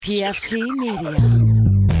PFT Media.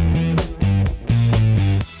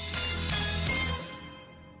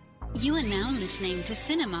 You are now listening to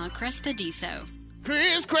Cinema Crespediso.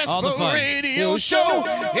 Chris All the Crespo fun. Radio Show.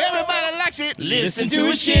 Everybody likes it. Listen to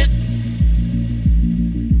his shit.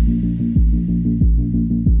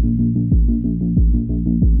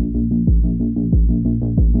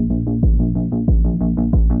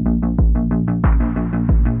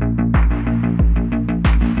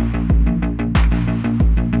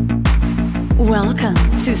 Welcome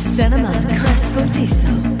to Cinema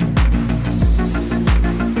Crespediso.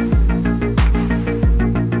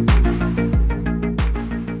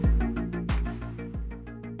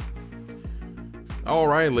 All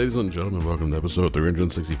right, ladies and gentlemen, welcome to episode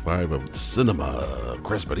 365 of Cinema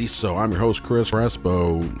Crespediso. I'm your host, Chris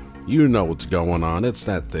Crespo. You know what's going on. It's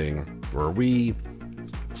that thing where we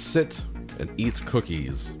sit and eat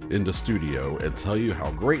cookies in the studio and tell you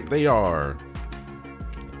how great they are.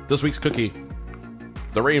 This week's cookie,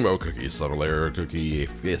 the rainbow cookie, subtle cookie, a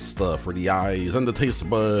fiesta for the eyes and the taste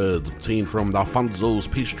buds, obtained from Alfonso's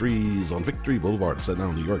Pastries on Victory Boulevard, set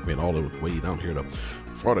down in New York, made all the way down here to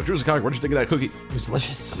Florida. Drew Chicago, what'd you think of that cookie? It was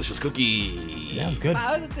delicious. Delicious cookie. Yeah, it was good. My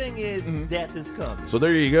other thing is death is coming. So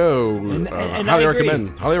there you go. And highly I agree.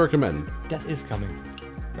 recommend. Highly recommend. Death is coming.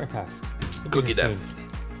 Very fast. It'll be Cookie here death.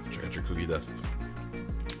 soon. Check out your cookie death.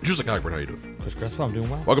 Drew Chicago, how you doing? Chris Crespo, I'm doing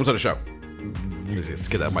well. Welcome to the show. Let's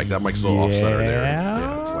get that mic. That mic's a little off center there. Yeah.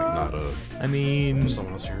 Yeah, it's like not I mean,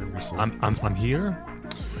 someone else here. I'm here,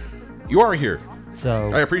 You are here. so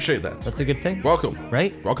I appreciate that. that's a good thing. Welcome.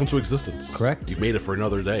 Right? Welcome to existence. Correct. You've made it for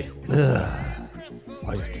another day.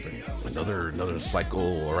 Why do you have to bring it up? Another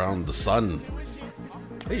cycle around the sun.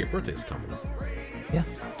 Hey, your birthday's coming up. Yeah,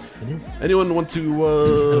 it is. Anyone want to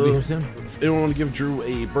It'll be here soon. anyone want to give Drew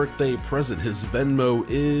a birthday present? His Venmo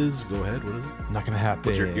is, go ahead, what is it? Not gonna happen.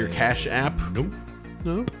 What's your Cash App? Nope.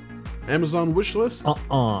 No. Amazon wish list? Uh. You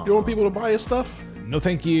don't want people to buy his stuff? No,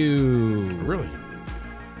 thank you. Really?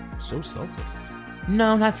 So selfless.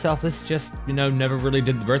 No, not selfless. Just never really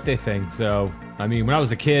did the birthday thing. So, I mean, when I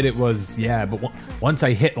was a kid, it was but once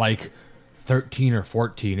I hit like 13 or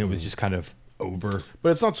 14, it was just kind of over. But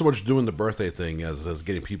it's not so much doing the birthday thing as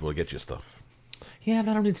getting people to get you stuff. Yeah,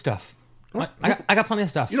 but I don't need stuff. I got plenty of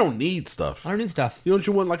stuff. You don't need stuff. I don't need stuff. You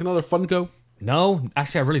want like another Funko? No,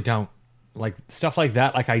 actually, I really don't. Like stuff like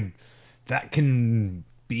that. That can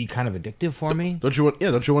be kind of addictive for me. Don't you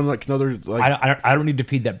want like another like I don't need to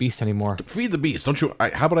feed that beast anymore. feed the beast? Don't you?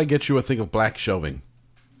 How about I get you a thing of black shelving,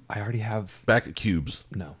 I already have. back of cubes,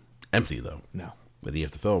 No, empty though. no, Then you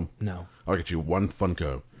have to fill 'em. no. I'll get you one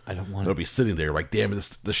Funko. I don't want It'll it. be sitting there like, damn,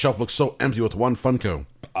 the shelf looks so empty with one Funko.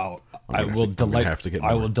 I gonna will have to- I'm gonna have to get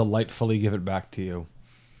I more. will delightfully give it back to you.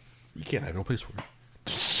 You can't have no place for it.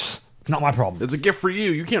 It's not my problem. It's a gift for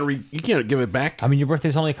you. You can't give it back. I mean, your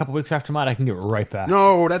birthday's only a couple weeks after mine. I can give it right back.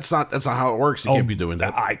 No, that's not how it works. You can't be doing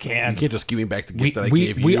that. I can. You can't just give me back the gift that I we,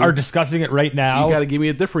 gave you. we are discussing it right now. You got to give me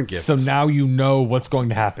a different gift. So now you know what's going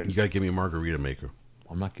to happen. You got to give me a margarita maker.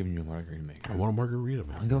 I'm not giving you a margarita maker. I want a margarita I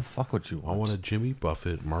maker. don't give a fuck what you I want. want a Jimmy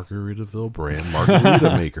Buffett Margaritaville brand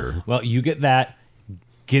margarita maker. Well, you get that.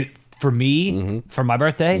 Get it for me for my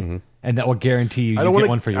birthday, and that will guarantee you I don't get want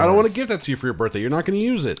one for yours. I don't want to give that to you for your birthday. You're not going to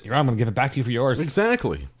use it. You're right, I'm going to give it back to you for yours.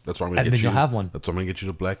 Exactly. That's why I'm going And to get then you. you'll have one. That's why I'm going to get you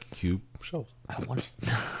the black cube shelf I don't want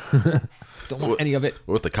it. Don't want any of it.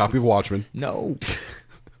 with the copy of Watchmen. No.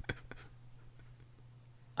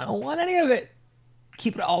 I don't want any of it.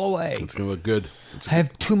 Keep it all away. It's going to look good. I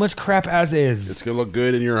have too much crap as is. It's going to look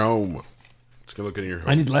good in your home. It's going to look good in your home.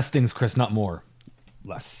 I need less things, Chris, not more.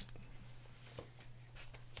 Less.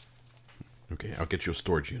 Okay, I'll get you a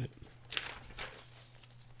storage unit.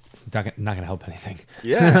 It's not going to help anything.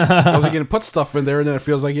 Yeah. I was like, you can put stuff in there, and then it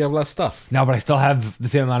feels like you have less stuff. No, but I still have the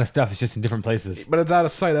same amount of stuff. It's just in different places. But it's out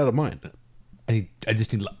of sight, out of mind. I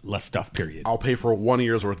just need less stuff, period. I'll pay for 1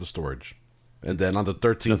 year's worth of storage, and then on the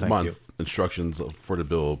 13th No, thank month, you. instructions for the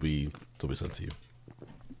bill will be sent to you.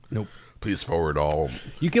 Nope. Please forward all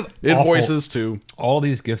You give invoices to. all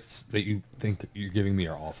these gifts that you think you're giving me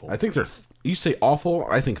are awful. I think they're. You say awful.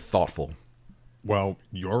 I think thoughtful. Well,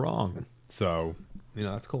 you're wrong. So,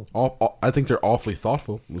 that's cool. I think they're awfully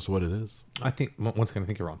thoughtful. Is what it is. I think, once again, I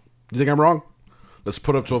think you're wrong. You think I'm wrong? Let's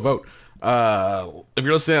put up to a vote. If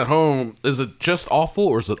you're listening at home, is it just awful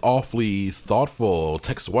or is it awfully thoughtful?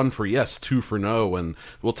 Text 1 for yes, 2 for no, and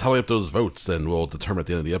we'll tally up those votes and we'll determine at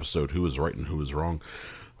the end of the episode who is right and who is wrong.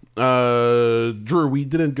 Drew, we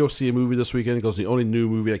didn't go see a movie this weekend because the only new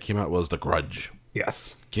movie that came out was The Grudge.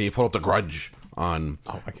 Yes. Can you pull up The Grudge on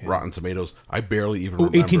I can. Rotten Tomatoes? I barely even Oh,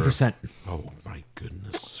 remember. 18%. Oh my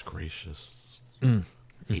goodness gracious!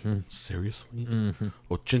 Mm-hmm. Seriously?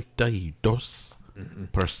 82.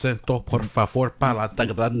 Presento, por favor, para la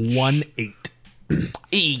 1-8.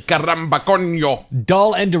 Y caramba coño.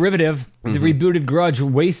 Dull and derivative, the rebooted Grudge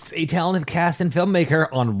wastes a talented cast and filmmaker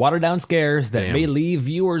on watered-down scares that Damn. may leave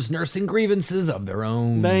viewers nursing grievances of their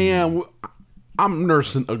own. Damn, I'm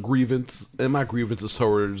nursing a grievance, and my grievance is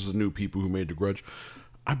towards the new people who made the Grudge.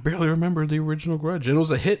 I barely remember the original Grudge, and it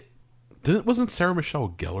was a hit. Wasn't Sarah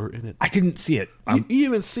Michelle Gellar in it? I didn't see it. You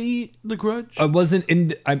even see the Grudge? I wasn't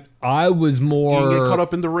in. I was more. You didn't get caught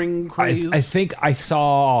up in the Ring craze. I think I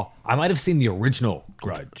saw. I might have seen the original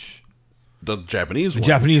Grudge, the Japanese one.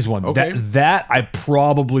 Japanese one. Okay. That I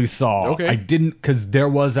probably saw. Okay. I didn't because there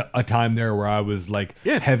was a time there where I was like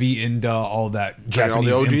Yeah. heavy into all that Checking all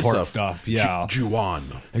Japanese the OG import stuff. Yeah,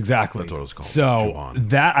 Ju-on. exactly. That's what it was called. So Ju-on.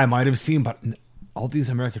 that I might have seen, but all these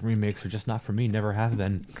American remakes are just not for me. Never have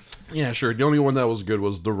been. Yeah, sure. The only one that was good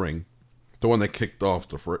was The Ring. The one that kicked off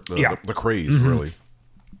the Yeah. the craze, really.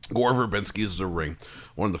 Gore Verbinski's The Ring.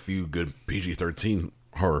 One of the few good PG-13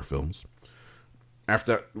 horror films.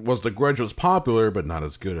 After that was The Grudge was popular, but not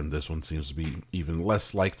as good, and this one seems to be even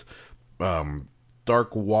less liked.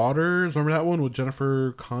 Dark Waters, remember that one with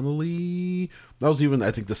Jennifer Connelly? That was even,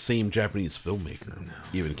 I think, the same Japanese filmmaker.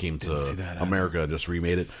 Even came to see that. America and just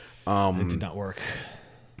remade it. It did not work.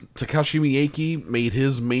 Takashi Miike made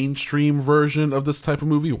his mainstream version of this type of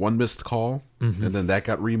movie, One Missed Call, and then that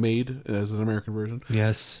got remade as an American version.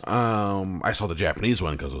 Yes. I saw the Japanese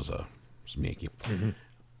one because it was Miike.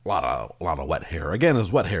 A lot of wet hair. Again,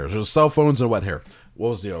 it's wet hair. There's cell phones and wet hair. What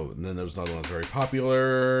was the other? And then there was another one that's very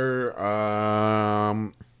popular.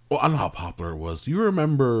 Well, I don't know how popular it was. Do you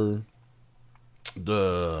remember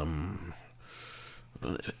the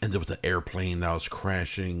ended with the airplane that was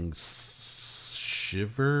crashing?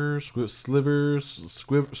 Squiver?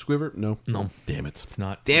 No. Damn it. It's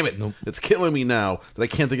not. Damn it. Nope. It's killing me now that I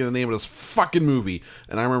can't think of the name of this fucking movie.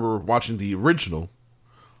 And I remember watching the original.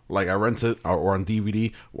 Like, I rented it or on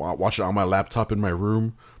DVD, watch it on my laptop in my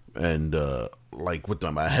room, and like with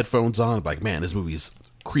my headphones on, like, man, this movie's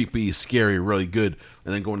creepy, scary, really good.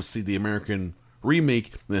 And then going to see the American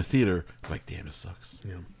remake in the theater, like, damn, this sucks.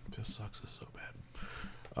 Yeah, this sucks. It's so bad.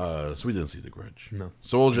 So we didn't see The Grudge. No.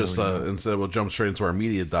 So we'll just instead we'll jump straight into our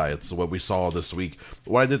media diet. So what we saw this week,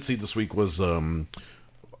 what I did see this week was well,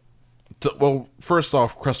 first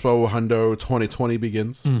off, Crespo Hundo 2020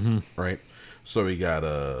 begins, right? So we got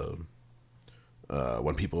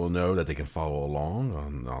want people to know that they can follow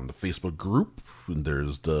along on the Facebook group. And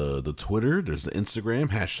there's the Twitter, there's the Instagram,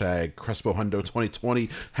 hashtag Crespo Hundo 2020.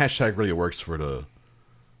 Hashtag really works for the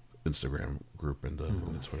Instagram group and the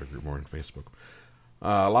Twitter group more than Facebook.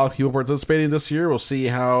 A lot of people participating this year. We'll see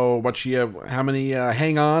how many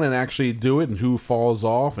hang on and actually do it, and who falls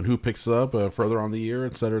off, and who picks up further on the year,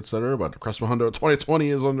 et cetera, et cetera. But Crespo Hundo 2020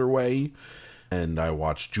 is underway, and I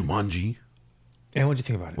watched Jumanji. And what'd you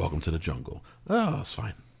think about it? Welcome to the Jungle. Oh, it's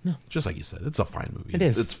fine. No. Just like you said, it's a fine movie. It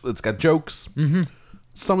is. It's got jokes. Mm-hmm.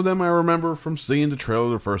 Some of them I remember from seeing the trailer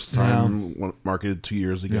the first time, when marketed 2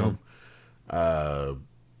 years ago.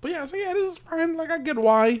 But yeah, so yeah, this is fine. Like, I get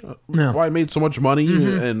why it made so much money,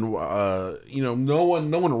 and no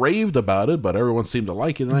one raved about it, but everyone seemed to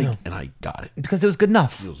like it, and I got it Because it was good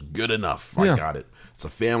enough. It was good enough. Yeah. I got it. It's a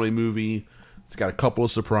family movie. It's got a couple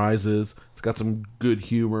of surprises. It's got some good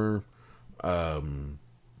humor. It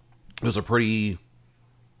was a pretty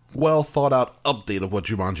well thought out update of what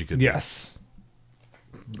Jumanji could be. Yes.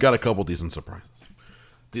 Got a couple decent surprises.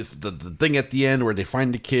 The thing at the end where they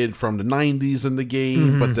find the kid from the 90s in the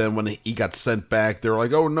game, but then when he got sent back, they're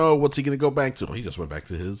like, oh no, what's he going to go back to? Well, he just went back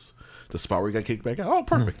to the spot where he got kicked back out. Oh,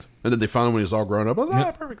 perfect. And then they found him when he was all grown up. I was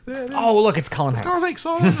like, perfect. Yeah. Oh, look, it's Colin Hanks. Colin Hanks.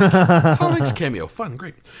 Colin Hanks cameo. Fun.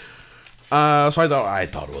 Great. So I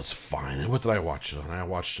thought it was fine. And what did I watch it on? I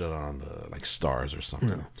watched it on Stars or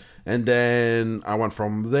something. And then I went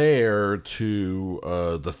from there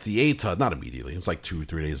to the theater. Not immediately. It was like 2 or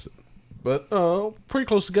 3 days. But pretty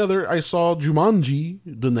close together, I saw Jumanji: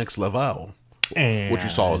 The Next Level, which you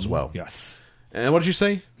saw as well. Yes. And what did you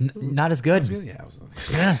say? Not as good. Yeah,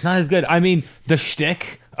 Yeah, not as good. I mean, the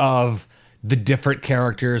shtick of the different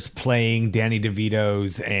characters playing Danny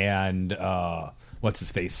DeVito's and what's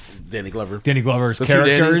his face? Danny Glover's The Dannys?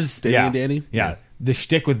 characters. Danny yeah. and Danny? Yeah. Yeah. The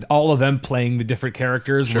shtick with all of them playing the different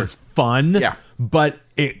characters was fun. Yeah. But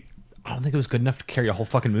I don't think it was good enough to carry a whole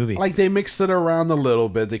fucking movie. Like, they mixed it around a little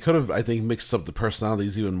bit. They could have, I think, mixed up the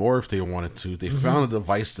personalities even more if they wanted to. They found a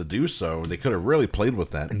device to do so, and they could have really played with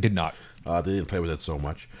that. Did not. They didn't play with it so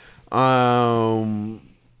much. Yeah,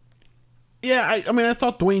 I mean, I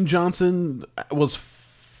thought Dwayne Johnson was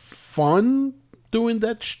fun doing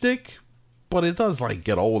that shtick. but it does like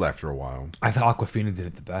get old after a while. I thought Awkwafina did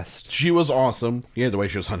it the best. She was awesome. Yeah, the way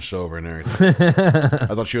she was hunched over and everything.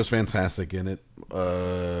 I thought she was fantastic in it.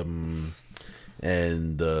 I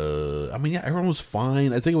mean, yeah, everyone was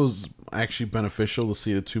fine. I think it was actually beneficial to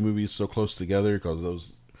see the two movies so close together because it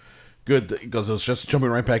was good. Because it was just jumping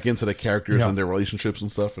right back into the characters and their relationships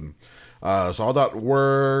and stuff. And so all that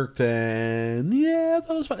worked. And yeah, I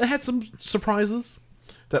thought it was fun. It had some surprises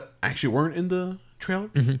that actually weren't in the trailer.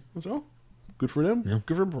 So good for them. Yeah.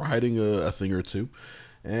 Good for them hiding a thing or two.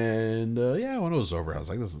 And yeah, when it was over, I was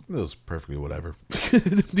like, "This is perfectly whatever."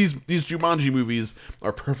 These Jumanji movies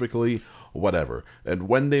are perfectly whatever. And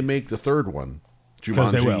when they make the third one,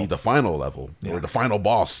 Jumanji, the final level or the final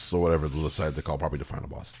boss or whatever they'll decide to call, probably the final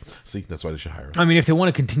boss. See, that's why they should hire him. I mean, if they want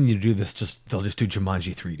to continue to do this, they'll just do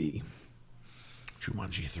Jumanji 3D.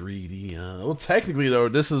 Jumanji 3D. Well, technically though,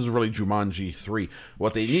 this is really Jumanji 3.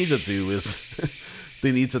 What they need to do is.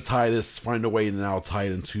 They need to find a way to now tie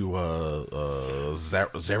it into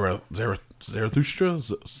Zarathustra?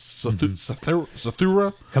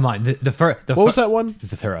 Zathura? Come on, what was that one?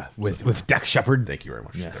 Zathura with Dax Shepard. Thank you very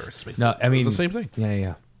much. Yes. No, I mean it's the same thing.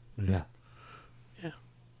 Yeah. In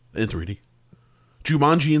 3D.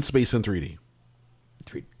 Jumanji in space in 3D.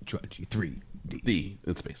 Jumanji 3D. D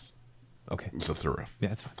in space. Okay. Zathura. Yeah,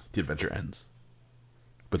 that's fine. The adventure ends.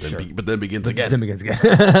 But then begins again. Then begins again.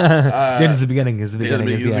 The end is the beginning. Is the beginning.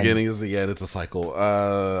 The beginning is the end. It's a cycle.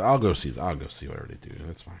 I'll go see whatever they do.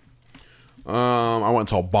 That's fine. I went and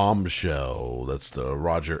saw Bombshell. That's the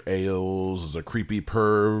Roger Ailes is a creepy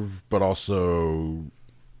perv, but also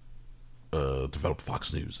developed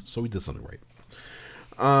Fox News. So we did something right.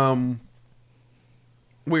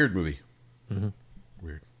 Weird movie.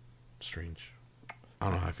 Weird, strange. I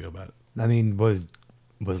don't know how I feel about it. I mean, was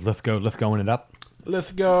Lithgow in it up?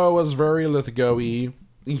 Lithgow was very Lithgow-y.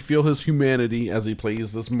 You feel his humanity as he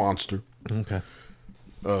plays this monster. Okay.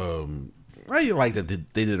 I like that they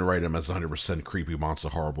didn't write him as 100% creepy monster,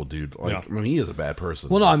 horrible dude. I mean, he is a bad person.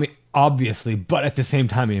 Well, no, I mean, obviously, but at the same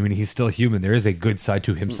time, I mean, he's still human. There is a good side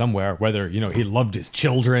to him somewhere, whether, he loved his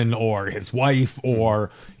children or his wife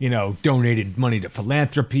or, donated money to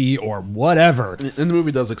philanthropy or whatever. And the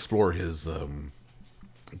movie does explore his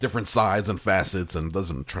different sides and facets and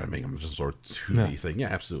doesn't try to make him just sort of 2D thing. Yeah,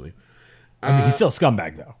 absolutely. I mean, he's still a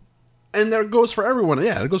scumbag, though. And that goes for everyone.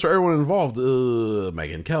 Yeah, it goes for everyone involved.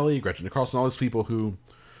 Megyn Kelly, Gretchen Carlson, all these people who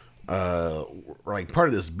are like part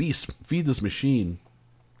of this beast, feed this machine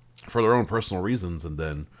for their own personal reasons. And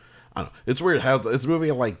then, I don't know. It's weird how it's a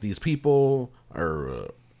movie like these people are,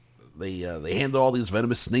 they handle all these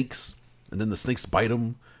venomous snakes, and then the snakes bite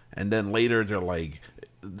them. And then later they're like,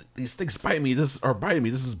 these things bite me. This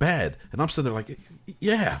is bad. And I'm sitting there like,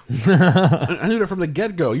 yeah, I knew that from the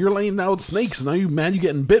get go. You're laying down with snakes, and now you mad you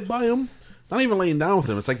getting bit by them? Not even laying down with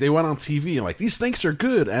them. It's like they went on TV and like these snakes are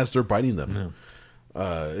good as they're biting them.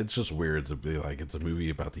 Yeah. It's just weird to be like it's a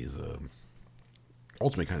movie about these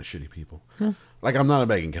ultimately kind of shitty people. Yeah. Like I'm not a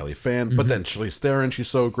Megyn Kelly fan, but then Charlize Theron, she's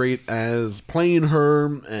so great as playing her,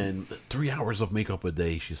 and 3 hours of makeup a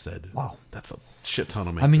day. She said, "Wow, that's a shit ton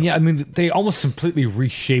of makeup." I mean, they almost completely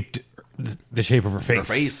reshaped the shape of her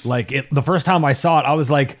face. Like the first time I saw it, I was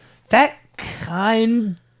like, "That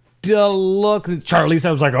kind of look." Charlize, I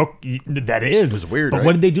was like, "Oh, that is." It was weird. But right?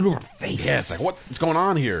 what did they do to her face? Yeah, it's like what's going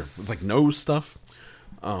on here? It's like nose stuff.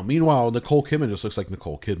 Meanwhile, Nicole Kidman just looks like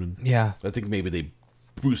Nicole Kidman. Yeah, I think maybe they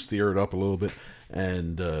boosted it up a little bit.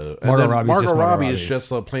 And Margot Robbie is just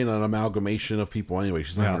playing an amalgamation of people anyway.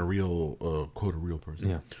 She's not even a real, quote, a real person.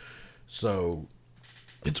 Yeah. So,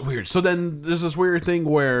 it's weird. So then there's this weird thing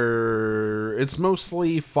where it's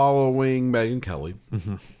mostly following Megyn Kelly.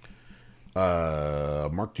 Mm-hmm.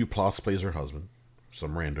 Mark Duplass plays her husband.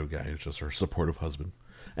 Some rando guy who's just her supportive husband.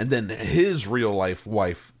 And then his real life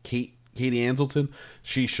wife, Katie Anselton,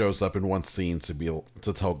 she shows up in one scene to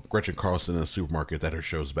tell Gretchen Carlson in a supermarket that her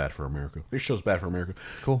show's bad for America. This show's bad for America.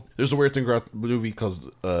 Cool. There's a weird thing about the movie because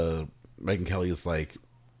Megyn Kelly is like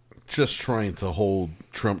just trying to hold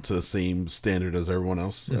Trump to the same standard as everyone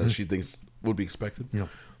else as she thinks would be expected. Yeah.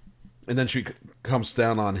 And then she comes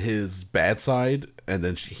down on his bad side, and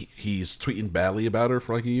then he's tweeting badly about her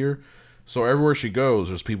for like a year. So everywhere she goes,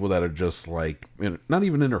 there's people that are just like, not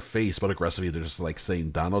even in her face, but aggressively, they're just like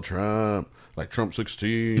saying Donald Trump, like Trump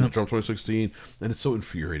 16, Trump 2016, and it's so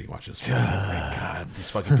infuriating watching this. Oh my God, these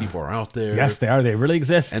fucking people are out there. Yes, they are. They really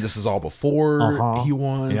exist. And this is all before he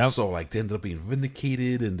won. Yep. So like they ended up being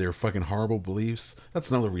vindicated in their fucking horrible beliefs. That's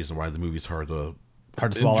another reason why the movie's hard to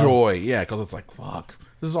swallow. Enjoy. Yeah, because it's like, fuck,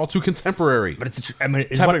 this is all too contemporary. But it's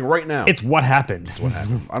happening right now. It's what happened. It's what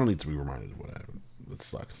happened. I don't need to be reminded of what happened. It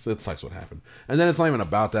sucks. It sucks what happened. And then it's not even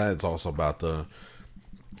about that. It's also about the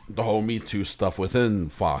the whole Me Too stuff within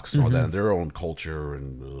Fox, all that, and their own culture,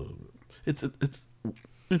 and it's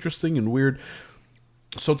interesting and weird.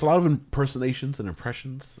 So it's a lot of impersonations and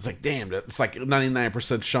impressions. It's like, damn, it's like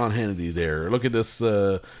 99% Sean Hannity there. Look at this.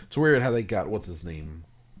 It's weird how they got, what's his name?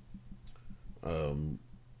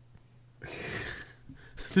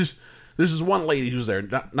 There's this one lady who's there.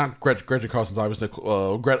 Not Gretchen Carlson's obviously.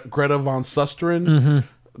 Greta Von Susteren.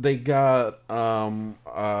 They got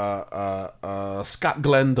Scott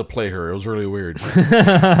Glenn to play her. It was really weird.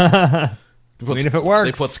 I mean, if it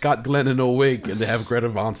works. They put Scott Glenn in a wig and they have Greta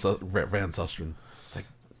Van Susteren. It's like,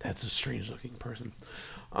 that's a strange looking person.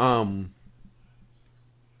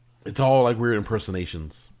 It's all like weird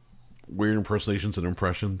impersonations. Weird impersonations and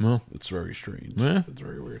impressions. Well, it's very strange. Yeah. It's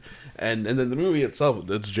very weird. And then the movie itself,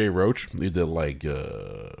 it's Jay Roach. He did like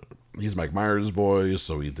he's Mike Myers' boys,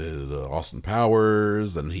 so he did Austin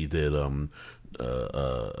Powers, and he did the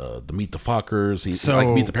Meet the Fockers. Like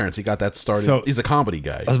Meet the Parents. He got that started. So, he's a comedy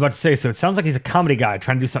guy. I was about to say, so it sounds like he's a comedy guy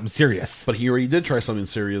trying to do something serious. But he already did try something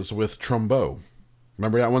serious with Trumbo.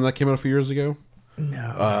 Remember that one that came out a few years ago?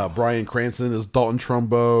 No. Bryan Cranston is Dalton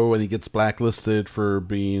Trumbo, and he gets blacklisted for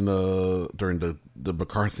being during the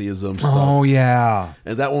McCarthyism stuff. Oh yeah,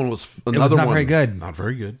 and that one was it another was not one very good. Not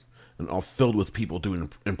very good, and all filled with people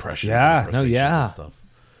doing impressions. Yeah, and and stuff.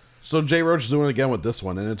 So Jay Roach is doing it again with this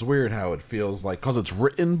one, and it's weird how it feels like, because it's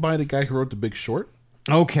written by the guy who wrote The Big Short.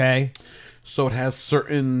 Okay. So it has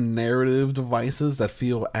certain narrative devices that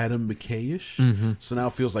feel Adam McKay-ish. So now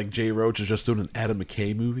it feels like Jay Roach is just doing an Adam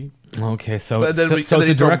McKay movie. Okay, so But then it's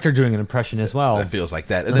a director doing an impression as well. That feels like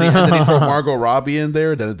that. And then he throw Margot Robbie in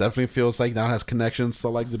there. Then it definitely feels like now it has connections to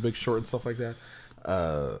like The Big Short and stuff like that.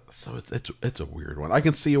 So it's a weird one. I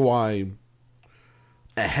can see why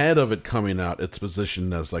ahead of it coming out, it's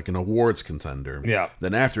positioned as like an awards contender. Yeah.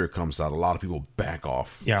 Then after it comes out, a lot of people back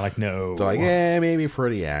off. Yeah, like no. They're like, maybe for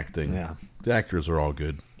the acting. Yeah. The actors are all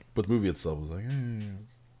good, but the movie itself is like,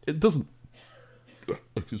 it doesn't.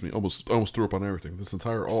 Excuse me, almost threw up on everything. This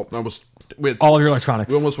entire all your electronics.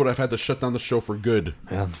 We almost would have had to shut down the show for good.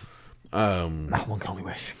 Yeah. One can only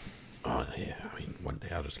wish. Oh yeah, I mean, one day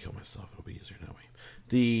I'll just kill myself. It'll be easier that way.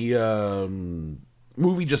 The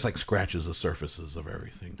movie just like scratches the surfaces of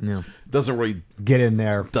everything. Yeah. Doesn't really get in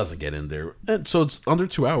there. Doesn't get in there, and so it's under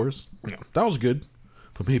 2 hours. Yeah. That was good,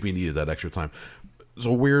 but maybe he needed that extra time. It's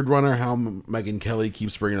a weird runner how Megyn Kelly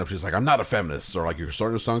keeps bringing up. She's like, I'm not a feminist. Or like, you're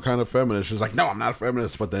starting to sound kind of feminist. She's like, no, I'm not a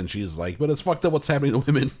feminist. But then she's like, but it's fucked up what's happening to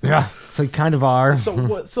women. Yeah, so you kind of are.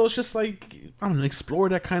 So it's just like, I don't know, explore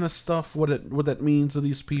that kind of stuff. What that means to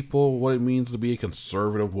these people. What it means to be a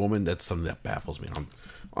conservative woman. That's something that baffles me.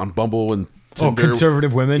 On Bumble and Tinder. Oh,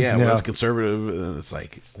 conservative women? Yeah, when it's conservative. And it's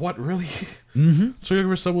like, what, really? Mm-hmm. So you're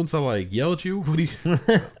looking for someone to like yell at you? What do you...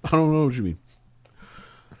 I don't know what you mean.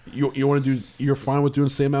 You want to do? You're fine with doing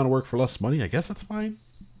the same amount of work for less money? I guess that's fine.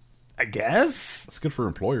 I guess it's good for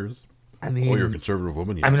employers. I mean, you're a conservative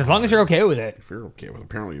woman. Yeah, I mean, as long as you're okay with it. If you're okay with it,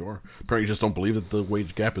 apparently you are. Apparently you just don't believe that the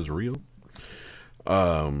wage gap is real.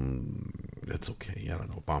 It's okay. I don't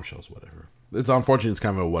know. Bombshells, whatever. It's unfortunately it's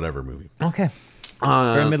kind of a whatever movie. Okay.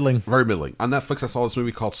 Very middling. Very middling. On Netflix, I saw this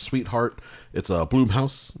movie called Sweetheart. It's a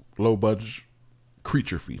Blumhouse low budget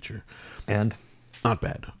creature feature, and not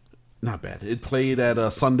bad. Not bad. It played at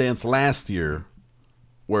Sundance last year,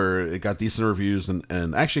 where it got decent reviews and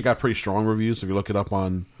actually got pretty strong reviews. If you look it up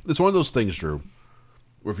on, it's one of those things, Drew,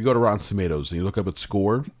 where if you go to Rotten Tomatoes and you look up its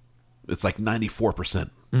score, it's like 94%.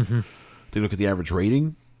 Mm-hmm. Then you look at the average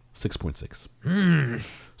rating, 6.6.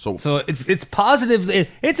 So it's positive.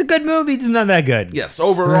 It's a good movie. It's not that good. Yes,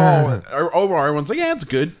 overall, everyone's like, yeah, it's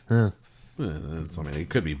good. I mean, it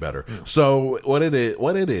could be better. So what it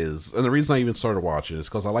is, and the reason I even started watching is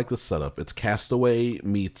because I like the setup. It's Castaway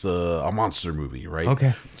meets a monster movie, right?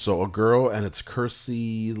 Okay. So a girl, and it's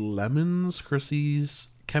Kiersey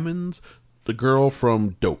Kemmons, the girl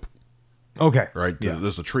from Dope. Okay. Right? Yeah.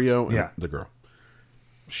 There's a trio and the girl.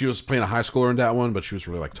 She was playing a high schooler in that one, but she was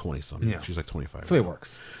really like 20-something. Yeah. She's like 25. That's the way it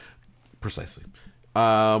works. Precisely.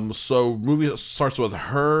 So movie starts with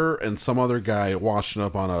her and some other guy washing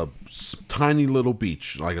up on a tiny little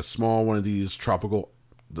beach, like a small one of these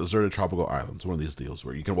deserted tropical islands, one of these deals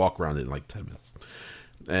where you can walk around it in like 10 minutes.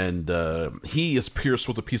 And he is pierced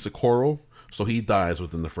with a piece of coral, so he dies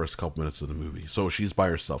within the first couple minutes of the movie. So she's by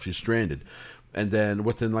herself. She's stranded. And then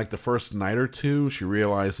within like the first night or two, she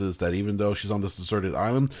realizes that even though she's on this deserted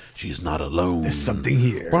island, she's not alone. There's something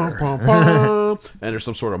here. Bum, bum, bum. And there's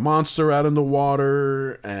some sort of monster out in the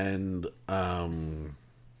water. And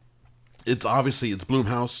it's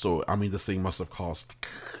Blumhouse. So, I mean, this thing must have cost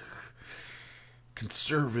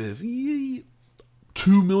conservative $2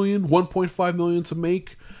 million, $1.5 million to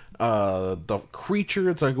make. The creature,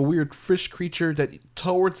 it's like a weird fish creature that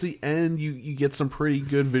towards the end you get some pretty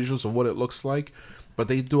good visuals of what it looks like, but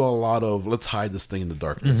they do a lot of let's hide this thing in the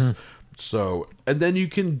darkness. So, and then you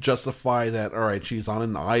can justify that, all right, she's on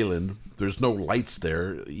an island, there's no lights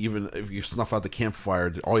there, even if you snuff out the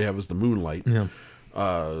campfire, all you have is the moonlight.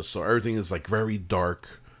 So everything is like very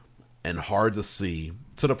dark and hard to see,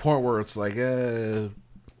 to the point where it's like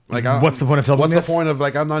what's the point of filming What's this? the point of,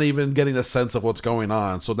 like, I'm not even getting a sense of what's going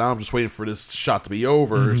on. So now I'm just waiting for this shot to be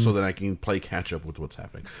over so that I can play catch up with what's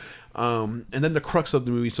happening. And then the crux of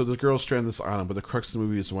the movie, so the girl's stranded on this island, but the crux of the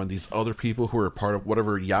movie is when these other people who are part of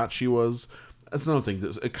whatever yacht she was, that's another thing.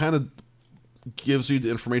 It kind of gives you the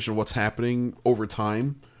information of what's happening over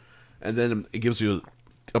time, and then it gives you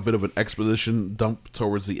a bit of an exposition dump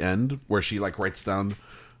towards the end, where she, like, writes down,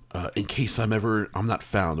 in case I'm not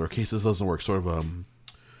found, or in case this doesn't work, sort of,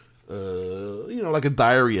 like a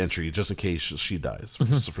diary entry, just in case she dies,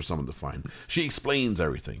 for someone to find. She explains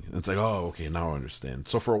everything. And it's like, oh, okay, now I understand.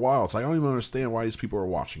 So for a while, it's like, I don't even understand why these people are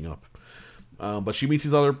washing up. But she meets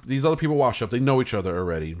these other people wash up. They know each other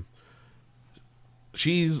already.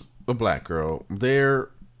 She's a black girl. They're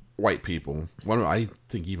white people. I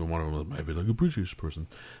think even one of them might be like a British person.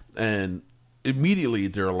 And immediately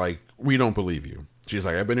they're like, we don't believe you. She's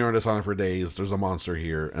like, I've been here on this island for days. There's a monster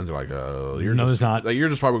here. And they're like, there's not. Like, you're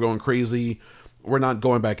just probably going crazy. We're not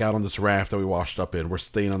going back out on this raft that we washed up in. We're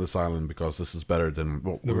staying on this island because this is better than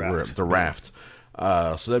the raft.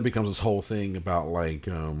 So then it becomes this whole thing about, like,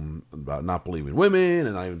 about not believing women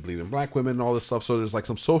and not even believing black women and all this stuff. So there's, like,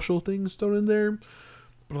 some social things thrown in there.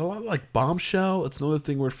 But a lot like Bombshell, it's another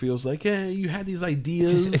thing where it feels like, you had these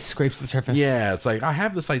ideas. It scrapes the surface. Yeah, it's like, I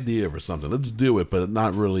have this idea for something. Let's do it, but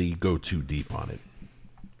not really go too deep on it.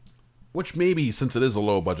 Which maybe, since it is a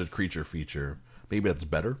low-budget creature feature, maybe that's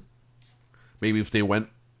better. Maybe if they went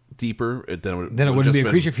deeper, then it wouldn't be a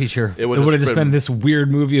creature feature. It would have just been this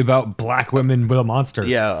weird movie about black women with a monster.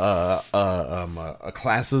 Yeah, a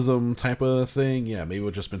classism type of thing. Yeah, maybe it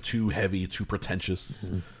would have just been too heavy, too pretentious.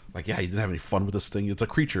 Like, you didn't have any fun with this thing. It's a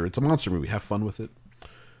creature. It's a monster movie. Have fun with it.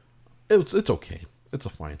 It's okay. It's a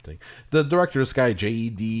fine thing. The director, this guy,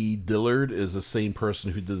 J.D. Dillard, is the same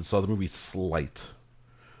person who did this other movie, Slight.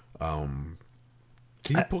 Can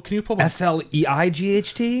you pull up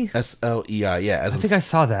SLEIGHT? SLEI, yeah. I think I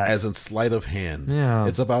saw that. As in sleight of hand. Yeah.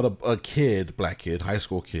 It's about a kid, black kid, high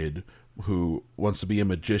school kid, who wants to be a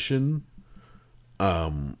magician.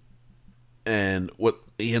 And what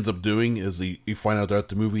he ends up doing is you find out throughout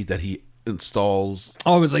the movie that he installs...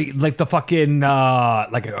 Oh, like the fucking,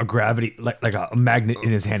 like a gravity, like a magnet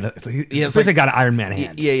in his hand. It's like got an Iron Man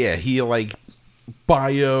hand. Yeah. He, like,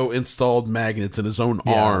 bio-installed magnets in his own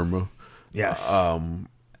arm. Yes.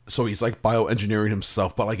 So he's like bioengineering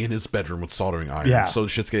himself, but like in his bedroom with soldering iron. Yeah. So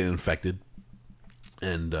shit's getting infected.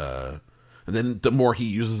 And then the more he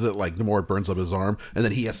uses it, like the more it burns up his arm, and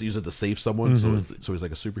then he has to use it to save someone. So he's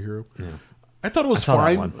like a superhero. Yeah. I thought it was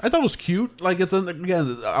fine. I thought it was cute. Like, it's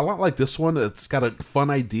again a lot like this one. It's got a fun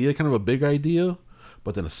idea, kind of a big idea,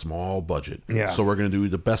 but then a small budget. Yeah. So we're gonna do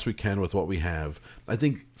the best we can with what we have. I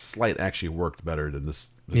think Slight actually worked better than this.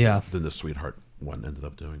 Than the Sweetheart one ended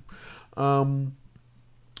up doing. The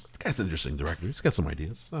guy's an interesting director. He's got some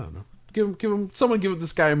ideas. I don't know. Give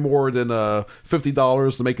this guy more than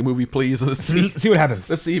 $50 to make a movie, please. Let's see what happens.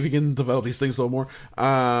 Let's see if he can develop these things a little more.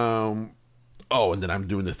 And then I'm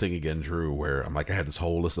doing the thing again, Drew, where I'm like, I had this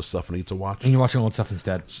whole list of stuff I need to watch. And you're watching old stuff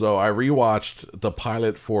instead. So I rewatched the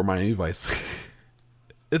pilot for Miami Vice.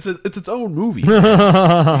 It's its own movie.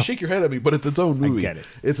 You shake your head at me, but it's its own movie. I get it.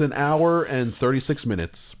 It's an hour and 36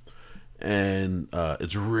 minutes. And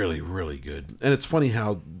it's really, really good. And it's funny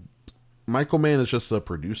how Michael Mann is just a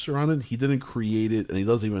producer on it. He didn't create it, and he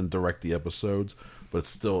doesn't even direct the episodes. But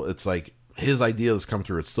it's like his ideas come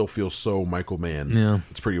through. It still feels so Michael Mann. Yeah.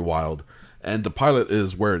 It's pretty wild. And the pilot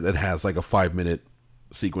is where it has like a 5-minute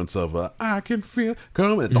sequence of I can feel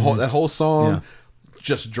coming. That whole song,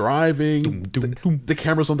 just driving. The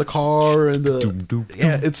camera's on the car, and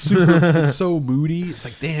it's super. It's so moody. It's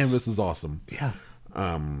like, damn, this is awesome. Yeah.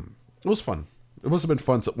 It was fun. It must have been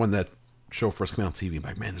fun when that show first came out on TV. I'm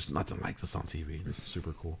like, man, there's nothing like this on TV. This is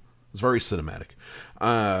super cool. It's very cinematic.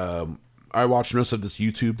 I watched most of this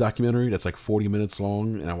YouTube documentary that's like 40 minutes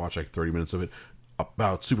long, and I watched like 30 minutes of it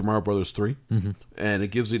about Super Mario Brothers 3. And it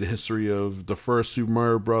gives you the history of the first Super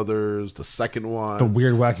Mario Brothers, the second one. The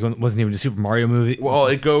weird wacky one wasn't even a Super Mario movie. Well,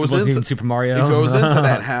 it goes wasn't into even Super Mario. It goes into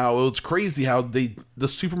that, how it's crazy how the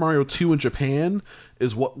Super Mario 2 in Japan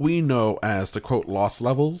is what we know as the quote lost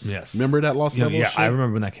levels. Yes. Remember that lost levels? Yeah, shit? I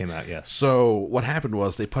remember when that came out. Yes. So what happened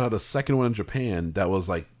was they put out a second one in Japan that was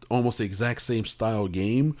like almost the exact same style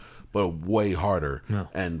game, but way harder. Yeah.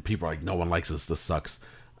 And people are like, no one likes this. This sucks.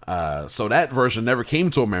 So that version never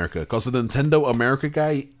came to America because the Nintendo America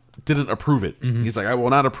guy didn't approve it. He's like, I will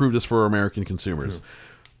not approve this for American consumers.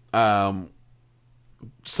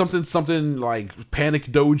 Something like Panic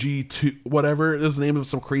Doji 2, whatever is the name of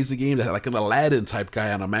some crazy game that had like an Aladdin type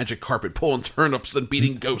guy on a magic carpet pulling turnips and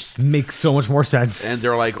beating ghosts. Makes so much more sense. And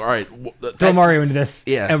they're like, all right, Throw Mario into this,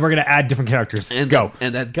 Yeah. and we're gonna add different characters. and Go.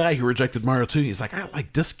 And that guy who rejected Mario 2, he's like, I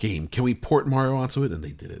like this game. Can we port Mario onto it? And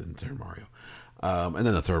they did it in Super Mario. And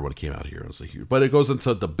then the third one came out here. It was a huge, but it goes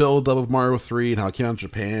into the build up of Mario 3 and how it came out in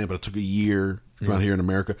Japan, but it took a year to come out here in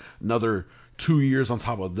America. Another 2 years on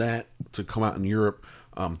top of that to come out in Europe.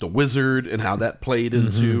 The Wizard and how that played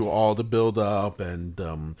into all the build up and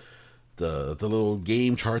the little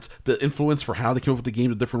game charts, the influence for how they came up with the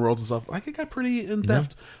game, the different worlds and stuff. Like it got pretty in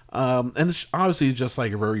depth. And it's obviously just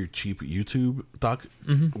like a very cheap YouTube doc.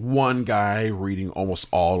 One guy reading almost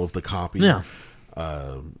all of the copy. Yeah.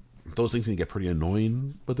 Those things can get pretty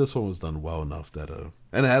annoying, but this one was done well enough that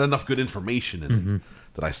and it had enough good information in it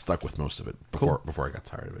that I stuck with most of it before I got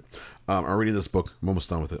tired of it. I'm reading this book. I'm almost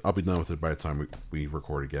done with it. I'll be done with it by the time we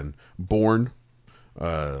record again. Born.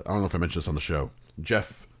 I don't know if I mentioned this on the show.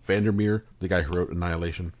 Jeff Vandermeer, the guy who wrote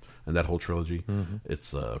Annihilation and that whole trilogy.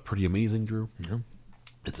 It's pretty amazing, Drew. Yeah.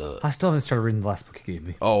 I still haven't started reading the last book you gave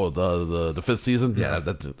me. Oh, the fifth season? Yeah,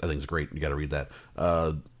 that thing's great. You got to read that.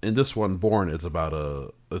 In this one, Born, it's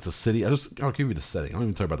about it's a city. I'll give you the setting. I don't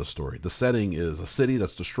even talk about the story. The setting is a city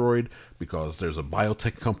that's destroyed because there's a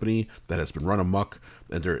biotech company that has been run amok,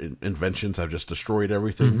 and their inventions have just destroyed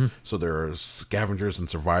everything. So there are scavengers and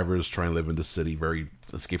survivors trying to live in the city,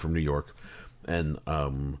 escape from New York, and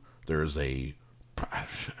there's I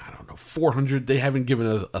don't know, 400. They haven't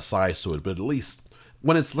given a size to it, but at least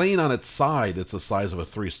when it's laying on its side, it's the size of a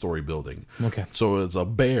 3-story building. Okay. So it's a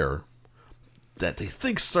bear that they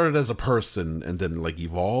think started as a person and then like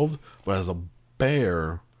evolved, but as a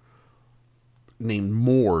bear named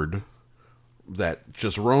Mord that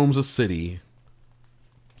just roams a city,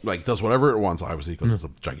 like does whatever it wants, obviously, because it's a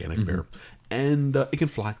gigantic bear, and it can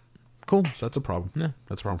fly. Cool. So that's a problem. Yeah.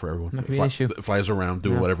 That's a problem for everyone. Not gonna be an issue. It flies around,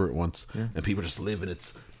 doing whatever it wants, and people just live in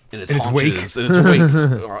its its haunches, in its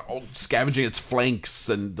wake, scavenging its flanks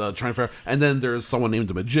and trying to figure out. And then there's someone named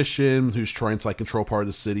the Magician who's trying to like control part of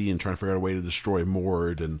the city and trying to figure out a way to destroy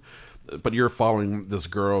Mord. But you're following this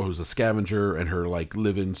girl who's a scavenger and her like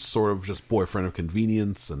living sort of just boyfriend of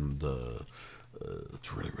convenience, and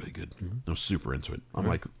it's really, really good. I'm super into it. I'm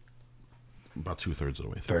like about 2/3 of the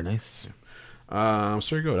way through. Very nice. So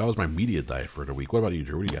there you go. That was my media diet for the week. What about you,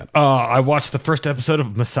 Drew? What do you got? I watched the first episode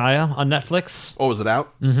of Messiah on Netflix. Oh, is it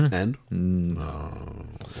out? And?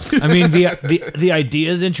 I mean, the idea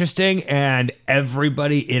is interesting, and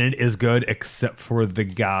everybody in it is good except for the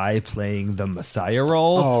guy playing the Messiah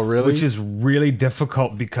role. Oh, really? Which is really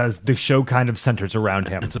difficult because the show kind of centers around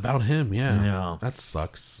him. It's about him, yeah. Yeah. That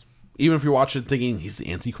sucks. Even if you watch it thinking he's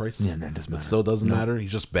the Antichrist. Yeah, no, it doesn't matter. It still doesn't matter.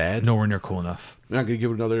 He's just bad. Nowhere near cool enough. You're not going to give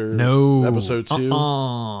it another episode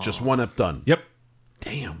 2? Just one up done. Yep.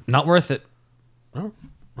 Damn. Not worth it. Oh,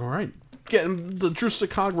 all right. Getting the Drew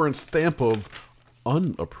Cogburn stamp of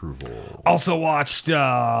unapproval. Also watched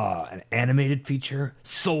an animated feature,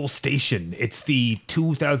 Soul Station. It's the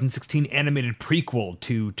 2016 animated prequel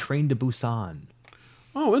to Train to Busan.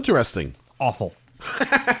 Oh, interesting. Awful.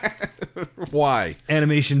 Why?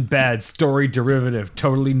 Animation bad, story derivative,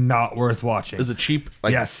 totally not worth watching. Is it cheap?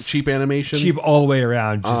 Like Yes. cheap animation? Cheap all the way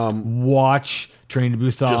around. Just watch Train to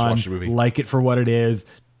Busan. Just watch the movie. Like it for what it is.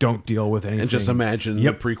 Don't deal with anything. And just imagine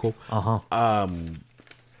Yep. the prequel.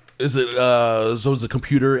 Is it so it's a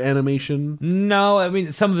computer animation? No, I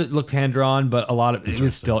mean some of it looked hand drawn, but a lot of it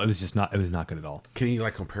was not good at all. Can you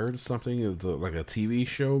like compare it to something like a TV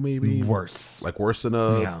show maybe? Worse. Like worse than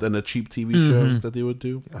a cheap TV show that they would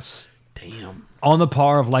do? Yes. Damn. On the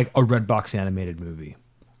par of like a Redbox animated movie.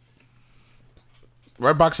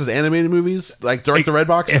 Redbox's animated movies? Like direct to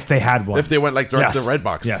Redbox? If they had one. If they went like direct Yes. to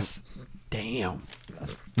Redbox. Yes. Damn.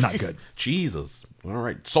 Yes. Not good. Jesus. All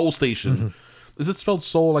right. Soul Station. Is it spelled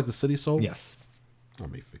soul like the city soul? Yes.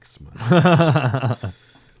 Let me fix mine.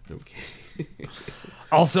 Okay.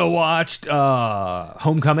 Also watched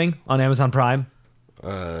Homecoming on Amazon Prime.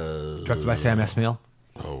 Directed by Sam Esmail.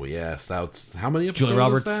 Oh yes, that's how many episodes? Julia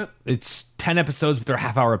Roberts. Is that? It's 10 episodes, but they're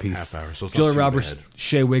half-hour apiece. Half hour, so it's not Julia too Roberts, bad.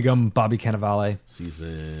 Shea Wiggum, Bobby Cannavale.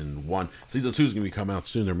 Season 1. Season 2 is going to be coming out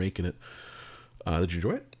soon. They're making it. Did you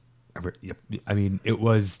enjoy it? Yep. I mean, it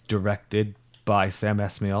was directed by Sam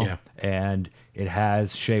Esmail, Yeah. and it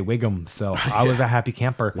has Shea Wiggum, so I was a happy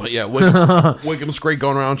camper. Well, yeah, Wiggum's great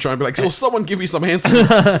going around trying to be like, "Oh, someone give me some answers."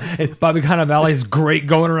 Bobby Cannavale's great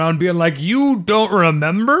going around being like, "You don't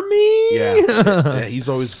remember me?" Yeah, he's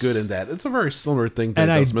always good in that. It's a very similar thing that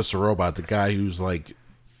And does Mr. Robot, the guy who's like,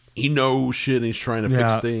 he knows shit and he's trying to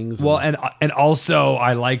fix things. Well, and also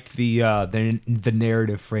I liked the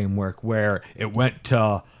narrative framework where it went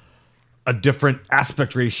to a different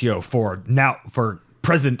aspect ratio for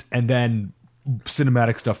present and then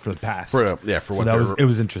cinematic stuff for the past. For so what it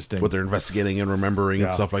was interesting. what they're investigating and remembering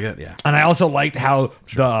and stuff like that. Yeah, And I also liked how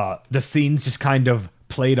the scenes just kind of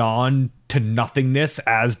played on to nothingness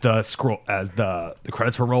as the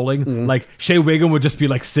credits were rolling. Mm-hmm. Like Shea Wiggum would just be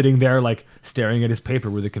like sitting there like staring at his paper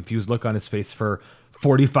with a confused look on his face for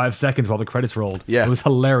 45 seconds while the credits rolled. Yeah. It was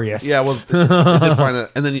hilarious. yeah. Well, they did find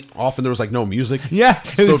it, and then often there was like no music. Yeah.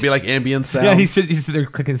 So it'd be like ambient sound. Yeah, he's sitting there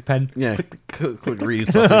clicking his pen. Yeah, click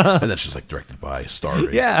read something, and that's just like directed by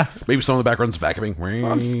Starry. Yeah. Maybe some of the background's vacuuming.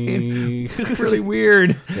 I'm saying. Really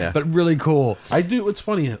weird, Yeah. but really cool. I do. It's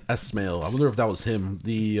funny, Esmail. I wonder if that was him.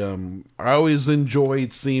 I always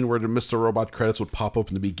enjoyed seeing where the Mr. Robot credits would pop up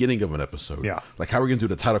in the beginning of an episode. Yeah. Like how are we gonna do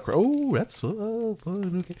the title credit? Oh, that's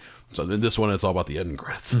fun. Okay. So in this one, it's all about the end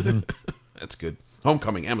credits. That's good.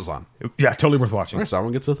 Homecoming, Amazon. Yeah, totally worth watching. All right, so that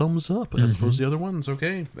one gets a thumbs up as opposed to the other ones.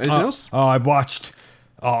 Okay. Anything else? I watched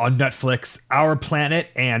on Netflix Our Planet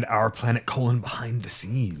and Our Planet: Behind the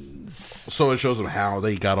Scenes. So it shows them how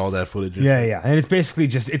they got all that footage. Yeah, and it's basically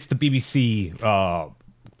it's the BBC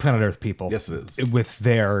Planet Earth people. Yes, it is. With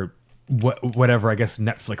their whatever I guess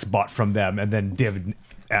Netflix bought from them, and then David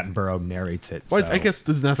Attenborough narrates it. Well, so. I guess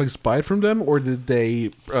did Netflix buy it from them, or did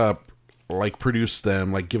they like produce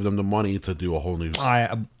them, like give them the money to do a whole new?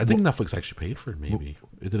 I think Netflix actually paid for it. Maybe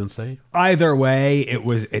it didn't say. Either way,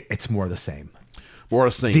 it's more the same. More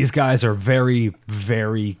the same. These guys are very,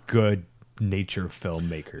 very good nature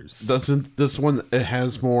filmmakers. Doesn't this one? It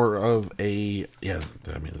has more of a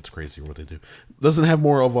I mean, it's crazy what they do. Doesn't have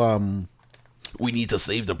more of we need to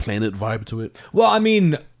save the planet vibe to it. Well, I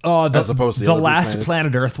mean, As opposed to the other last planets.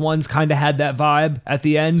 Planet Earth ones kind of had that vibe at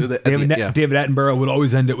the end. David Attenborough would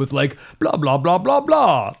always end it with like blah blah blah blah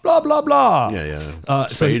blah blah blah blah. Yeah.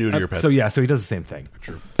 Spay neuter your pets. So he does the same thing.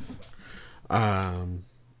 True.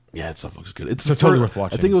 Yeah, it stuff looks good. It's So totally worth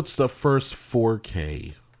watching. I think it's the first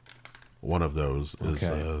 4K. One of those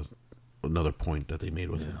is another point that they made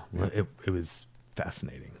with it. Well, it was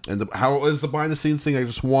fascinating. And how is the behind the scenes thing? Like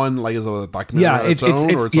just one, like is it a documentary? Yeah, on its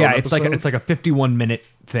own, or it's like a 51-minute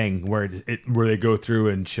thing where where they go through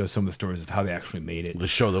and show some of the stories of how they actually made it. They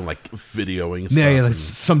show them like videoing. Stuff Yeah, like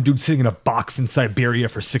some dude sitting in a box in Siberia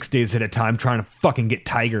for 6 days at a time trying to fucking get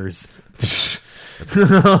tigers. That's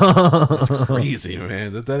crazy,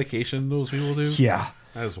 man. The dedication those people do. Yeah.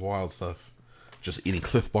 That is wild stuff. Just eating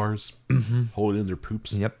Cliff Bars, holding in their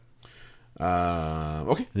poops. Yep.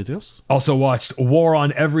 Okay. Anything else? Also watched War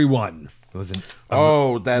on Everyone. It was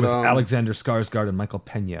with Alexander Skarsgård and Michael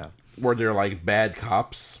Pena. Where they're like bad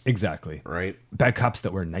cops, Exactly. right? Bad cops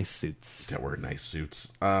that wear nice suits. That wear nice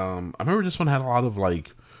suits. I remember this one had a lot of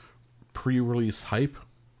like pre-release hype,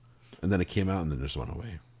 and then it came out and then just went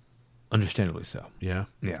away. Understandably so. Yeah.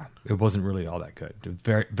 Yeah, it wasn't really all that good. It was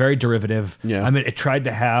very, very derivative. Yeah. I mean, it tried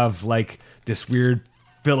to have like this weird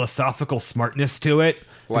philosophical smartness to it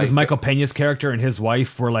because Like- Michael Pena's character and his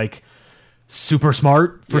wife were like super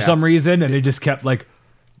smart for Yeah. some reason, and they just kept like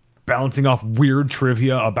bouncing off weird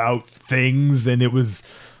trivia about things, and it was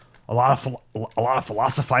a lot of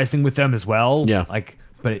philosophizing with them as well. Yeah.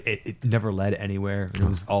 But it never led anywhere. It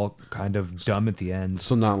was all kind of dumb at the end.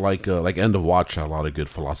 So not like End of Watch had a lot of good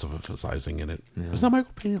philosophizing in it. Was that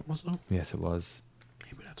Michael Pena also? Yes, it was.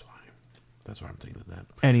 Maybe that's why. That's why I'm thinking of that.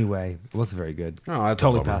 Anyway, it wasn't very good. Oh, that's a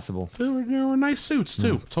Totally bummer. passable. They were nice suits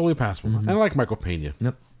too. Totally passable. I like Michael Pena.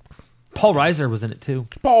 Nope. Paul Reiser was in it too.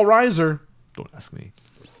 Paul Reiser. Don't ask me.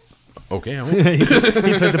 Okay. I won't. He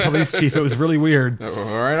played the police chief. It was really weird. All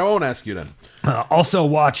right. I won't ask you then. Also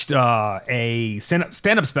watched a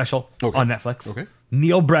stand-up special on Netflix. Okay.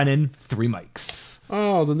 Neil Brennan, 3 mics.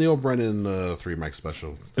 Oh, the Neil Brennan 3 mic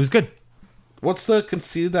special. It was good. What's the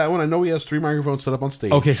conceit of that one? I know he has 3 microphones set up on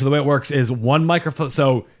stage. Okay, so the way it works is one microphone.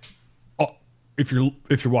 So if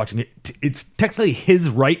you're watching it, it's technically his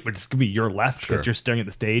right, but it's gonna be your left because you're staring at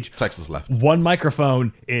the stage. Texas left. One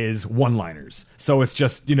microphone is one-liners, so it's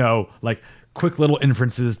just like quick little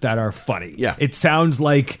inferences that are funny. Yeah. It sounds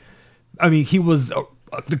like, I mean, he was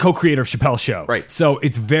the co-creator of Chappelle's Show. Right. So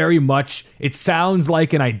it's very much, it sounds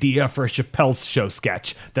like an idea for a Chappelle's Show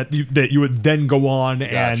sketch that you would then go on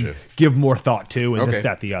and Gotcha. give more thought to and Okay. this,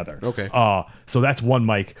 that, the other. Okay. So that's one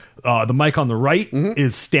mic. The mic on the right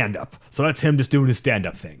is stand-up. So that's him just doing his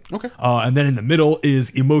stand-up thing. Okay. And then in the middle is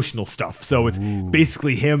emotional stuff. So it's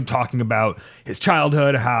basically him talking about his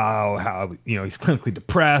childhood, how he's clinically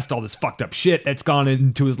depressed, all this fucked up shit that's gone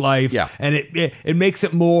into his life. Yeah. And it makes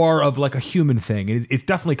it more of like a human thing. It's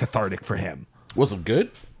definitely cathartic for him. Was it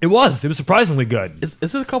good? It was surprisingly good. Is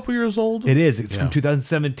it a couple years old? It is. It's from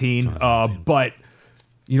 2017. But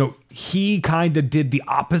he kind of did the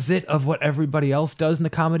opposite of what everybody else does in the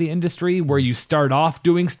comedy industry, where you start off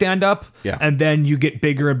doing stand-up, and then you get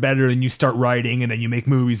bigger and better, and you start writing, and then you make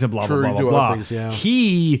movies and blah, blah, blah, blah, blah. Things, yeah.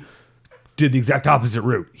 He did the exact opposite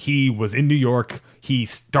route. He was in New York. He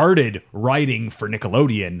started writing for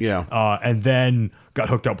Nickelodeon, and then got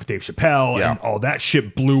hooked up with Dave Chappelle, and all that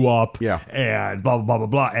shit blew up, and blah, blah, blah, blah,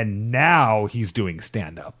 blah. And now he's doing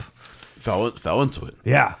stand-up. Fell into it.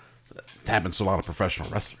 Yeah. It happens to a lot of professional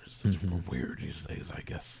wrestlers. It's weird these days, I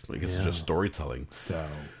guess. Like it's just storytelling. So,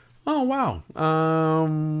 oh wow,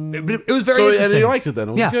 it was very interesting. And you liked it then?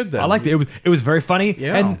 It was good then. I liked it. It was very funny.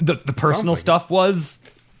 Yeah. And the personal like stuff was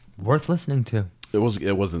worth listening to. It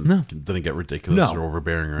wasn't. Didn't get ridiculous or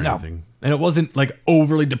overbearing or anything. And it wasn't like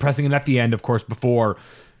overly depressing. And at the end, of course, before.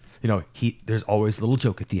 There's always a little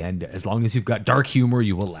joke at the end. As long as you've got dark humor,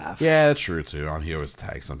 you will laugh. Yeah, that's true too. He always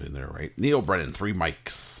tags something in there, right? Neil Brennan, 3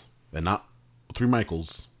 mics. And not 3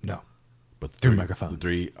 Michaels. No. But 3 microphones.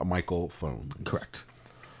 3 Michael phones. Correct.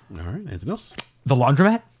 All right. Anything else? The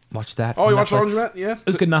Laundromat. Watch that. Oh, you watched Laundromat? Yeah. It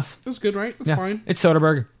was good enough. It was good, right? It's fine. It's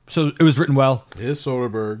Soderbergh. So it was written well. It is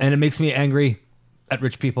Soderbergh. And it makes me angry at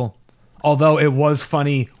rich people. Although it was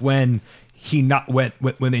funny when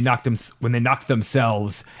when they knocked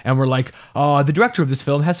themselves and were like, the director of this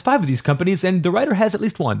film has 5 of these companies and the writer has at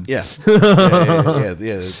least 1. Yeah.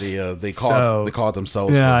 They call it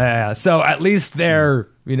themselves. Yeah. So at least they're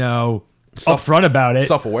upfront about it,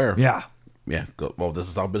 self-aware. Yeah. Yeah. Well, this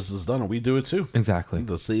is how business is done, and we do it too. Exactly.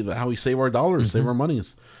 To see how we save our dollars, save our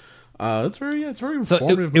monies. It's very informative. So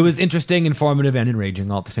it was interesting, informative, and enraging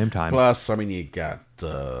all at the same time. Plus, you got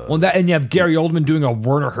and you have Gary Oldman doing a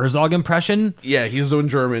Werner Herzog impression. Yeah, he's doing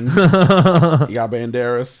German. You got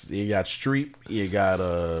Banderas. You got Streep. You got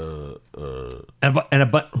and a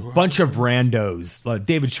bunch of randos.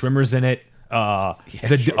 David Schwimmer's in it.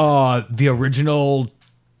 The original.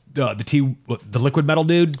 The liquid metal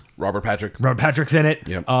dude. Robert Patrick's in it.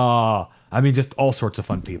 Yep. Just all sorts of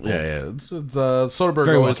fun people. Yeah. It's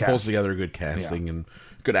Soderbergh always pulls together good casting and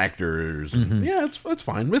good actors. And yeah, it's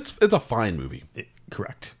fine. It's a fine movie.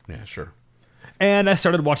 Correct. Yeah, sure. And I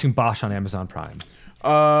started watching Bosch on Amazon Prime.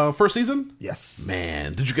 First season? Yes.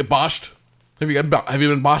 Man, did you get Boshed? Have you been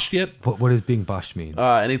Boshed yet? What does being Boshed mean?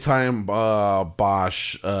 Anytime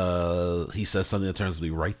Bosch he says something that turns to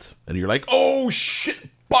be right, and you're like, oh shit,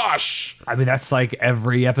 Bosch. That's like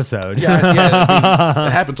every episode. Yeah,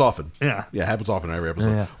 it happens often. Yeah, it happens often in every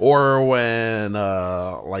episode. Yeah. Or when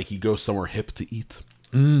he goes somewhere hip to eat.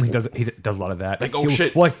 He does a lot of that. Like,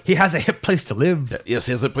 shit. Well, he has a hip place to live. Yes,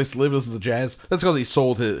 he has a place to live. This is the jazz. That's because he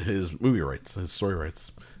sold his movie rights, his story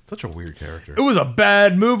rights. Such a weird character. It was a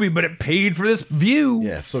bad movie, but it paid for this view.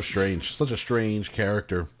 Yeah, it's so strange. Such a strange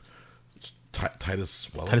character. Titus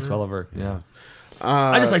Welliver. Titus Welliver, yeah.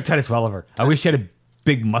 I just like Titus Welliver. I wish he had a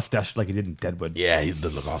big mustache like he did in Deadwood. Yeah, he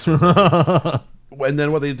did look awesome. And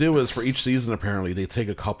then what they do is for each season, apparently, they take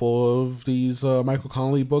a couple of these Michael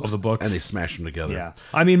Connelly books, and they smash them together. Yeah.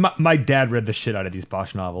 My dad read the shit out of these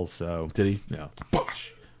Bosch novels, so... Did he? Yeah. Bosch.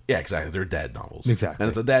 Yeah, exactly. They're dad novels. Exactly. And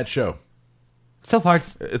it's a dad show. So far,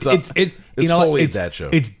 it's solely a dad show.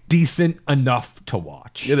 It's decent enough to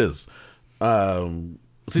watch. It is.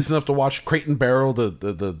 It's decent enough to watch. Crate and Barrel,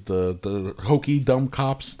 the hokey dumb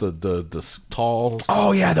cops, the tall.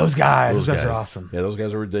 Oh yeah, those guys. Those guys are awesome. Yeah, those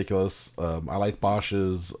guys are ridiculous. I like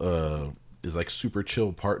Bosch's is like super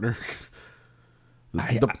chill partner.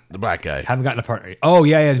 The black guy. Haven't gotten a partner. Oh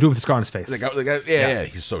yeah, the dude with the scar on his face. The guy, yeah,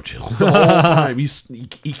 he's so chill the whole time. He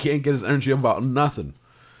can't get his energy about nothing.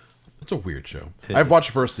 It's a weird show. I've watched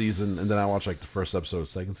the first season, and then I watched the first episode of the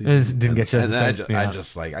second season. And it didn't get you. And then I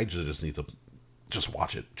just need to just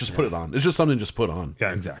watch it. Just put it on. It's just something to just put on.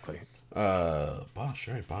 Yeah, exactly. Bosch,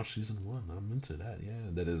 right? Bosch season 1. I'm into that. Yeah,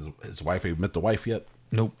 that is his wife. Have you met the wife yet?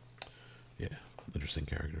 Nope. Yeah, interesting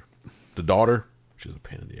character. The daughter, she's a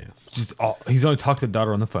pain in the ass. He's only talked to the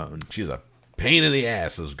daughter on the phone. She's a pain in the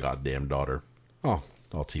ass. His goddamn daughter. Oh,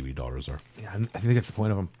 all TV daughters are. Yeah, I think that's the point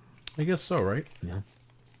of them. I guess so, right? Yeah.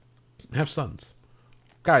 Have sons,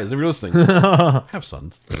 guys. If you're listening, have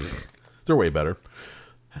sons. They're way better.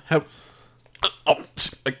 I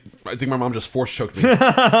think my mom just force choked me.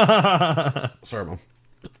 Sorry, Mom.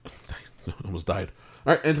 Almost died.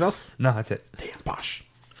 All right, anything else? No, that's it. Damn, Bosch.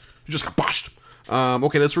 You just got boshed.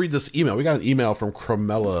 Okay, let's read this email. We got an email from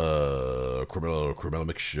Cremella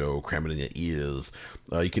McShow, cram it in your ears.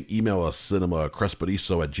 You can email us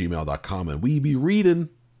cinemacrespediso@gmail.com, and we be reading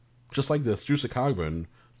just like this. Juicy Cogburn,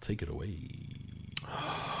 take it away.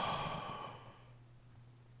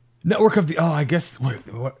 Network of the... Oh, I guess...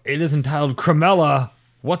 it is entitled Cremella,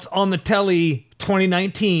 What's on the Telly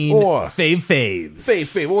 2019 Or Faves.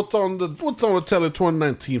 Fave. What's on the telly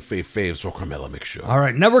 2019 faves for Cremella McShow? All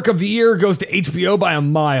right, Network of the Year goes to HBO by a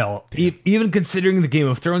mile. Even considering the Game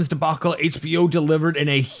of Thrones debacle, HBO delivered in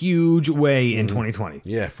a huge way in 2020.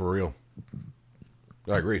 Yeah, for real.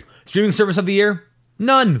 I agree. Streaming service of the year?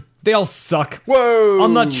 None. They all suck. Whoa!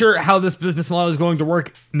 I'm not sure how this business model is going to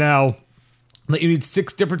work now. That you need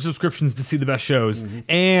 6 different subscriptions to see the best shows,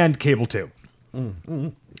 and cable too.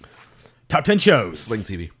 Top 10 shows. Sling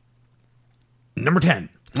TV. Number 10.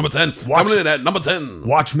 Number 10. Coming in at number 10.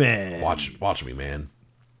 Watchmen. Watch me, man.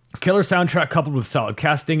 Killer soundtrack coupled with solid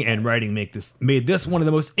casting and writing made this one of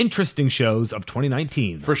the most interesting shows of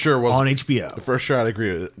 2019. For sure was on HBO. For sure, I'd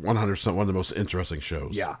agree with it. 100% one of the most interesting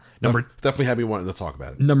shows. Yeah. Definitely had me wanting to talk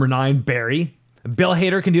about it. Number 9, Barry. Bill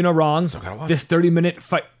Hader can do no wrong. So gotta watch This 30-minute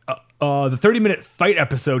fight, the 30-minute fight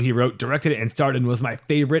episode he wrote, directed, and starred in was my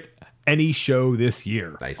favorite any show this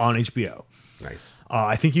year on HBO. Nice.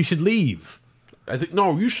 I think you should leave.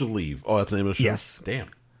 No, you should leave. Oh, that's the name of the show? Yes. Damn.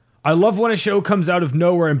 I love when a show comes out of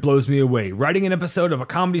nowhere and blows me away. Writing an episode of a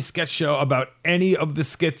comedy sketch show about any of the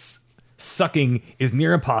skits sucking is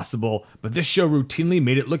near impossible, but this show routinely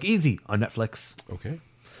made it look easy on Netflix. Okay.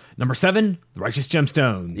 Number 7, The Righteous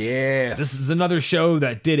Gemstones. Yes. This is another show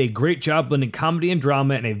that did a great job blending comedy and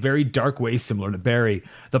drama in a very dark way similar to Barry.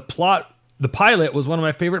 The pilot was one of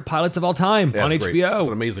my favorite pilots of all time on Great. HBO. It's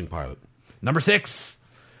an amazing pilot. Number 6,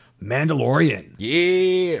 Mandalorian.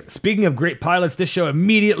 Yeah. Speaking of great pilots, this show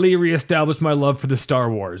immediately reestablished my love for the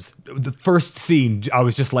Star Wars. The first scene, I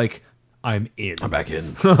was just like, I'm in. I'm back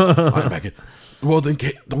in. I'm back in.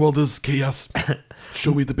 The world is chaos.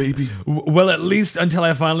 Show me the baby. Well, at least until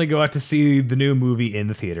I finally go out to see the new movie in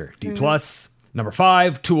the theater. D+. Number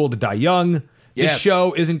 5, Too Old to Die Young. This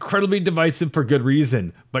show is incredibly divisive for good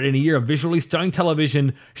reason, but in a year of visually stunning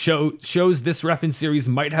television, shows this Refn series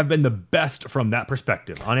might have been the best from that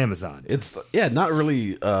perspective on Amazon. It's not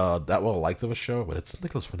really that well liked of a show, but it's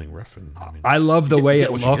Nicholas Winding Refn. I love the way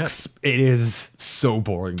it looks. It is so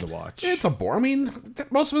boring to watch. It's a bore. I mean,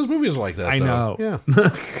 most of his movies are like that. I know. Yeah.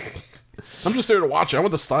 I'm just there to watch it. I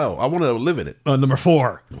want the style. I want to live in it. Number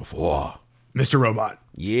 4. Number 4. Mr. Robot.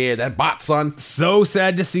 Yeah, that bot, son. So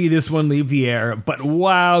sad to see this one leave the air, but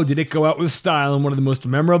wow, did it go out with style in one of the most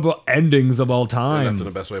memorable endings of all time. And that's in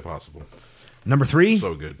the best way possible. Number 3.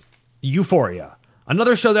 So good. Euphoria.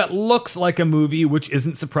 Another show that looks like a movie, which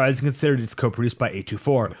isn't surprising considering it's co-produced by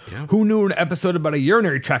A24. Yeah. Who knew an episode about a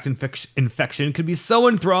urinary tract infection could be so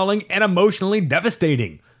enthralling and emotionally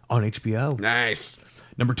devastating on HBO? Nice.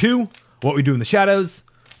 Number 2, What We Do in the Shadows.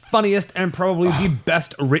 Funniest and probably the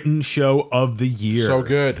best written show of the year. So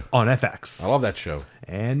good. On FX. I love that show.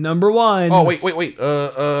 And number 1. Oh, wait.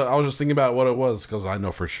 I was just thinking about what it was because I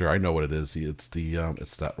know for sure. I know what it is. It's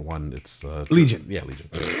that one. It's Legion. Yeah, Legion.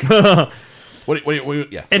 Yeah.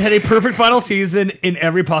 It had a perfect final season in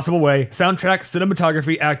every possible way. Soundtrack,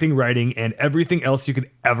 cinematography, acting, writing, and everything else you could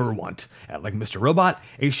ever want. And like Mr. Robot,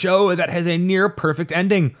 a show that has a near perfect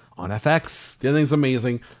ending on FX. The ending's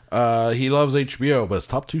amazing. He loves HBO, but his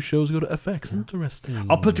top 2 shows go to FX. Interesting.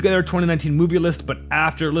 I'll put together a 2019 movie list, but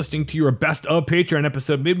after listening to your Best of Patreon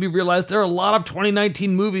episode, made me realize there are a lot of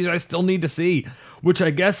 2019 movies I still need to see, which I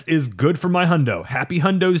guess is good for my hundo. Happy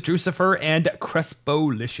Hundos, Drucifer, and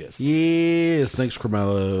Crespo-licious. Yes, thanks,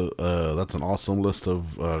 Cremella. That's an awesome list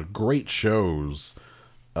of great shows.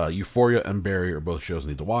 Euphoria and Barry are both shows I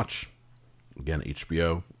need to watch. Again,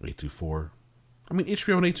 HBO, 824. I mean,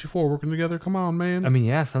 HBO and 824 working together. Come on, man. I mean,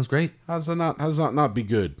 yeah, sounds great. How does that not be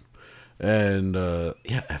good? And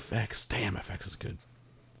FX. Damn, FX is good.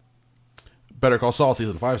 Better Call Saul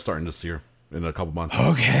season 5 starting this year in a couple months.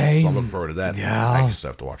 Okay. So I'm looking forward to that. Yeah. I just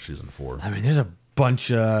have to watch season 4. I mean, there's a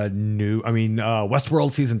bunch of new. I mean,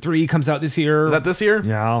 Westworld season 3 comes out this year. Is that this year?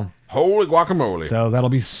 Yeah. Holy guacamole. So that'll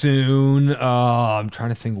be soon. I'm trying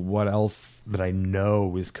to think what else that I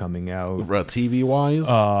know is coming out. TV wise?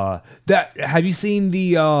 Have you seen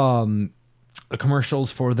the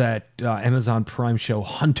commercials for that Amazon Prime show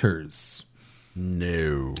Hunters?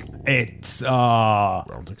 No. It's I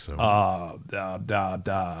don't think so. God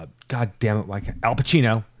damn it, why can't Al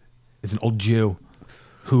Pacino is an old Jew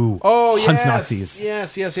who Oh, hunts yes. Nazis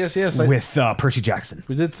Yes. with Percy Jackson.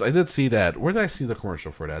 I did see that. Where did I see the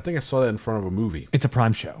commercial for that? I think I saw that in front of a movie. It's a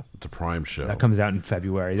Prime show. It's a Prime show. That comes out in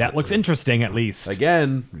February. That looks interesting, at least.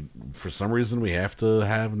 Again, for some reason, we have to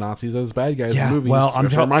have Nazis as bad guys Yeah, in movies. well, We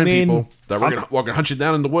have to remind people that we're gonna hunt you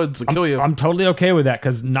down in the woods and kill you. I'm totally okay with that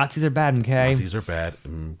because Nazis are bad, okay? Nazis are bad.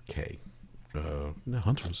 Okay. No,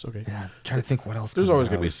 Hunters. Okay. Yeah, I'm trying to think what else. There's comes always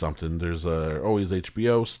out. gonna be something. There's always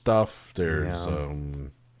HBO stuff. There's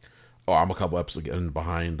I'm a couple episodes getting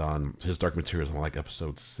behind on His Dark Materials. I'm like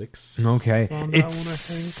episode 6. Okay, on that one, I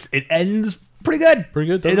think. it ends pretty good. Pretty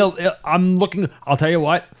good, doesn't I'm looking. I'll tell you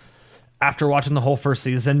what. After watching the whole first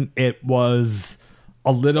season, it was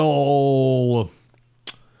a little,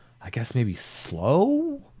 I guess maybe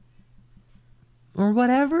slow or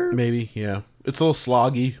whatever. Maybe, yeah. It's a little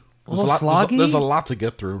sloggy. Sloggy? There's a lot to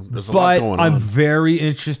get through. There's a lot But going I'm on. very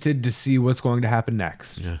interested to see what's going to happen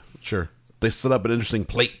next. Yeah, sure. They set up an interesting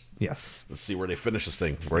plate. Yes, Let's see where they finish this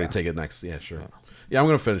thing. Where they take it next. Yeah, sure. Yeah, I'm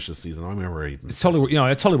gonna finish this season. I'm already. it's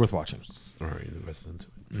totally worth watching. Already invested into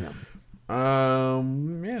it.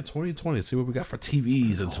 Yeah, 2020. See what we got for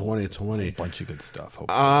TVs in 2020. bunch of good stuff.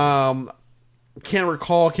 Can't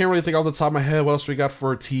really think off the top of my head what else we got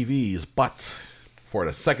for TVs, but for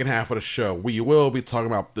the second half of the show, we will be talking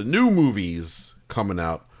about the new movies coming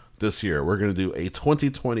out this year. We're going to do a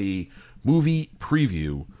 2020 movie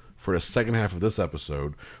preview for the second half of this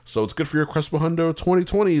episode. So it's good for your Crespo Hundo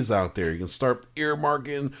 2020s out there. You can start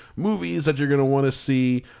earmarking movies that you're going to want to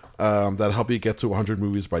see that'll help you get to 100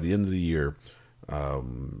 movies by the end of the year.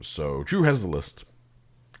 So Drew has the list.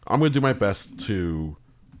 I'm going to do my best to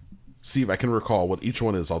see if I can recall what each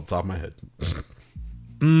one is off the top of my head.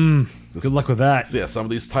 Good luck with that. Yeah, some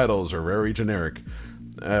of these titles are very generic.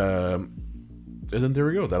 And then there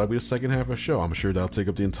we go. That'll be the second half of the show. I'm sure that'll take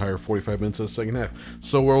up the entire 45 minutes of the second half.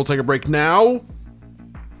 So we'll take a break now.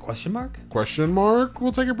 Question mark? Question mark.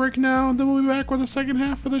 We'll take a break now, and then we'll be back with the second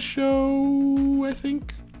half of the show, I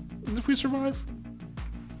think, if we survive.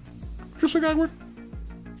 Just like Godward?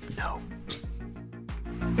 No.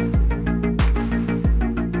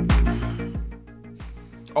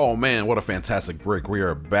 Oh man, what a fantastic break. We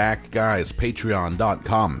are back, guys.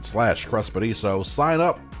 Patreon.com/Crespediso. Sign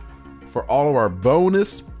up for all of our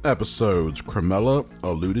bonus episodes. Cremella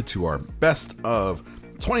alluded to our best of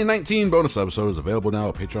 2019 bonus episodes available now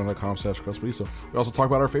at patreon.com/Crespediso. We also talk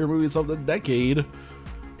about our favorite movies of the decade.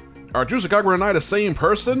 Are Drew Zagagwa and I the same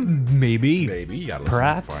person? Maybe. Maybe. You gotta listen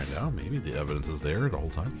Perhaps. to find out. Maybe the evidence is there the whole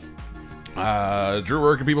time. Drew,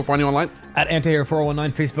 where can people find you online? At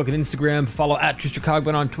Antiair419, Facebook and Instagram. Follow at Trisha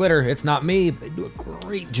Cogburn on Twitter. It's not me. They do a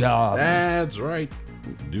great job. That's right.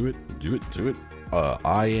 Do it.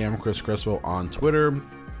 I am Chris Crespo on Twitter,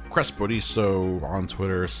 Crespediso on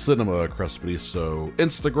Twitter, Cinema Crespediso,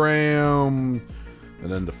 Instagram, and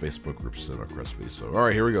then the Facebook group Cinema Crespediso. All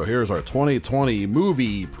right, here we go. Here's our 2020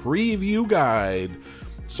 movie preview guide,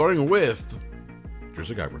 starting with Drew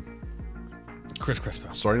Zagagwa. Chris Crespo.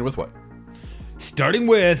 Starting with what? Starting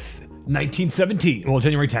with 1917. Well,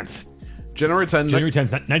 January 10th. January 10th. January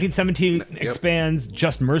 10th. 1917 expands.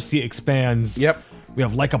 Just Mercy expands. Yep. We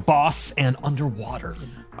have Like a Boss and Underwater.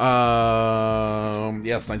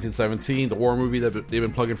 Yes, 1917, the war movie that they've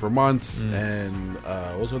been plugging for months, and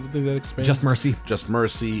what was the other thing that expands? Just Mercy. Just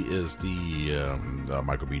Mercy is the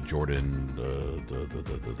Michael B. Jordan,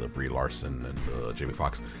 the Brie Larson, and Jamie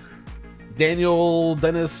Foxx. Daniel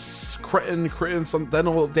Destin Cretton,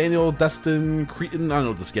 I don't know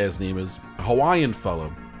what this guy's name is. A Hawaiian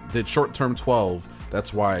fellow did Short Term 12.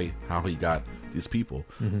 That's how he got these people.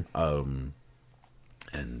 What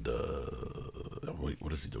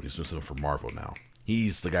is he doing? He's doing something for Marvel now.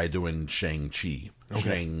 He's the guy doing Shang-Chi.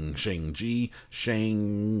 Okay.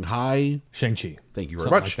 Shanghai. Shang-Chi. Thank you very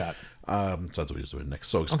Something much. like So that's what he's doing next.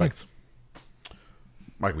 So expect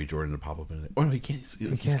Michael B. Jordan to pop up in it. Oh no, he can't. He's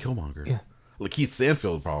Killmonger. Yeah. Lakeith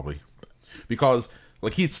Stanfield probably, because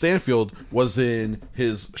Lakeith Stanfield was in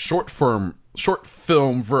his short film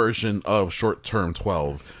version of Short Term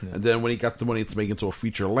 12, and then when he got the money to make it into a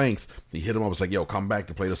feature length, he hit him up. Was like, "Yo, come back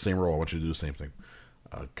to play the same role. I want you to do the same thing."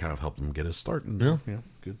 Kind of helped him get his start. And,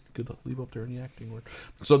 good to leave up there in the acting work.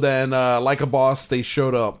 So then, Like a Boss, they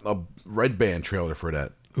showed a Red Band trailer for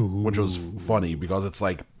that, which was funny because it's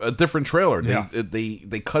like a different trailer.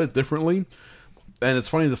 They cut it differently, and it's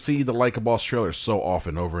funny to see the Like a Boss trailer so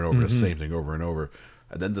often, over and over, the same thing over and over,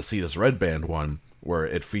 and then to see this Red Band one where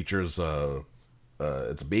it features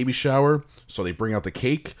it's a baby shower, so they bring out the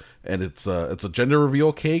cake, and it's a gender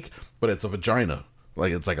reveal cake, but it's a vagina.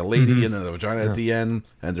 Like it's like a lady and then a vagina at the end,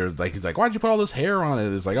 and they're like, he's like, why'd you put all this hair on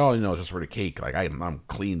it? It's like, oh, it's just for the cake. Like I'm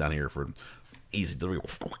clean down here for easy delivery.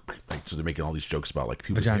 Like, so they're making all these jokes about like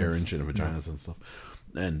pubic hair and shit and vaginas and stuff.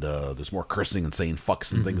 And there's more cursing and saying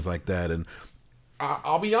fucks and things like that. And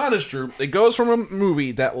I'll be honest, Drew. It goes from a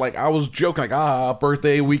movie that like I was joking like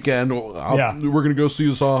birthday weekend. We're gonna go see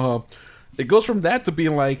this. It goes from that to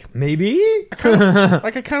being like maybe I kind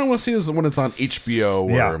of want to see this when it's on HBO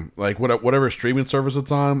or like whatever streaming service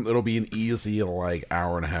it's on. It'll be an easy like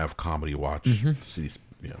hour and a half comedy watch to see these,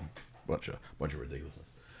 bunch of ridiculousness.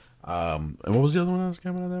 And what was the other one that was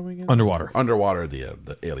coming out that weekend? Underwater,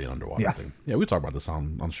 the alien underwater thing. Yeah, we talked about this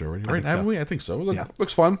on the show already, right? Haven't we? I think so.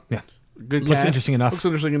 Looks fun. Yeah, good. Looks cast. interesting enough. Looks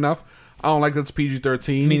interesting enough. I don't like that's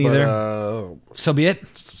PG-13. Me neither. So be it.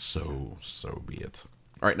 So be it.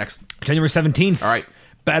 All right, next. January 17th. All right.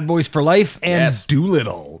 Bad Boys for Life and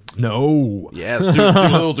Doolittle. No. Yes,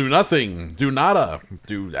 Doolittle, do nothing. Do nada.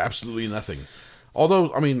 Do absolutely nothing.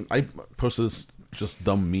 Although, I mean, I posted this just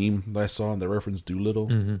dumb meme that I saw that referenced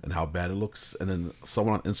Doolittle and how bad it looks. And then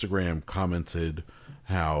someone on Instagram commented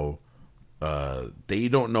how they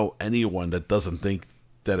don't know anyone that doesn't think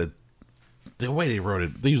that it... The way they wrote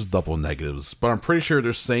it, they use double negatives. But I'm pretty sure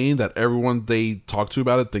they're saying that everyone they talk to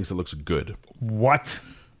about it thinks it looks good. What?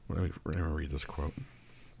 Let me read this quote.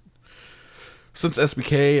 Since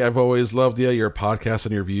SBK, I've always loved your podcast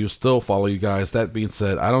and your views. Still follow you guys. That being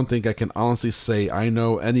said, I don't think I can honestly say I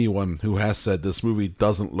know anyone who has said this movie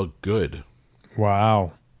doesn't look good.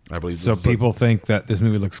 Wow. I believe so. People think that this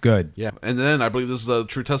movie looks good. Yeah, and then I believe this is a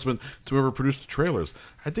true testament to whoever produced the trailers.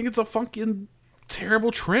 I think it's a fucking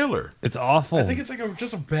terrible trailer. It's awful. I think it's like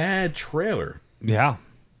just a bad trailer. Yeah.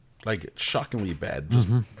 Like shockingly bad, just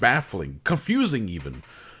baffling, confusing even.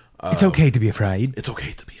 It's okay to be afraid. It's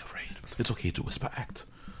okay to be afraid. It's okay to whisper act.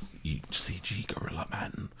 CG Gorilla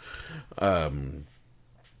Man. I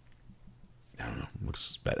don't know.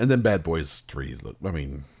 Looks bad. And then Bad Boys 3.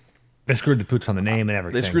 They screwed the pooch on the name and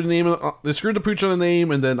everything. They screwed the pooch on the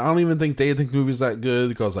name, and then I don't even think they think the movie's that good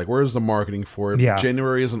because like, where's the marketing for it? Yeah.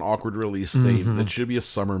 January is an awkward release date. It should be a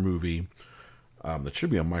summer movie. It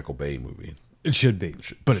should be a Michael Bay movie. It should be,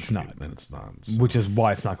 but it's not. And it's not. So which is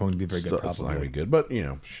why it's not going to be very good, probably. It's not going to be good, but,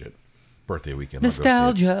 shit. Birthday weekend.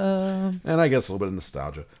 Nostalgia. And I guess a little bit of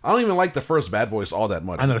nostalgia. I don't even like the first Bad Boys all that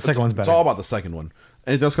much. I know, the second one's better. It's all about the second one.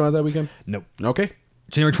 Anything else come out that weekend? Nope. Okay.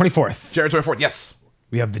 January 24th. January 24th, yes.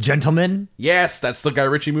 We have The Gentleman. Yes, that's the Guy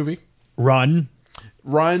Ritchie movie. Run.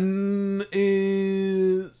 Run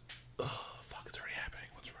is... Oh, fuck, it's already happening.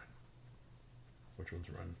 What's Run? Which one's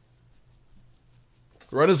Run?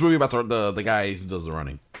 Run is a movie about the guy who does the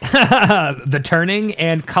running. The Turning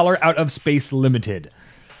and Color Out of Space Limited.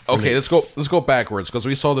 Okay, let's go backwards because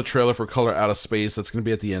we saw the trailer for Color Out of Space. That's going to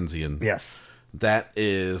be at the Enzian. Yes. That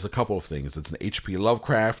is a couple of things. It's an H.P.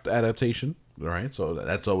 Lovecraft adaptation. All right, so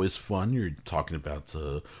that's always fun. You're talking about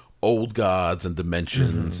old gods and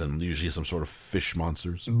dimensions and usually some sort of fish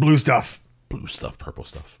monsters. Blue stuff, purple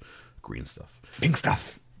stuff, green stuff, pink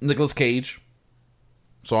stuff. Nicolas Cage.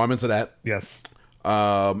 So I'm into that. Yes.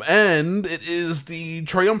 And it is the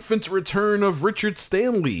triumphant return of Richard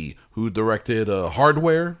Stanley, who directed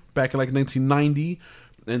Hardware back in like 1990.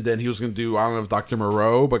 And then he was going to do Island of Dr.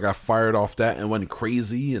 Moreau, but got fired off that and went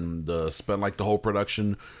crazy and spent like the whole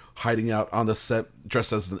production hiding out on the set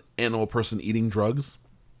dressed as an animal person eating drugs.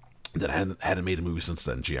 That hadn't made a movie since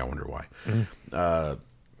then. Gee, I wonder why.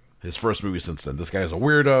 His first movie since then. This guy is a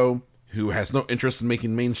weirdo who has no interest in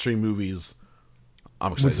making mainstream movies.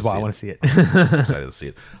 I'm excited. Which is why I want to see it. I'm excited to see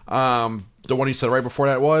it. The one you said right before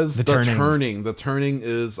that was The Turning. The Turning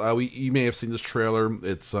is you may have seen this trailer.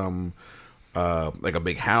 It's like a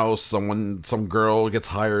big house. Some girl gets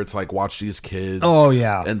hired to like watch these kids. Oh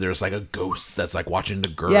yeah. And there's like a ghost that's like watching the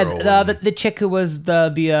girl. Yeah, the chick who was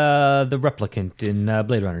the replicant in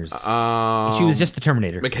Blade Runners. She was just the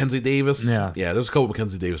Terminator. Mackenzie Davis. Yeah. There's a couple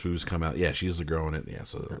Mackenzie Davis movies come out. Yeah, she's the girl in it. Yeah,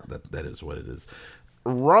 so that is what it is.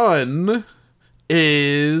 Run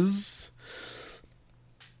is...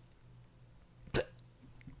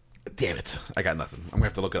 Damn it. I got nothing. I'm going to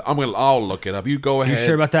have to look it up. I'll look it up. You go ahead. You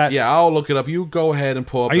sure about that? Yeah, I'll look it up. You go ahead and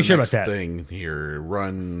pull up the next about that? thing here.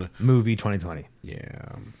 Run. Movie 2020.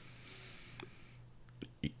 Yeah.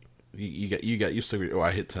 You got used to... Oh,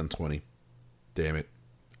 I hit 1020. Damn it.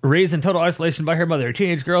 Raised in total isolation by her mother, a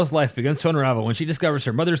teenage girl's life begins to unravel when she discovers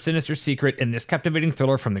her mother's sinister secret in this captivating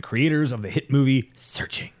thriller from the creators of the hit movie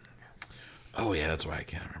Searching. Oh, yeah, that's why I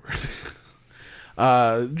can't remember.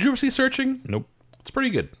 Did you ever see Searching? Nope. It's pretty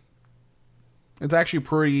good. It's actually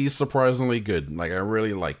pretty surprisingly good. Like, I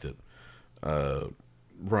really liked it.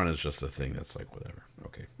 Run is just a thing that's like, whatever.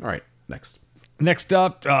 Okay. All right. Next. Next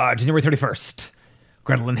up, January 31st.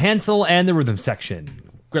 Gretel and Hansel and the Rhythm Section.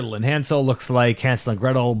 Gretel and Hansel looks like Hansel and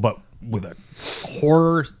Gretel, but with a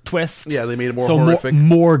horror twist. Yeah, they made it more so horrific.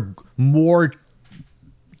 More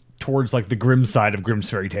towards like the grim side of Grimm's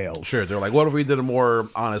fairy tales. Sure, they're like, what if we did a more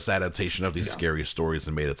honest adaptation of these scary stories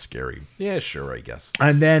and made it scary? Yeah, sure, I guess.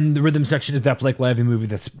 And then the rhythm section is that Blake Lively movie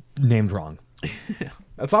that's named wrong.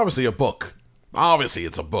 That's obviously a book. Obviously,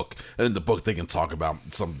 it's a book. And in the book, they can talk about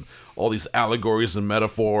all these allegories and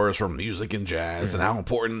metaphors from music and jazz and how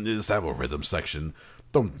important it is to have a rhythm section.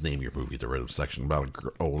 Don't name your movie the rhythm section about an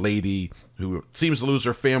old lady who seems to lose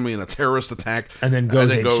her family in a terrorist attack and then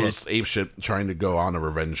goes apeshit trying to go on a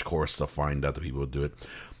revenge course to find out the people who do it.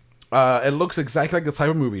 It looks exactly like the type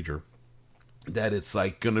of movie, Drew, that it's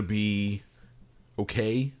like going to be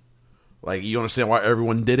okay. Like, you understand why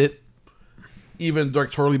everyone did it. Even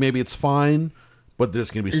directorially, maybe it's fine, but there's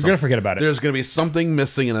going to be You're going to forget about it. There's going to be something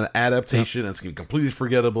missing in an adaptation, and it's going to be completely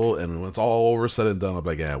forgettable, and when it's all over, said and done, I'll be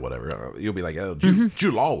like, yeah, whatever. You'll be like, oh,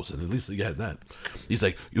 Jude Law was in it. At least you had that. He's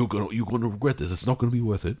like, you're going to regret this. It's not going to be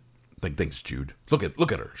worth it. Like, thanks, Jude. Look at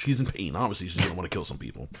her. She's in pain. Obviously, she's going to want to kill some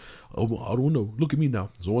people. Oh, I don't know. Look at me now.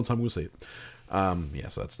 So one time I'm going to say it. Yeah,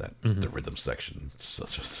 so that's that. The rhythm section. It's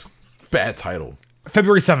such a bad title.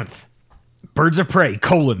 February 7th. Birds of Prey,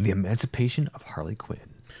 The Emancipation of Harley Quinn.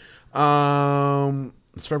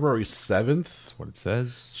 It's February 7th. That's what it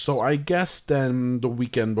says. So I guess then the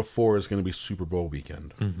weekend before is going to be Super Bowl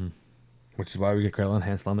weekend. Mm-hmm. Which is why we get Gretel and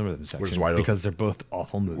Hansel on the rhythm section. Because they're both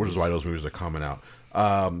awful movies. Which is why those movies are coming out.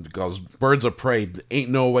 Because Birds of Prey, ain't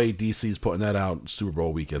no way DC's putting that out Super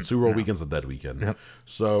Bowl weekend. Super Bowl weekend's a dead weekend. Yep.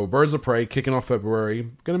 So Birds of Prey, kicking off February,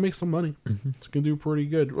 going to make some money. Mm-hmm. It's going to do pretty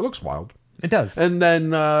good. It looks wild. It does. And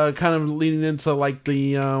then kind of leaning into like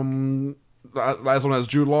the last one has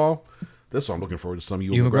Jude Law. This one I'm looking forward to some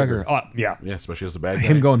Ewan McGregor. Oh, yeah. Yeah, especially as the bad guy.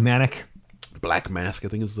 Him going manic. Black Mask, I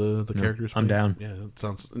think, is the character's I'm name. down. Yeah, it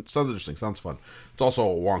sounds interesting. Sounds fun. It's also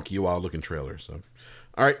a wonky, wild-looking trailer. So,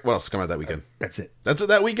 all right, what else is coming out that weekend? That's it. That's it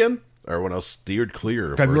that weekend? Or what else steered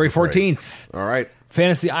clear? February 14th. All right.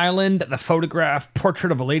 Fantasy Island, The Photograph,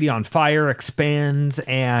 Portrait of a Lady on Fire expands,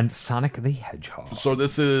 and Sonic the Hedgehog. So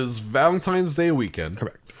this is Valentine's Day weekend.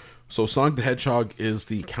 Correct. So Sonic the Hedgehog is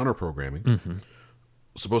the counter-programming. Mm-hmm.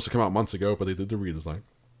 Supposed to come out months ago, but they did the redesign.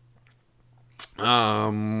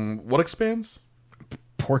 What expands?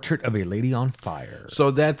 Portrait of a Lady on Fire.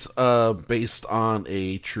 So that's based on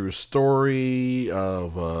a true story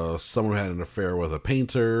of someone who had an affair with a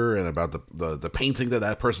painter and about the painting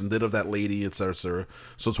that person did of that lady, etc.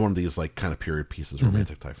 So it's one of these like kind of period pieces,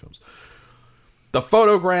 romantic type films. The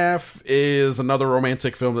Photograph is another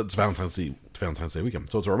romantic film that's Valentine's Day weekend.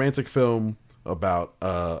 So it's a romantic film about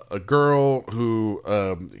a girl who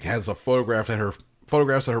has a photographs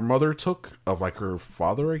that her mother took of like her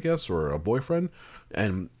father, I guess, or a boyfriend.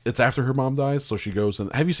 And it's after her mom dies, so she goes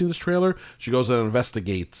and... Have you seen this trailer? She goes and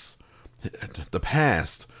investigates the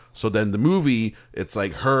past. So then the movie, it's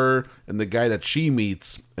like her and the guy that she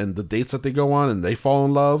meets and the dates that they go on, and they fall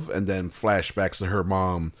in love, and then flashbacks to her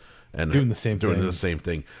mom and doing the same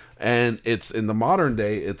thing. And it's in the modern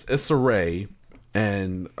day, it's Issa Rae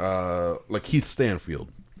and Lakeith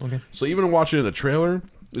Stanfield. Okay. So even watching the trailer,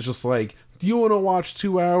 it's just like, do you want to watch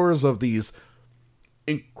 2 hours of these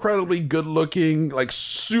incredibly good-looking, like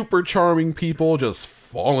super charming people just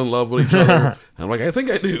fall in love with each other? I'm like, I think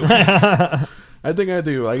I do. I think I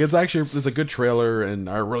do. Like, it's a good trailer, and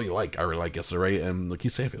I really like Issa Rae and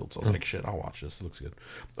Lakeith Stanfield. So I was like, shit, I'll watch this. It looks good.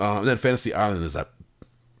 And then Fantasy Island is that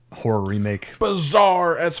horror remake,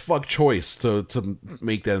 bizarre as fuck choice to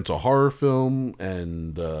make that into a horror film,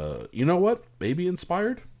 and you know what? Maybe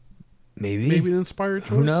inspired. Maybe an inspired choice.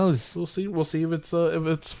 Who knows? We'll see. We'll see if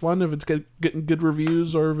it's fun, if it's getting good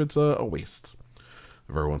reviews, or if it's a waste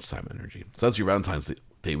of everyone's time and energy. So that's your Valentine's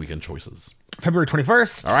Day weekend choices. February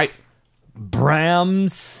 21st. All right.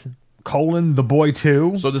 Brahms, The Boy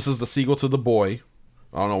 2. So this is the sequel to The Boy.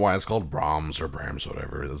 I don't know why it's called Brahms or Brahms,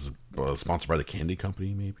 whatever. This is sponsored by the candy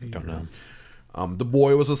company, maybe. Don't know. The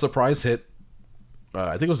Boy was a surprise hit.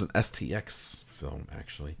 I think it was an STX film,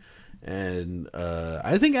 actually. And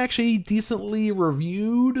I think actually decently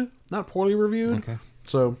reviewed, not poorly reviewed. Okay.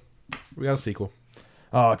 So we got a sequel.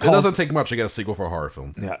 It doesn't take much to get a sequel for a horror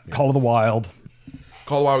film. Yeah. Call of the Wild.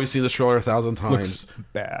 Call of the Wild, we've seen this trailer 1,000 times. Looks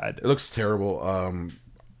bad. It looks terrible.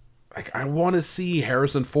 I want to see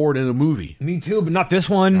Harrison Ford in a movie. Me too, but not this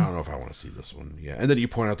one. I don't know if I want to see this one. Yeah, and then you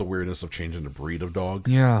point out the weirdness of changing the breed of dog.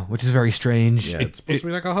 Yeah, which is very strange. Yeah, it's supposed to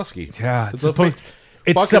be like a husky. Yeah, it's supposed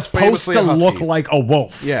to look like a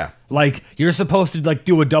wolf. Yeah. Like, you're supposed to, like,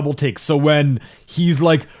 do a double take. So when he's,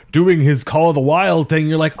 like, doing his Call of the Wild thing,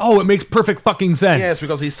 you're like, oh, it makes perfect fucking sense. Yeah, it's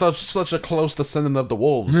because he's such a close descendant of the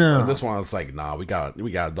wolves. Yeah. And this one, it's like, nah, we got a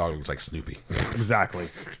dog that looks like Snoopy. Exactly.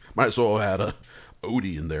 Might as well have had a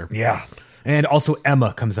Odie in there. Yeah. And also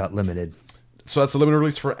Emma comes out limited. So that's a limited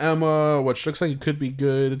release for Emma, which looks like it could be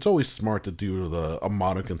good. It's always smart to do a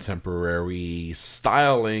modern contemporary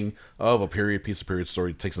styling of a period piece, a period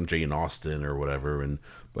story. Take some Jane Austen or whatever, and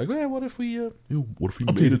like, yeah, what if we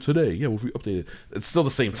made it today? Yeah, what if we update it? It's still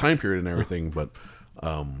the same time period and everything, but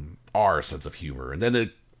our sense of humor, and then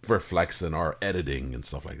it reflects in our editing and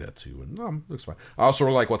stuff like that too. And looks fine. I also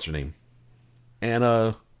like, what's her name?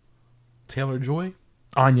 Anna Taylor-Joy.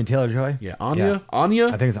 Anya Taylor-Joy? Yeah, Anya. Yeah. Anya.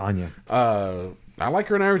 I think it's Anya. I like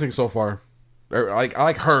her in everything so far. I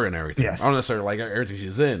like her in everything. Yes. I don't necessarily like everything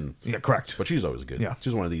she's in. Yeah, correct. But she's always good. Yeah.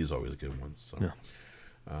 She's one of these always good ones. So. Yeah.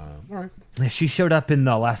 All right. She showed up in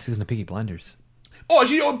the last season of Peaky Blinders. Oh,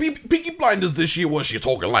 she on Peaky Blinders this year. Was she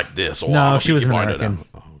talking like this? Oh, No, I'm a she was Peaky an Blinder American.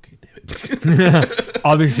 now. Oh, okay, damn it.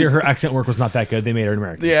 Obviously, her accent work was not that good. They made her an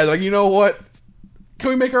American. Yeah, like, you know what? Can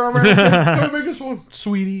we make her American? Can we make this one?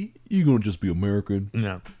 Sweetie, you gonna just be American?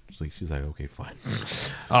 No. She's like, okay, fine.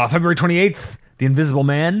 February 28th, The Invisible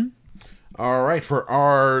Man. All right, for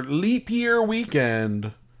our leap year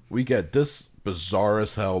weekend, we get this bizarre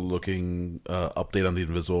as hell looking update on The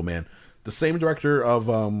Invisible Man. The same director of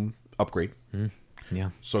Upgrade. Yeah.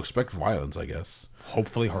 So expect violence, I guess.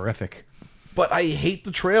 Hopefully horrific. But I hate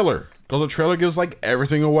the trailer. Because the trailer gives, like,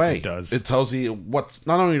 everything away. It does. It tells you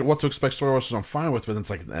not only what to expect story-wise, which I'm fine with, but it's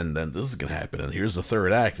like, and then this is going to happen, and here's the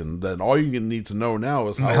third act, and then all you need to know now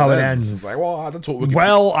is how it ends. It's like, well, that's what we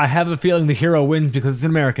Well, I have a feeling the hero wins because it's an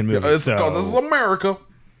American movie. This is America.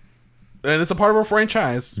 And it's a part of a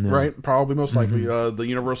franchise, right? Probably, most likely, the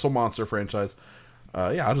Universal Monster franchise.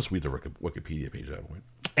 Yeah, I'll just read the Wikipedia page at that point.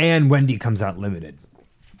 And Wendy comes out limited.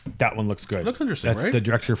 That one looks good. It looks interesting, That's right? the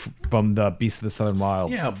director from the Beast of the Southern Wild.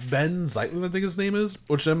 Yeah, Ben Zeitlin, I think his name is.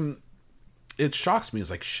 Which it shocks me. It's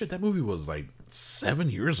like, shit, that movie was like 7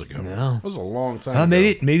 years ago. Yeah. It was a long time ago.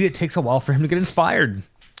 Maybe it takes a while for him to get inspired.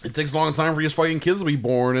 It takes a long time for his fucking kids to be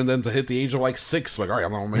born, and then to hit the age of like 6. Like, all right,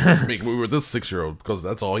 I'm gonna make a movie with this 6-year-old because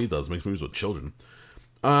that's all he does, makes movies with children.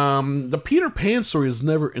 The Peter Pan story has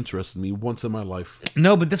never interested me once in my life.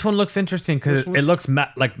 No, but this one looks interesting because it looks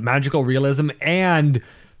like magical realism, and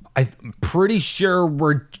I'm pretty sure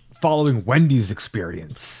we're following Wendy's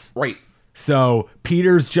experience. Right. So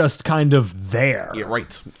Peter's just kind of there. Yeah,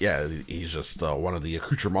 right. Yeah, he's just one of the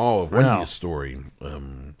accoutrements of Wendy's story.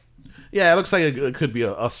 Yeah, it looks like it could be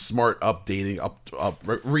a smart updating,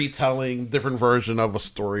 retelling, different version of a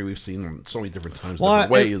story we've seen so many different times,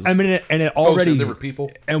 different ways. I mean, and it already different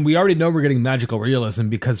people, and we already know we're getting magical realism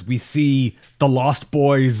because we see the Lost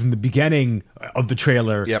Boys in the beginning of the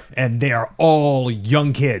trailer. Yep. And they are all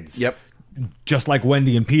young kids. Yep. Just like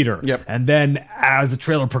Wendy and Peter. Yep. And then as the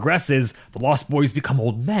trailer progresses, the Lost Boys become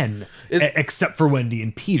old men, except for Wendy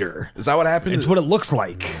and Peter. Is that what happened? It's what it looks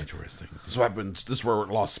like. Interesting. This is where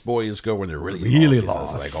Lost Boys go when they're Really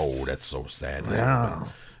lost. lost. It's like, oh, that's so sad. Yeah.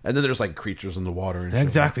 And then there's like creatures in the water. And shit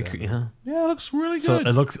Exactly. like that. Yeah. Yeah, it looks really So good.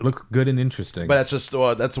 it looks good and interesting. But that's just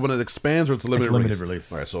that's when it expands, or it's a limited release.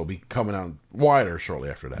 All right, so it'll be coming out wider shortly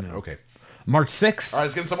after that. Yeah. Okay. March 6th. All right,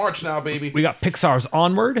 let's get into March now, baby. We got Pixar's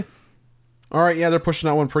Onward. All right, yeah, they're pushing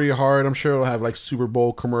that one pretty hard. I'm sure it'll have like Super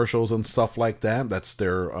Bowl commercials and stuff like that. That's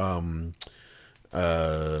their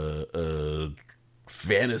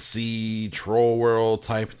fantasy troll world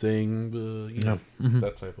type thing.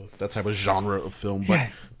 That type of genre of film. But, Yeah.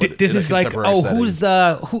 but This in a is like, contemporary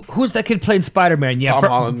setting. who's that kid playing Spider-Man? Yeah, Tom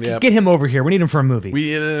Holland, yeah. Get him over here. We need him for a movie.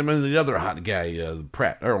 We and the other hot guy,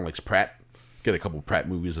 Pratt. Everyone likes Pratt. Get a couple Pratt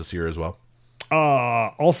movies this year as well.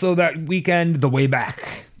 Also that weekend, The Way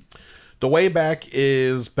Back. The Way Back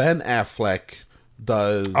is Ben Affleck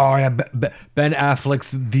does. Oh yeah, Ben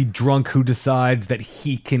Affleck's the drunk who decides that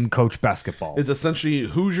he can coach basketball. It's essentially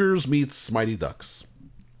Hoosiers meets Mighty Ducks.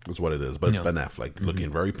 That's what it is, but it's Ben Affleck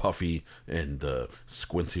looking very puffy and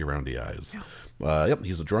squinty around the eyes. Yep,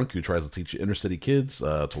 he's a drunk who tries to teach inner city kids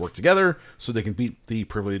to work together so they can beat the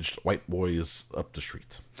privileged white boys up the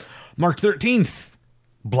street. March 13th,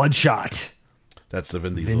 Bloodshot. That's the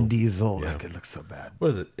Vin Diesel. Vin Diesel. Yeah. That kid looks so bad. What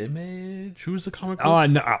is it? Image? Who's the comic book? Oh,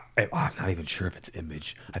 no, I'm not even sure if it's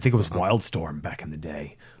Image. I think it was Wildstorm back in the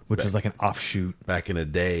day, which was like an offshoot. Back in the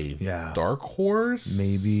day. Yeah. Dark Horse?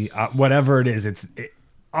 Maybe. Whatever it is,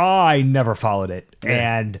 I never followed it.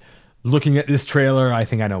 Yeah. And looking at this trailer, I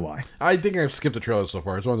think I know why. I think I've skipped the trailer so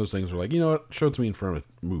far. It's one of those things where, like, you know what? Show it to me in front of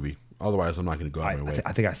a movie. Otherwise, I'm not going to go out of my way.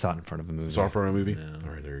 I think I saw it in front of a movie. Saw it in front of a movie? Yeah.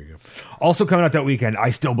 All right, there you go. Also coming out that weekend, I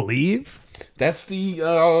Still Believe. That's the,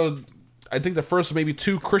 I think the first maybe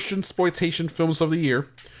 2 Christian exploitation films of the year.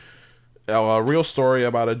 A real story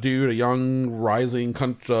about a dude, a young rising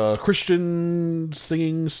Christian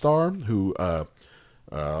singing star who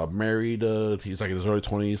married. He's like in his early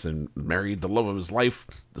 20s and married the love of his life,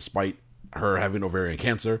 despite her having ovarian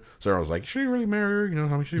cancer. So I was like, should he really marry her? You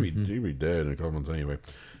know, I mean, she'd be dead in a couple months anyway.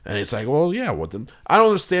 And it's like, well, yeah, what the? I don't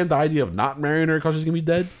understand the idea of not marrying her because she's gonna be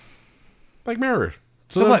dead. Like, marry her.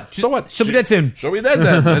 So what? So what? She'll be dead soon. She'll be dead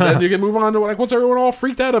then. And then you can move on to, like, what's everyone all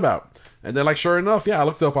freaked out about? And then, like, sure enough, yeah, I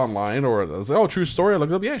looked up online, or I was like, oh, true story. I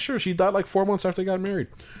looked up, yeah, sure, she died like 4 months after they got married.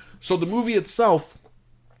 So the movie itself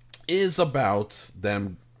is about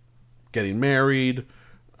them getting married.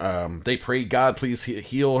 They pray, God, please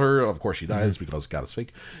heal her. Of course, she dies because God is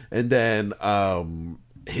fake. And then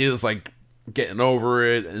his, like, getting over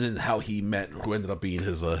it, and then how he met who ended up being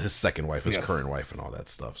his second wife, his current wife, and all that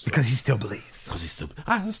stuff. So, Because he still believes.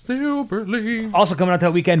 I still believe. Also coming out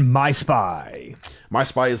that weekend, My Spy. My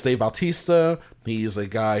Spy is Dave Bautista. He's a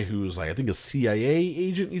guy who's like, I think a CIA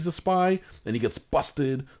agent. He's a spy, and he gets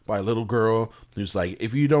busted by a little girl who's like,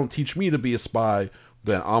 if you don't teach me to be a spy,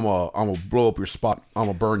 then I'm gonna blow up your spot. I'm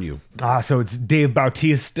gonna burn you. So it's Dave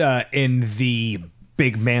Bautista in the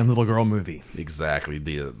Big Man Little Girl movie. Exactly.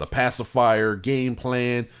 The pacifier, game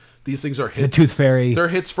plan. These things are hits. The Tooth Fairy. They're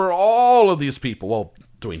hits for all of these people. Well,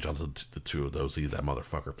 Dwayne Johnson, the two of those. He's that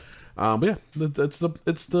motherfucker. But yeah, it's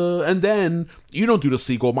the and then you don't do the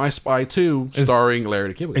sequel, My Spy 2, starring Larry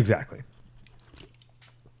the Cable Guy. Exactly.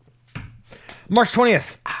 March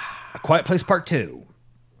 20th, A Quiet Place Part 2.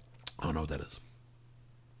 I don't know what that is.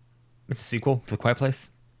 It's a sequel to The Quiet Place.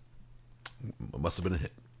 It must have been a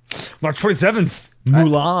hit. March 27th,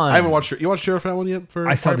 Mulan. I haven't watched. You watched Sheriff that one yet?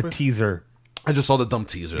 I saw the Quiet Place? teaser. I just saw the dumb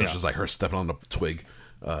teaser. Yeah. It's just like her stepping on the twig.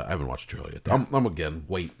 I haven't watched the trailer yet. I'm again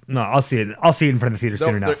wait. No, I'll see it. I'll see it in front of the theater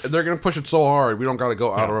soon enough. They're going to push it so hard. We don't got to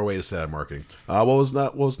go out of our way to say that marketing. What was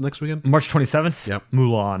that? What was next weekend? March 27th, Yep.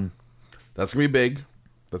 Mulan. That's gonna be big.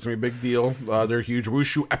 That's gonna be a big deal. They're a huge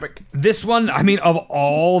wushu epic. This one, I mean, of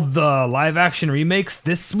all the live action remakes,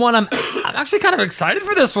 this one, I'm actually kind of excited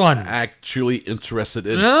for this one. Actually interested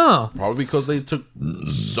in. Yeah. Probably because they took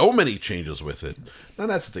so many changes with it. And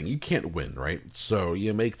that's the thing. You can't win, right? So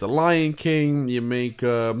you make The Lion King, you make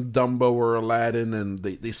Dumbo or Aladdin, and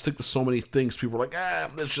they stick to so many things. People are like,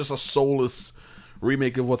 it's just a soulless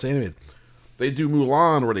remake of what's animated. They do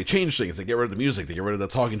Mulan where they change things. They get rid of the music. They get rid of the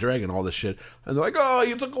talking dragon, all this shit. And they're like, oh,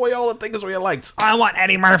 you took away all the things we liked. I want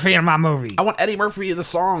Eddie Murphy in my movie. I want Eddie Murphy in the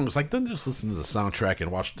songs. Like, then just listen to the soundtrack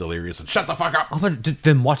and watch Delirious and shut the fuck up.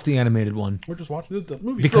 Then watch the animated one. Or just watch the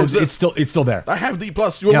movie. Because it's still there. I have D+. You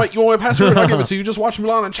want my password? I'll give it to you. Just watch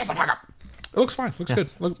Mulan and shut the fuck up. It looks fine. It looks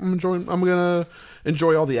good. Look, I'm gonna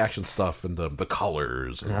enjoy all the action stuff and the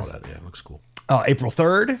colors and all that. Yeah, it looks cool. April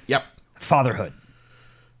 3rd. Yep. Fatherhood.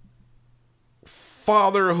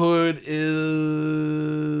 Fatherhood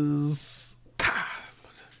is... God.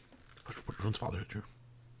 Which one's Fatherhood, Drew?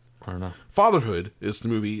 I don't know. Fatherhood is the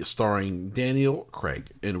movie starring Daniel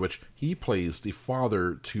Craig, in which he plays the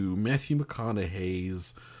father to Matthew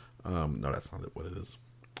McConaughey's... no, that's not what it is.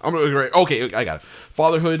 I'm gonna look right. Okay, I got it.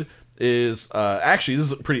 Fatherhood is... actually,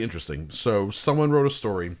 this is pretty interesting. So, someone wrote a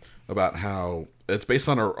story about how it's based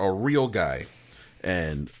on a real guy,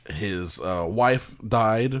 and his wife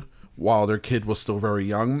died while their kid was still very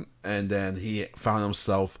young, and then he found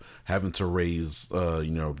himself having to raise,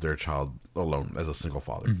 their child alone as a single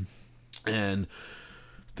father. Mm-hmm. And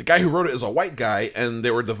the guy who wrote it is a white guy, and they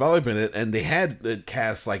were developing it, and they had it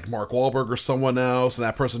cast like Mark Wahlberg or someone else, and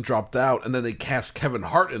that person dropped out, and then they cast Kevin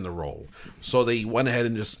Hart in the role. So they went ahead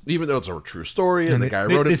and just, even though it's a true story, and the guy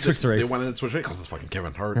wrote it, they went in and switched it because it's fucking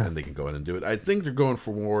Kevin Hart, and they can go in and do it. I think they're going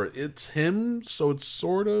for more, it's him, so it's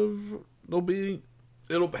sort of,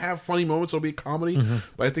 it'll have funny moments. It'll be a comedy,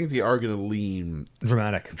 but I think they are going to lean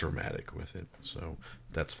dramatic with it. So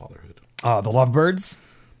that's Fatherhood. The Lovebirds.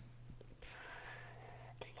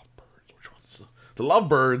 Which one's the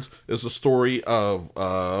Lovebirds? Is the story of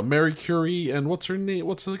Mary Curie and what's her name?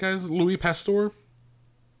 What's the guy's Louis Pasteur?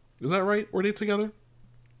 Is that right? Were they together?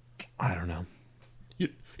 I don't know. You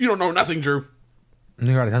don't know nothing, Drew.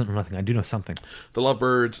 No, I don't know nothing. I do know something. The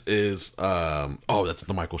Lovebirds is that's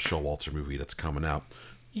the Michael Showalter movie that's coming out.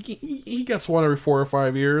 He gets one every 4 or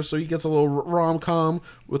 5 years, so he gets a little rom-com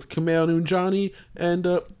with Kumail Nanjiani and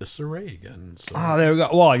Issa Rae again. So. There we go.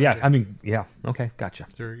 Well, yeah, I mean, yeah, okay, gotcha.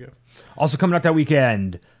 There you go. Also coming out that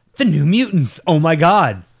weekend, The New Mutants. Oh my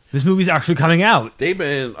God, this movie's actually coming out. They've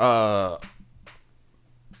been by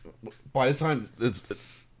the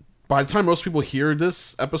time most people hear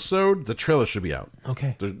this episode, the trailer should be out.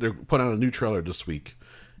 Okay. They're putting out a new trailer this week.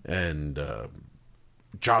 And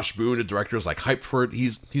Josh Boone, the director, is like hyped for it.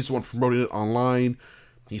 He's the one promoting it online.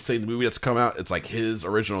 He's saying the movie that's come out, it's like his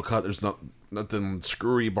original cut. There's not nothing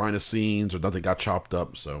screwy behind the scenes or nothing got chopped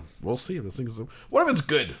up. So we'll see if this thing's. What if it's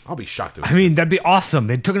good? I'll be shocked. If it's I mean, that'd be awesome.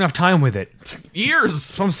 They took enough time with it. years.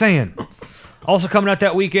 That's what I'm saying. Also coming out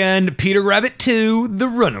that weekend, Peter Rabbit 2, The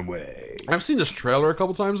Runaway. I've seen this trailer a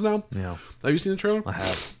couple times now. Yeah. Have you seen the trailer? I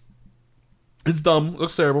have. It's dumb.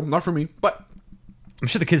 Looks terrible. Not for me. But I'm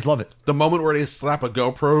sure the kids love it. the moment where they slap a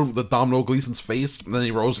GoPro to Domhnall Gleeson's face and then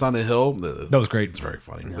he rolls down the hill. That was great. It's very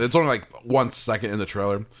funny. Yeah. It's only like 1 second in the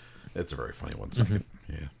trailer. It's a very funny 1 second.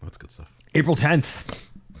 Yeah, that's good stuff. April 10th,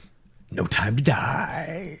 No Time to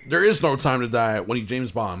Die. There is no time to die when you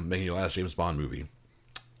James Bond making your last James Bond movie.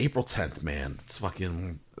 April 10th, man. It's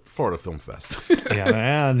fucking Florida Film Fest. Yeah,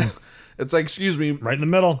 man. It's like, excuse me. Right in the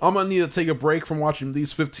middle. I'm going to need to take a break from watching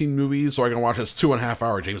these 15 movies so I can watch this 2.5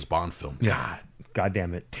 hour James Bond film. Yeah. God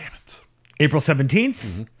damn it. Damn it. April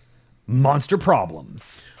 17th, Monster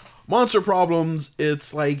Problems. Monster Problems,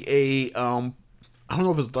 it's like a, I don't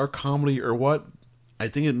know if it's dark comedy or what. I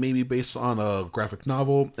think it may be based on a graphic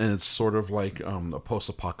novel, and it's sort of like a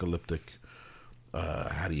post-apocalyptic,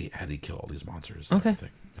 how do you kill all these monsters? type of thing.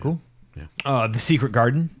 Yeah. Cool. Yeah. The Secret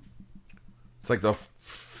Garden. It's like the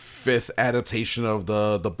fifth adaptation of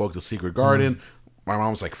the book, The Secret Garden. My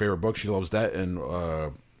mom's like favorite book. She loves that, and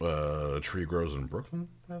Tree Grows in Brooklyn,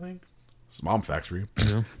 I think. It's Mom Facts for you.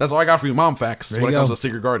 That's all I got for you, Mom Facts, when it comes to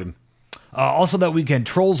Secret Garden. Also that weekend,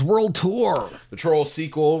 Trolls World Tour. The Trolls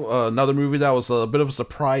sequel, another movie that was a bit of a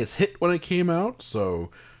surprise hit when it came out.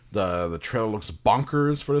 So the trailer looks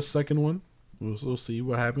bonkers for the second one. We'll see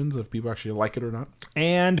what happens, if people actually like it or not.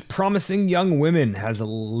 And Promising Young Women has a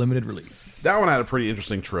limited release. That one had a pretty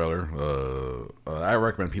interesting trailer. I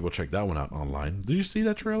recommend people check that one out online. Did you see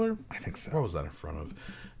that trailer? I think so. What was that in front of?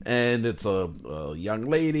 And it's a young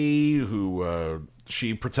lady who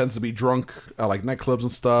she pretends to be drunk at like nightclubs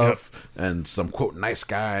and stuff. Yep. And some quote nice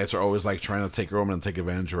guys are always like trying to take her home and take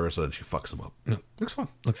advantage of her. So then she fucks them up. Yep. Looks fun.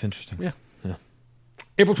 Looks interesting. Yeah.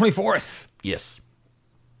 April 24th. Yes.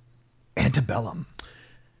 Antebellum.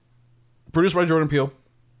 Produced by Jordan Peele.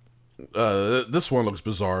 This one looks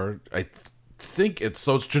bizarre. I think it's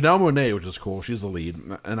Janelle Monáe, which is cool. She's the lead.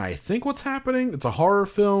 And I think what's happening, it's a horror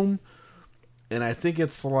film. And I think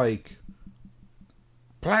it's like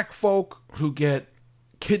black folk who get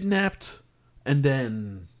kidnapped and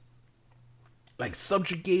then like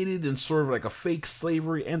subjugated in sort of like a fake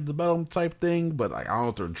slavery antebellum type thing, but like I don't know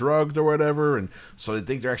if they're drugged or whatever, and so they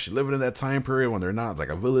think they're actually living in that time period when they're not. It's like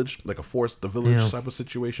a village, like a forced village type of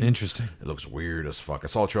situation. Interesting. It looks weird as fuck. I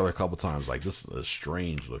saw a trailer a couple times. Like, this is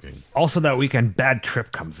strange looking. Also that weekend, Bad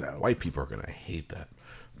Trip comes out. White people are gonna hate that.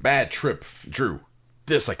 Bad Trip, Drew.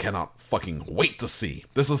 This I cannot fucking wait to see.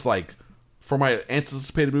 This is like, for my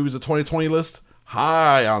anticipated movies of 2020 list,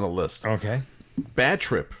 high on the list. Okay. Bad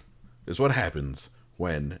Trip is what happens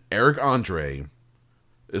when Eric Andre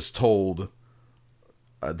is told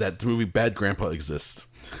that the movie Bad Grandpa exists.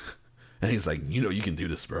 And he's like, you can do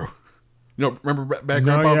this, bro. Remember Bad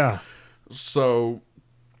Grandpa? Yeah. So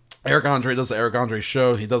Eric Andre does the Eric Andre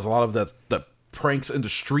show. He does a lot of that pranks in the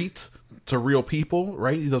street to real people,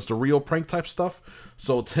 right? He does the real prank type stuff.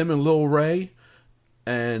 So it's him and Lil Ray,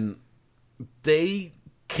 and they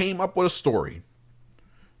came up with a story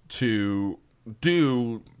to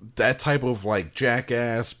do that type of like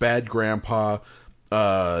Jackass, Bad Grandpa,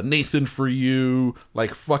 Nathan For You,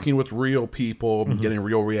 like fucking with real people, getting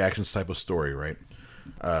real reactions type of story, right?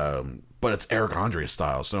 But it's Eric Andre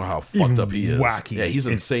style, so you know how fucked up he is. Wacky. Yeah, he's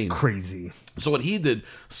insane. Crazy. So what he did,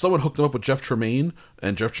 someone hooked him up with Jeff Tremaine,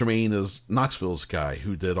 and Jeff Tremaine is Knoxville's guy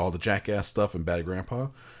who did all the Jackass stuff and Bad Grandpa.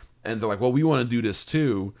 And they're like, well, we want to do this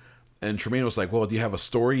too. And Tremaine was like, well, do you have a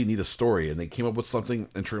story? You need a story. And they came up with something,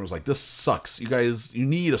 and Tremaine was like, this sucks. You guys, you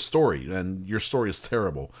need a story, and your story is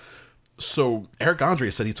terrible. So Eric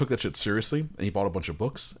Andre said he took that shit seriously, and he bought a bunch of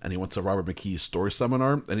books, and he went to Robert McKee's story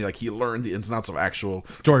seminar, and he learned the ins and outs of actual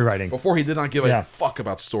story writing. Before he did not give a fuck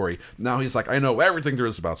about story. Now he's like, I know everything there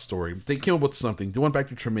is about story. They came up with something. They went back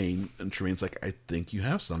to Tremaine, and Tremaine's like, I think you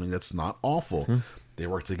have something that's not awful. They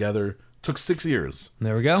worked together. Took 6 years.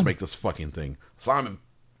 There we go. To make this fucking thing. So I'm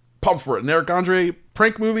pumped for it. And Eric Andre,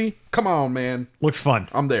 prank movie? Come on, man. Looks fun.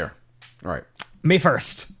 I'm there. All right. May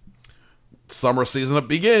 1st. Summer season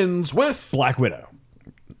begins with Black Widow.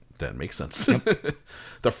 That makes sense.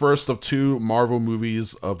 The first of 2 Marvel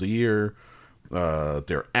movies of the year.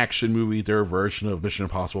 Their action movie, their version of Mission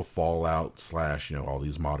Impossible Fallout / all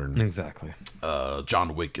these modern Exactly.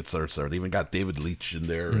 John Wick, etc. They even got David Leitch in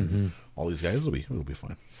there and all these guys. It'll be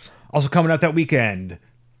fine. Also coming out that weekend.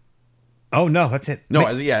 Oh no, that's it. No,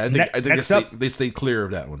 I think they stayed clear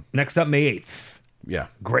of that one. Next up, May 8th. Yeah.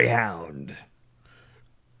 Greyhound.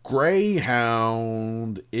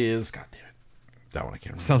 Greyhound is, God damn it, That one I can't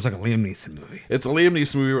remember. Sounds like a Liam Neeson movie. It's a Liam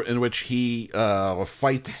Neeson movie in which he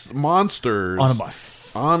fights monsters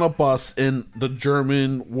On a bus in the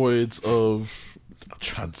German woods of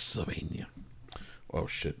Transylvania. Oh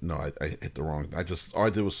shit! No, I hit the wrong. All I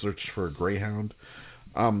did was search for Greyhound.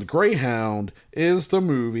 Greyhound is the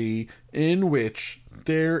movie in which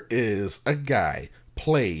there is a guy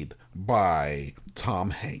played by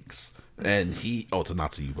Tom Hanks, and it's a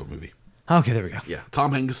Nazi U-boat movie. Okay, there we go. Yeah,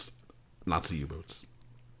 Tom Hanks, Nazi U-boats.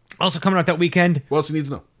 Also coming out that weekend, What else you need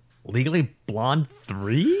to know? Legally Blonde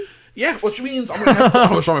 3? Yeah, which means I'm gonna have to. I'm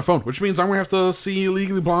gonna show my phone. Which means I'm gonna have to see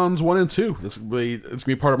Legally Blondes 1 and 2. It's gonna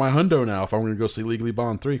be part of my hundo now if I'm gonna go see Legally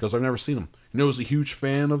Blonde 3 because I've never seen them. You know who's a huge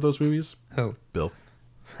fan of those movies? Oh. Bill.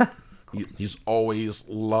 He's always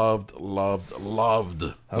loved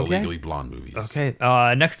the Legally Blonde movies. Okay.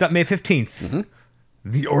 Next up, May 15th.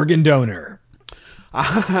 The Organ Donor.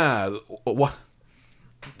 What?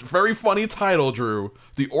 Very funny title, Drew.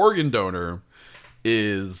 The Organ Donor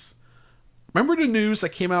is... Remember the news that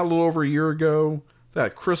came out a little over a year ago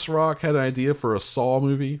that Chris Rock had an idea for a Saw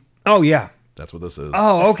movie? Oh, yeah. That's what this is.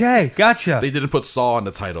 Oh, okay. Gotcha. They didn't put Saw in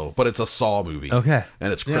the title, but it's a Saw movie. Okay.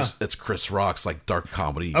 And it's Chris Rock's like dark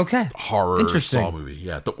comedy, horror Interesting. Saw movie.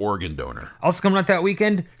 Yeah, The Organ Donor. Also coming out that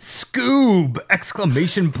weekend, Scoob!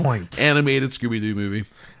 Exclamation point. Animated Scooby-Doo movie.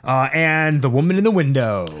 And The Woman in the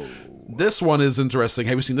Window. This one is interesting.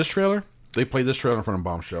 Have you seen this trailer? They played this trailer in front of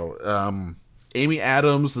Bombshell. Amy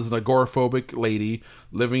Adams is an agoraphobic lady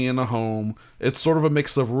living in a home. It's sort of a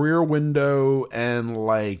mix of Rear Window and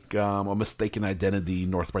like a Mistaken Identity,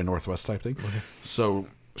 North by Northwest type thing. Okay. So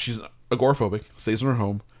she's agoraphobic, stays in her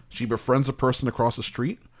home. She befriends a person across the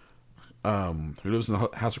street who lives in the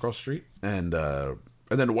house across the street. And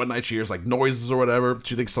then one night she hears like noises or whatever.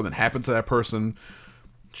 She thinks something happened to that person.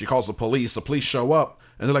 She calls the police. The police show up.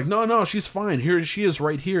 And they're like, no, she's fine. Here she is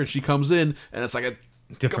right here. And she comes in and it's like a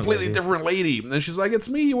completely different lady. And then she's like, it's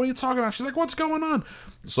me. What are you talking about? She's like, what's going on?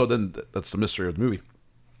 So then that's the mystery of the movie.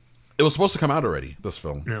 It was supposed to come out already, this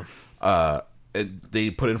film. Yeah.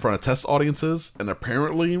 They put it in front of test audiences, and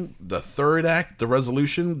apparently the third act, the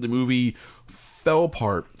resolution, the movie fell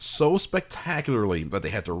apart so spectacularly that they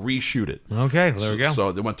had to reshoot it. Okay, well, there we go.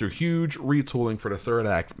 So they went through huge retooling for the third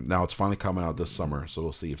act. Now it's finally coming out this summer, so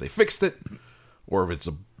we'll see if they fixed it or if it's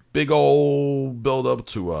a big old build-up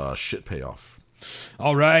to a shit payoff.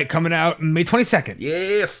 All right, coming out May 22nd.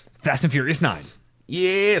 Yes. Fast and Furious 9.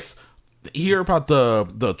 Yes. Hear about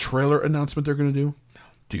the trailer announcement they're going to do?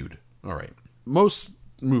 Dude, all right. Most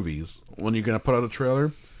movies, when you're going to put out a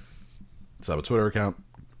trailer, set up a Twitter account,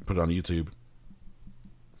 put it on YouTube,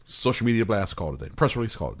 social media blast, call it a day. Press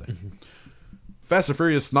release, call it a day. Mm-hmm. Fast and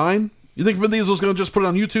Furious 9, you think Vin Diesel's going to just put it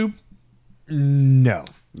on YouTube? No.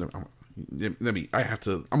 I'm going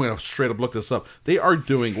to straight up look this up. They are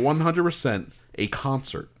doing 100% a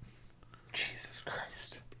concert. Jesus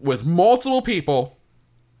Christ. With multiple people.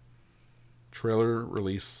 Trailer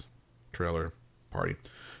release. Trailer party.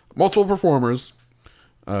 Multiple performers.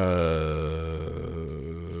 Yeah,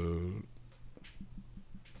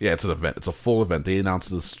 it's an event. It's a full event. They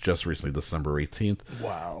announced this just recently, December 18th.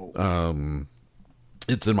 Wow.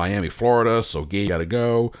 It's in Miami, Florida, so gay gotta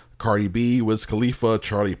go. Cardi B, Wiz Khalifa,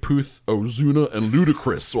 Charlie Puth, Ozuna, and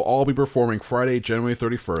Ludacris will all be performing Friday, January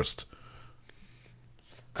 31st.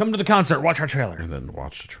 Come to the concert, watch our trailer. And then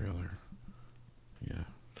watch the trailer. Yeah.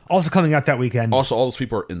 Also coming out that weekend. Also, all those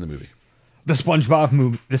people are in the movie. The SpongeBob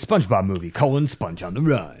movie, Sponge on the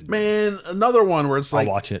Run. Man, another one where it's like...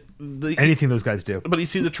 I'll watch it. Anything those guys do. But you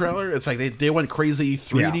see the trailer? It's like they went crazy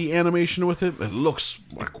 3D animation with it. It looks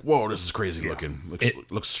like, whoa, this is crazy looking.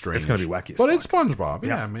 Looks strange. It's going to be wacky as But fuck. it's SpongeBob.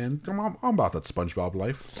 Yeah, man. I'm about that SpongeBob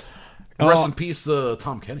life. Rest in peace,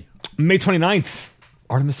 Tom Kenny. May 29th,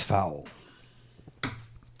 Artemis Fowl.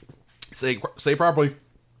 Say properly.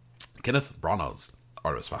 Kenneth Branagh's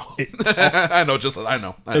Artemis Fowl. I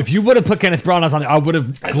know. If you would have put Kenneth Branagh on there, I would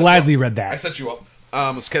have gladly read that. I set you up.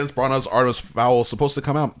 It's Kenneth Branagh's Artemis Fowl, supposed to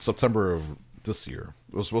come out September of this year.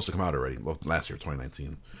 It was supposed to come out already. Well, last year,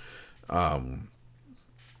 2019.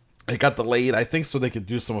 It got delayed, I think, so they could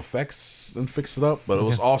do some effects and fix it up. But it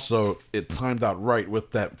was also, it timed out right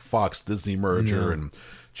with that Fox-Disney merger and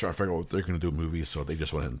trying to figure out what they're going to do movies, so they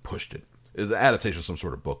just went ahead and pushed it. It's an adaptation of some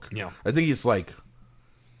sort of book. Yeah. I think he's like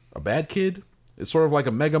a bad kid. It's sort of like a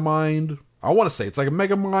Megamind. I want to say it's like a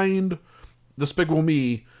Megamind, Despicable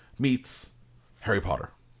Me meets Harry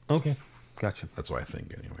Potter. Okay. Gotcha. That's what I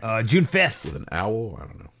think, anyway. June 5th. With an owl? I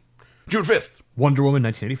don't know. June 5th. Wonder Woman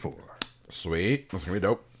 1984. Sweet. That's going to be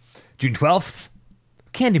dope. June 12th.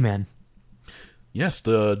 Candyman. Yes,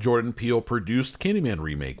 the Jordan Peele produced Candyman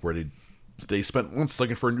remake where they spent months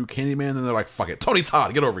looking for a new Candyman and they're like, fuck it. Tony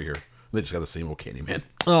Todd, get over here. They just got the same old Candyman.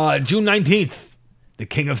 June 19th, The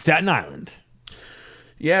King of Staten Island.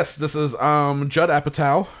 Yes, this is Judd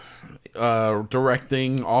Apatow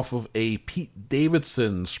directing off of a Pete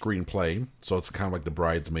Davidson screenplay. So it's kind of like the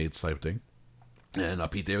Bridesmaids type thing. And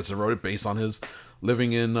Pete Davidson wrote it based on his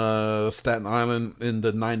living in Staten Island in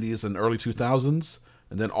the 90s and early 2000s.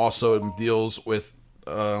 And then also it deals with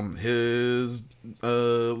his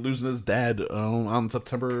losing his dad on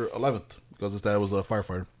September 11th. Because his dad was a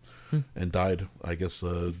firefighter. And died, I guess,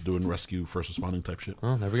 doing rescue, first responding type shit.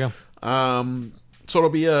 Oh, there we go. So it'll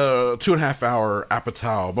be a 2.5 hour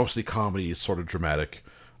Apatow, mostly comedy, sort of dramatic.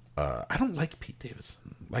 I don't like Pete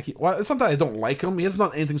Davidson. It's not that I don't like him. He hasn't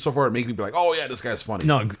done anything so far to make me be like, oh yeah, this guy's funny.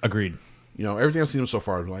 No, agreed. You know, everything I've seen him so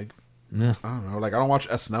far, I'm like, Yeah. I don't know. Like, I don't watch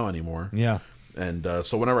SNL anymore. Yeah. And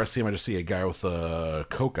so whenever I see him, I just see a guy with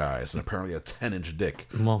coke eyes and apparently a 10-inch dick.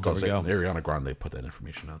 Well, there we go. Ariana Grande put that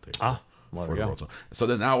information out there. Well, for there we the go. world. So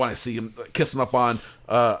then now when I see him kissing up on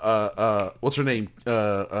what's her name?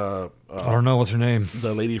 I don't know. What's her name?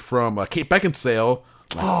 The lady from Kate Beckinsale.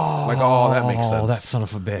 That makes sense. Oh, that son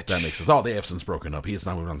of a bitch. That makes sense. Oh, they have since broken up. He's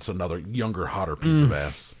now moving on to another younger, hotter piece of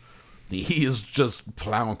ass. He is just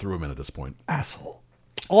plowing through him at this point. Asshole.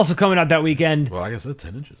 Also coming out that weekend, Well, like I said,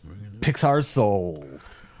 10 inches. Pixar's Soul.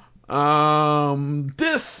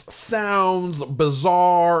 This sounds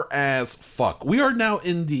bizarre as fuck. We are now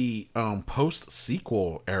in the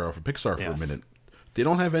post-sequel era for Pixar for a minute. They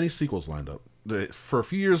don't have any sequels lined up. For a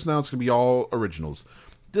few years now, it's going to be all originals.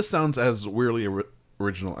 This sounds as weirdly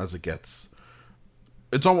original as it gets.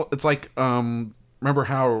 It's like, remember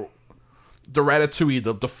how the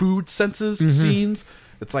Ratatouille, the food senses scenes?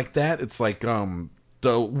 It's like that. It's like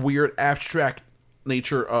the weird abstract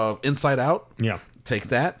nature of Inside Out. Yeah. Take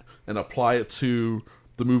that and apply it to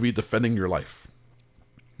the movie Defending Your Life.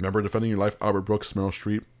 Remember Defending Your Life? Albert Brooks, Meryl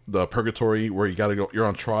Streep, the purgatory where you gotta go. You're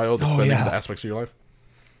on trial defending the aspects of your life.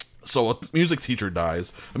 So a music teacher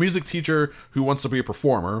dies. A music teacher who wants to be a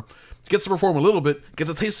performer gets to perform a little bit, gets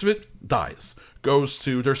a taste of it, dies. Goes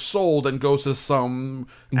to their soul, then goes to some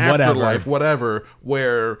afterlife, whatever,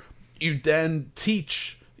 where you then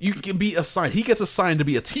teach. You can be assigned. He gets assigned to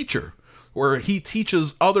be a teacher, where he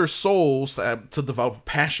teaches other souls to develop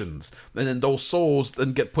passions, and then those souls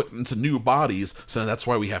then get put into new bodies. So that's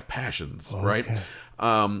why we have passions, right?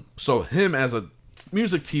 So him as a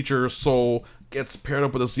music teacher soul gets paired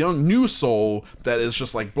up with this young new soul that is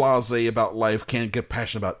just like blasé about life, can't get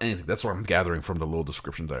passionate about anything. That's what I'm gathering from the little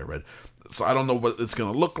description that I read. So I don't know what it's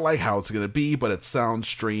going to look like, how it's going to be, but it sounds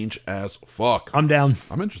strange as fuck. I'm down.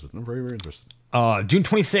 I'm interested. I'm very, very interested. June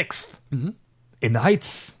 26th. In the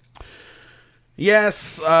Heights.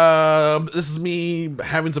 Yes, this is me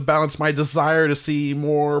having to balance my desire to see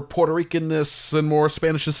more Puerto Ricanness and more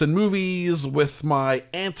Spanishness in movies with my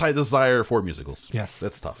anti-desire for musicals. Yes.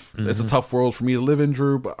 That's tough. It's a tough world for me to live in,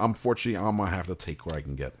 Drew, but unfortunately, I'm going to have to take what I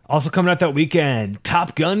can get. Also coming out that weekend,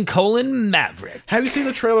 Top Gun: Maverick. Have you seen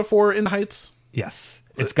the trailer for In the Heights? Yes.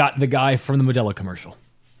 It's got the guy from the Modelo commercial.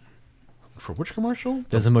 For which commercial?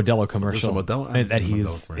 There's a Modelo commercial There's a Modelo, that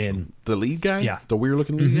he's in. The lead guy? Yeah. The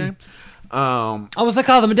weird-looking lead guy? I was like,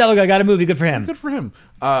 oh, the Modelo guy got a movie. Good for him. Good for him.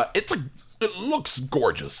 It looks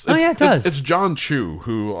gorgeous. It does. It's John Chu,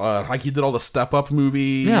 who he did all the Step Up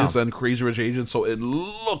movies and Crazy Rich Asians, so it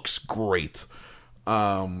looks great.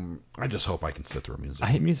 I just hope I can sit through a musical.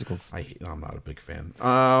 I hate musicals. I'm not a big fan.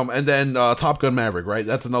 And then Top Gun Maverick, right?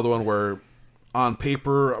 That's another one where, on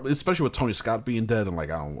paper, especially with Tony Scott being dead, I'm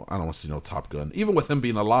like, I don't want to see no Top Gun. Even with him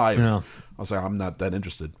being alive, I was like, I'm not that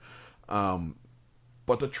interested.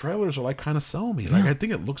 But the trailers are like kind of selling me. Like I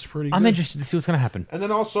think it looks pretty good. I'm interested to see what's going to happen. And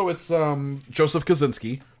then also it's Joseph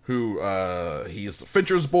Kosinski, who he's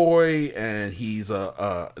Fincher's boy, and he's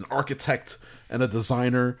an architect and a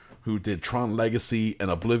designer who did Tron Legacy and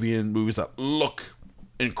Oblivion, movies that look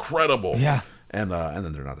incredible. Yeah. And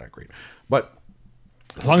then they're not that great. But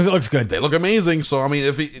as long as it looks good. They look amazing. So I mean,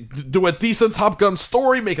 if he do a decent Top Gun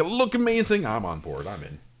story, make it look amazing, I'm on board. I'm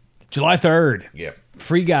in. July 3rd. Yeah.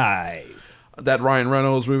 Free Guy. That Ryan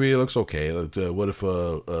Reynolds movie, it looks okay. What if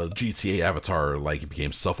a GTA Avatar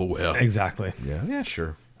became self-aware? Exactly. Yeah,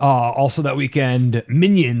 sure. Also that weekend,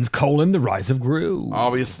 Minions: The Rise of Gru.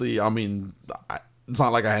 Obviously, I mean, it's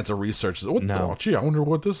not like I had to research. Gee, I wonder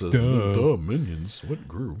what this is. Duh, Minions. What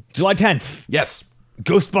grew? July 10th. Yes.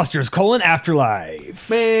 Ghostbusters: Afterlife.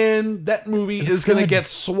 Man, that movie is going to get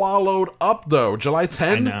swallowed up, though. July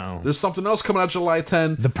 10? I know. There's something else coming out July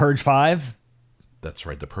 10. The Purge 5. That's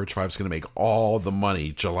right. The Purge 5 is going to make all the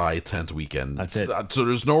money July 10th weekend. That's it. So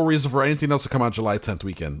there's no reason for anything else to come out July 10th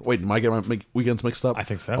weekend. Wait, am I getting my weekends mixed up? I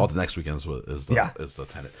think so. Oh, the next weekend is the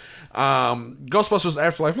tenant. Ghostbusters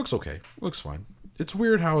Afterlife looks okay. Looks fine. It's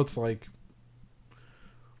weird how it's like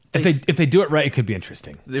If they do it right, it could be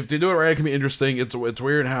interesting. if they do it right, it can be interesting. It's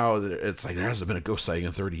weird how it's like there hasn't been a ghost sighting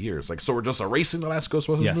in 30 years. Like, so we're just erasing the last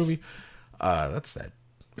Ghostbusters Yes. movie. That's sad.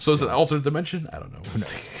 So is it an alternate dimension? I don't know. I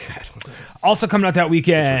don't know. Also coming out that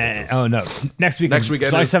weekend. Oh no, next weekend. Next weekend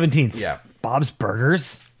July is- 17th. yeah. Bob's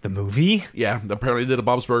Burgers, the movie. Yeah, apparently they did a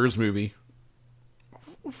Bob's Burgers movie.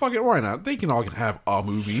 Well, fuck it, why not? They can all have a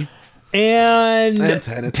movie. And Tenet.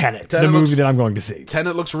 the Tenet movie looks- that I'm going to see.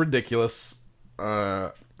 Tenet looks ridiculous.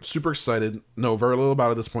 Super excited. Know very little about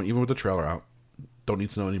it at this point, even with the trailer out. Don't need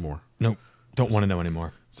to know anymore. Nope, don't want to know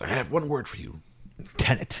anymore. So I have one word for you.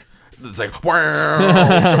 Tenet. It's like,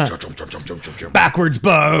 wow. Jump. Backwards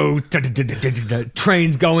bow.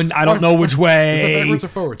 Trains going. I don't know which way. Is that backwards or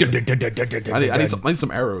forwards? I need some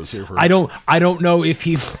arrows here for. I don't know if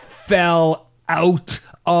he fell out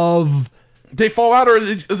of. They fall out, or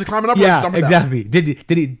is it climbing up? Or is it Yeah, jumping exactly.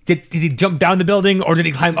 Did he jump down the building or did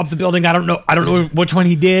he climb up the building? I don't know. I don't know which one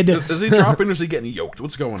he did. Down? Is he dropping or is he getting yoked?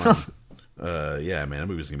 What's going on? Yeah, man, that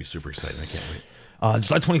movie's gonna be super exciting. I can't wait.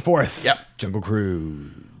 July 24th. Yep. Jungle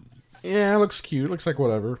Cruise. Yeah, it looks cute. Looks like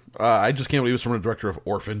whatever. I just can't believe it's from the director of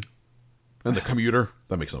Orphan and The Commuter.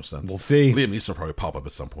 That makes no sense. We'll see. Liam Neeson will probably pop up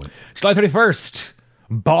at some point. July 31st.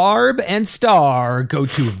 Barb and Star go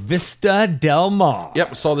to Vista Del Mar.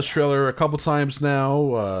 Yep, saw this trailer a couple times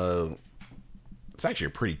now. It's actually a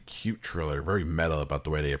pretty cute trailer, very meta about the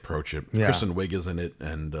way they approach it. Yeah. Kristen Wiig is in it,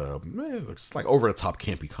 and it looks like over the top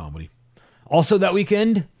campy comedy. Also that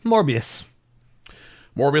weekend, Morbius.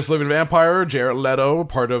 Morbius Living Vampire, Jared Leto,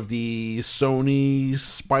 part of the Sony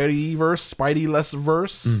Spidey-less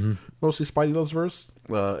verse, mostly Spidey-less verse.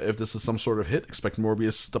 If this is some sort of hit, expect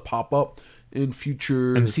Morbius to pop up in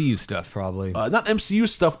future MCU stuff, probably. not MCU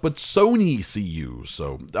stuff, but Sony CU.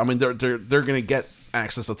 So I mean, they're gonna get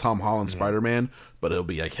access to Tom Holland Spider-Man, but it'll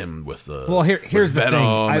be like him with Well, here's with the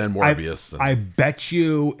Venom thing. and Morbius. I bet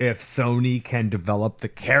you if Sony can develop the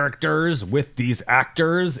characters with these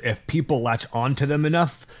actors, if people latch onto them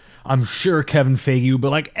enough, I'm sure Kevin Feige will be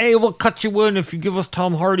like, "Hey, we'll cut you in if you give us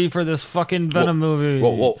Tom Hardy for this fucking Venom movie."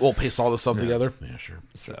 We'll paste all this stuff together. Yeah, sure.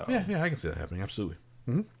 So Yeah, I can see that happening. Absolutely.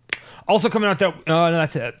 also coming out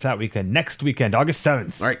that weekend, next weekend, August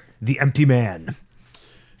 7th. All right. The Empty Man.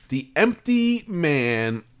 The Empty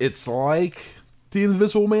Man. It's like The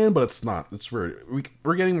Invisible Man, but it's not. It's weird.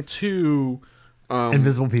 We're getting two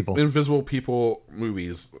Invisible People.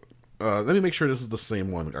 movies. Let me make sure this is the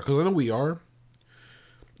same one, because I know we are.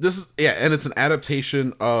 This is, yeah, and it's an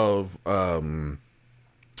adaptation of what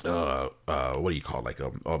do you call it? Like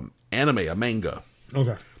anime, a manga,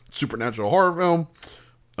 Okay. supernatural horror film.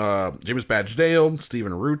 James Badge Dale,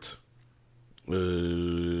 Stephen Root,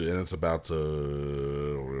 and it's about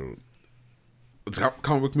it's a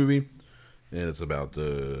comic book movie, and it's about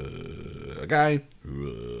a guy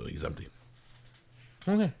who he's empty.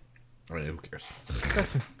 Okay. I mean, who cares?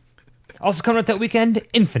 Also coming out that weekend,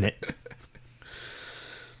 Infinite.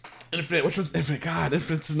 Infinite. Which one's Infinite? God,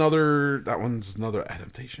 Infinite's another. That one's another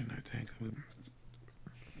adaptation, I think.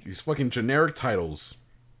 These fucking generic titles.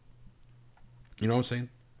 You know what I'm saying?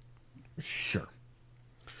 Sure.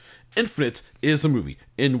 Infinite is a movie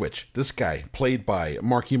in which this guy, played by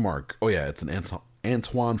Marky Mark. Oh yeah, it's an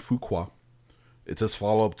Antoine Fuqua. It's his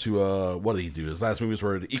follow up to what did he do? His last movies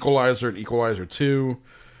were The Equalizer and Equalizer 2.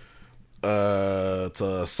 It's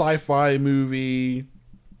a sci-fi movie.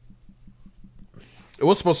 It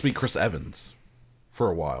was supposed to be Chris Evans for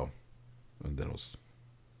a while, and then it was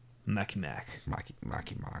Macky Mac.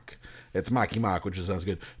 Maki Mak. It's Maki Mak, which sounds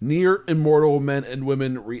good. Near immortal men and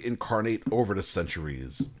women reincarnate over the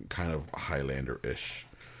centuries. Kind of Highlander-ish.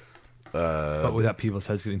 But without people's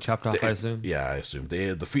heads getting chopped off, I assume. Yeah, I assume.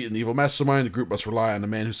 They defeat an evil mastermind. The group must rely on a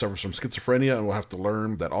man who suffers from schizophrenia and will have to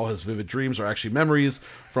learn that all his vivid dreams are actually memories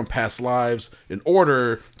from past lives in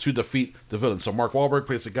order to defeat the villain. So Mark Wahlberg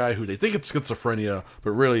plays a guy who they think it's schizophrenia,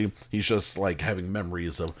 but really he's just like having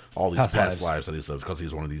memories of all these past lives that he's lived, because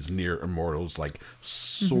he's one of these near immortals, like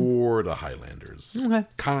sort of Highlanders. Okay.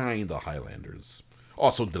 Kind of Highlanders.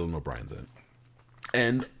 Also Dylan O'Brien's in it.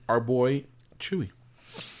 And our boy Chewie.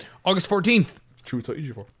 August 14th, Chewie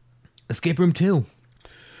Taiji for. Escape Room 2.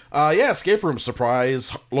 Yeah, Escape Room,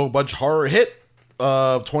 surprise, low-budget horror hit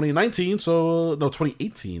of 2019, so, no,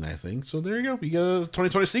 2018, I think. So there you go. You get a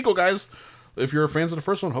 2020 sequel, guys. If you're fans of the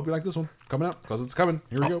first one, hope you like this one. Coming out, because it's coming.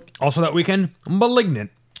 Here we go. Also that weekend,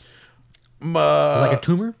 Malignant. Like a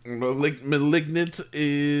tumor? Malignant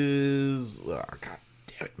is... Oh, God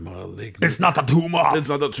damn it, Malignant. It's not a tumor. It's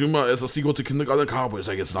not a tumor. It's a sequel to Kindergarten Cowboy. It's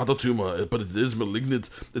like, it's not a tumor, but it is Malignant.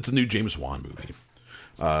 It's a new James Wan movie.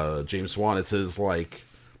 James Wan, it's his, like...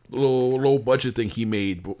 low budget thing he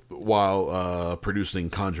made while producing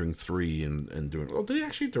Conjuring 3 and doing. Oh, did he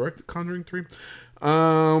actually direct Conjuring 3?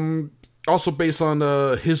 Also based on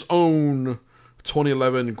his own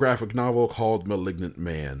 2011 graphic novel called Malignant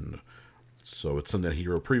Man. So it's something that he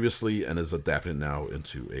wrote previously and is adapted now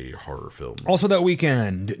into a horror film. Also that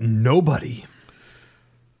weekend, Nobody.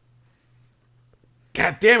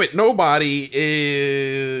 God damn it, Nobody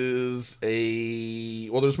is a...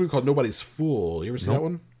 Well, there's a movie called Nobody's Fool. You ever seen that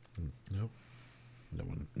one? No. No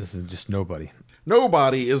one. This is just Nobody.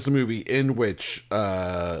 Nobody is the movie in which...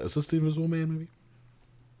 is this the Invisible Man movie?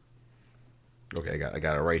 Okay, I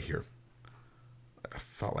got it right here. I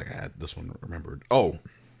felt like I had this one remembered. Oh,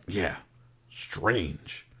 yeah.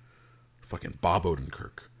 Strange. Fucking Bob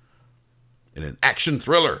Odenkirk. In an action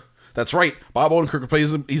thriller. That's right. Bob Odenkirk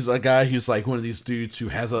plays him. He's a guy who's like one of these dudes who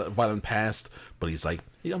has a violent past, but he's like,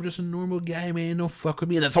 hey, I'm just a normal guy, man. Don't fuck with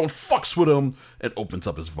me. And then someone fucks with him and opens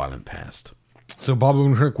up his violent past. So Bob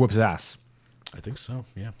Odenkirk whips ass. I think so,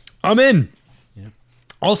 yeah. I'm in. Yeah.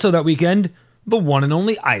 Also that weekend, the one and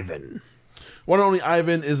only Ivan. One and Only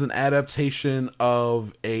Ivan is an adaptation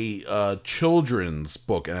of a children's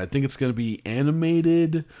book, and I think it's going to be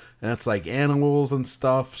animated, and it's like animals and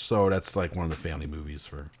stuff, so that's like one of the family movies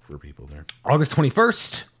for people there. August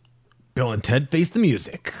 21st, Bill and Ted Face the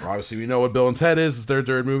Music. Obviously, we know what Bill and Ted is. It's their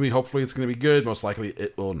third movie. Hopefully, it's going to be good. Most likely,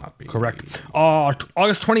 it will not be. Correct.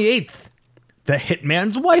 August 28th, The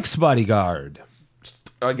Hitman's Wife's Bodyguard.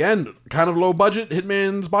 Again, kind of low budget,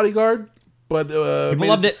 Hitman's Bodyguard, but People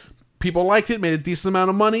loved it. People liked it, made a decent amount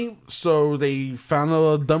of money, so they found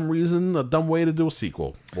a dumb way to do a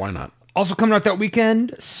sequel. Why not? Also coming out that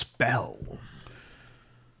weekend, Spell.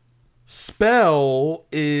 Spell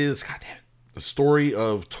is, goddamn, the story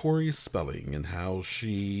of Tori Spelling and how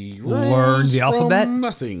she Learned the alphabet? from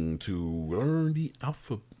nothing to learn the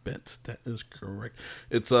alphabet. That is correct.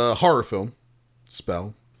 It's a horror film,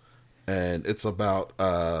 Spell, and it's about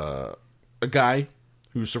a guy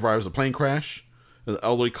who survives a plane crash. An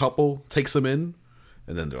elderly couple takes him in,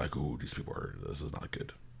 and then they're like, "Ooh, this is not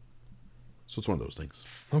good." So it's one of those things.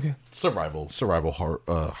 Okay. Survival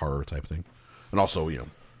horror type thing, and also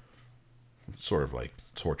sort of like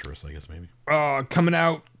torturous, I guess maybe. Coming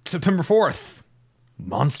out September 4th,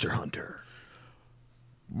 Monster Hunter.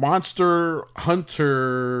 Monster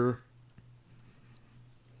Hunter.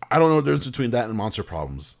 I don't know the difference between that and Monster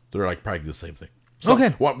Problems. They're like practically the same thing. So, Okay.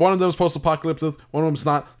 One of them is post-apocalyptic. One of them's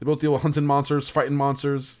not. They both deal with hunting monsters, fighting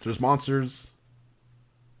monsters. There's monsters.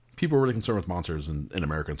 People are really concerned with monsters in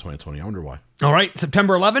America in 2020. I wonder why. All right,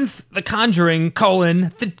 September 11th, The Conjuring,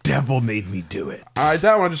 The Devil Made Me Do It.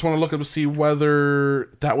 That one I just want to look up to see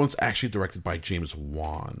whether that one's actually directed by James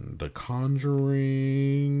Wan. The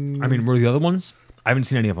Conjuring. I mean, were the other ones? I haven't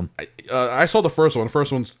seen any of them. I saw the first one. The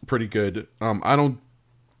first one's pretty good. I don't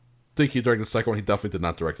think he directed the second one. He definitely did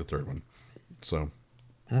not direct the third one. So,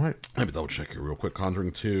 All right. let me double check here real quick.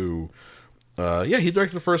 Conjuring 2. Yeah, he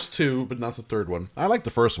directed the first two, but not the third one. I like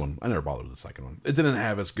the first one. I never bothered with the second one. It didn't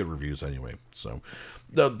have as good reviews anyway. So,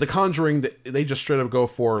 the Conjuring, they just straight up go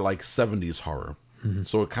for like 70s horror. Mm-hmm.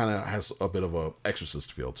 So it kind of has a bit of a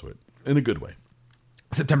Exorcist feel to it, in a good way.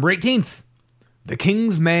 September 18th, The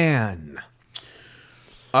King's Man.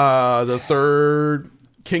 The third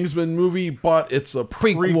Kingsman movie, but it's a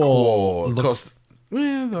prequel. It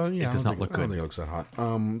does not look I don't good. think it looks that hot.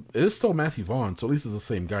 It is still Matthew Vaughn, so at least it's the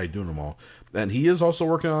same guy doing them all. And he is also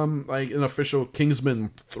working on like an official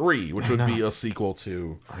Kingsman 3, which would be a sequel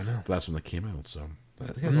to the last one that came out. So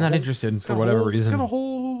I'm not interested for whatever reason. Got a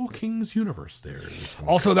whole King's universe there.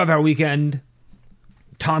 Also, that weekend,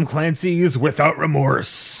 Tom Clancy's Without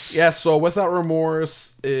Remorse. Yeah, so Without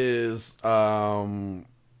Remorse is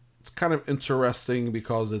it's kind of interesting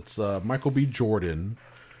because it's Michael B. Jordan.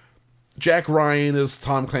 Jack Ryan is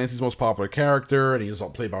Tom Clancy's most popular character, and he's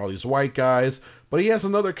played by all these white guys. But he has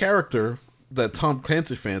another character that Tom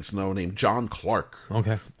Clancy fans know named John Clark.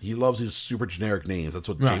 Okay. He loves these super generic names. That's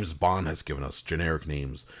what James Bond has given us, generic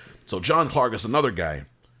names. So John Clark is another guy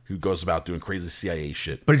who goes about doing crazy CIA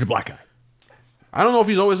shit. But he's a black guy. I don't know if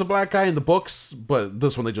he's always a black guy in the books, but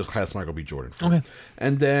this one they just cast Michael B. Jordan for. Okay.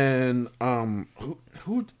 And then,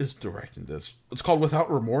 who is directing this? It's called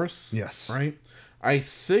Without Remorse? Yes. Right? I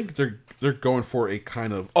think they're going for a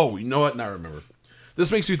kind of... Oh, you know what? Now I remember.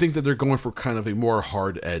 This makes you think that they're going for kind of a more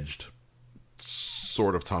hard-edged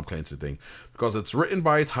sort of Tom Clancy thing. Because it's written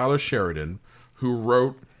by Tyler Sheridan, who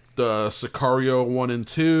wrote the Sicario 1 and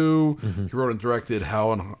 2. Mm-hmm. He wrote and directed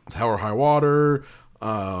Hell or High Water.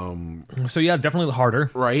 So yeah, definitely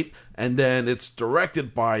harder. Right? And then it's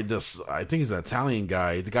directed by this... I think he's an Italian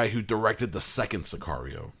guy. The guy who directed the second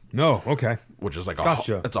Sicario. No, okay. which is like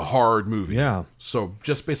Gotcha. it's a hard movie. Yeah. So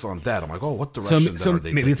just based on that, I'm like, oh, what So, direction so are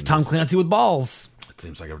they maybe it's taking Tom this? Clancy with balls. It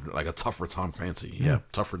seems like a tougher Tom Clancy. Yeah,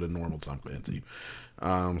 tougher than normal Tom Clancy.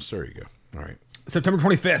 So there you go. All right. September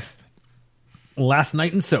 25th. Last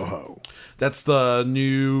Night in Soho. That's the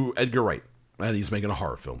new Edgar Wright, and he's making a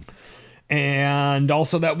horror film. And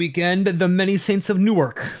also that weekend, The Many Saints of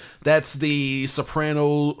Newark. That's the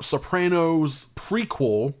Sopranos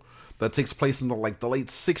prequel that takes place in the late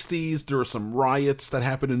 60s. There were some riots that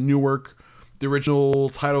happened in Newark. The original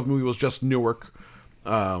title of the movie was just Newark.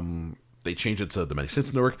 They changed it to The Many Saints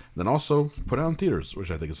of Newark, and then also put it out in theaters,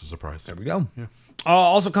 which I think is a surprise. There we go. Yeah.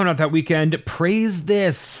 Also coming out that weekend, Praise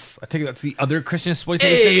This. I take it that's the other Christian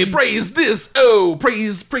exploitation. Hey, praise this! Oh,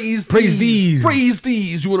 praise these. Praise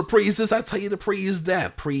these! You want to praise this? I tell you to praise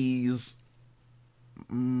that. Praise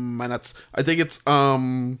my nuts. I think it's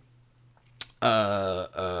about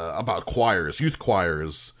choirs, youth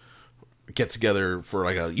choirs get together for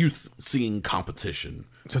like a youth singing competition.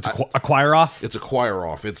 So it's a choir off. It's a choir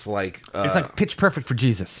off. It's like It's like Pitch Perfect for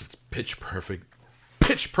Jesus. pitch perfect.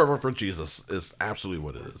 Pitch Perfect for Jesus is absolutely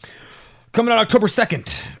what it is. Coming out October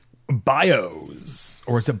 2nd, Bios.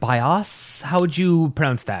 Or is it Bios? How would you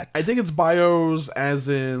pronounce that? I think it's bios as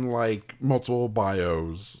in like multiple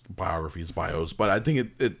biographies, but I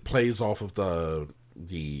think it plays off of the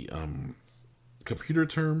computer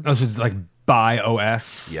term. Oh, so it's like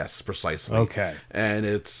Bios? Yes, precisely. Okay. And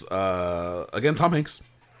it's again Tom Hanks,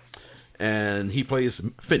 and he plays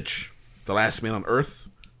Finch, the last man on Earth.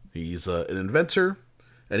 He's an inventor,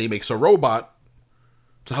 and he makes a robot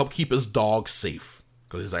to help keep his dog safe.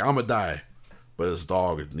 Because he's like, I'm going to die, but his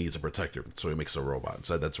dog needs a protector. So he makes a robot.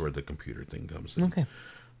 So that's where the computer thing comes in. Okay.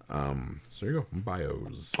 So there you go.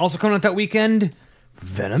 Bios. Also coming out that weekend,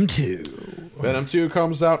 Venom 2. Venom 2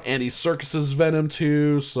 comes out. Andy Serkis's Venom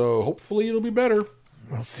 2. So hopefully it'll be better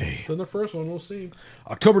We'll see. than the first one. We'll see.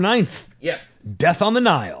 October 9th, Yeah. Death on the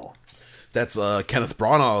Nile. That's Kenneth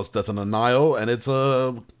Branagh's Death on the Nile, and it's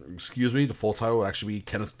the full title would actually be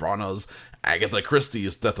Kenneth Branagh's Agatha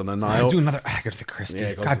Christie's Death on the Nile. Do another Agatha Christie.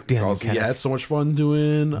 Yeah, God damn it, he Kenneth. had so much fun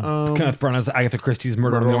doing Kenneth Branagh's Agatha Christie's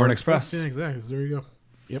Murder on the Orient Express. Yeah, exactly. So there you go.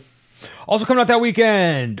 Yep. Also coming out that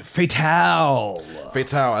weekend, Fatale.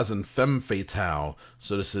 Fatale, as in femme fatale.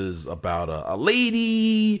 So this is about a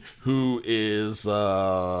lady who is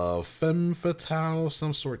femme fatale,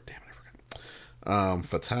 some sort. Damn it, I forgot.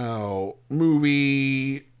 Fatale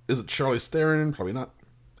movie. Is it Charlize Theron? Probably not.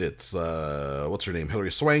 It's what's her name?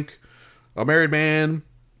 Hilary Swank. A married man,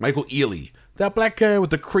 Michael Ealy. That black guy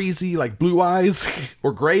with the crazy like blue eyes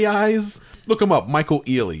or gray eyes. Look him up, Michael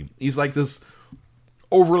Ealy. He's like this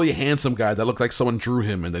overly handsome guy that looked like someone drew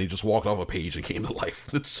him and then he just walked off a page and came to life.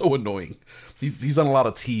 It's so annoying. He's done a lot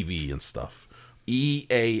of TV and stuff.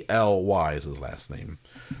 Ealy is his last name.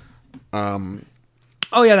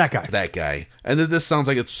 Oh, yeah, that guy. That guy. And then this sounds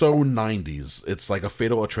like it's so 90s. It's like a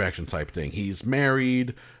Fatal Attraction type thing. He's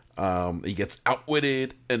married. He gets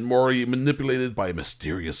outwitted and morally manipulated by a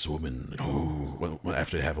mysterious woman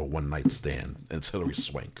after they have a one-night stand. And it's Hilary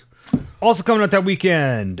Swank. Also coming out that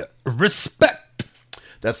weekend, Respect.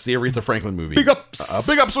 That's the Aretha Franklin movie. Big ups.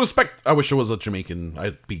 Big ups, respect. I wish it was a Jamaican.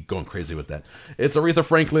 I'd be going crazy with that. It's Aretha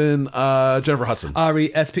Franklin, Jennifer Hudson.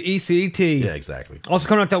 Respect. Yeah, exactly. Also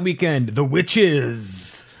coming out that weekend, The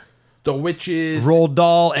Witches. The Witches. Roald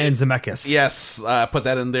Dahl and Zemeckis. Yes, put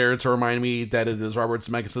that in there to remind me that it is Robert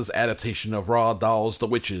Zemeckis' adaptation of Roald Dahl's The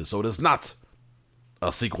Witches. So it is not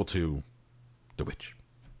a sequel to The Witch,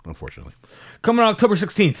 unfortunately. Coming out October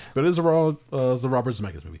 16th, But it is the Robert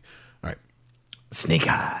Zemeckis movie. All right. Snake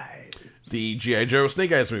Eyes. The G.I. Joe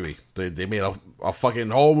Snake Eyes movie. They made a fucking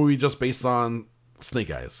whole movie just based on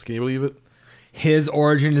Snake Eyes. Can you believe it? His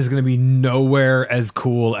origin is going to be nowhere as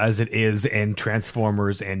cool as it is in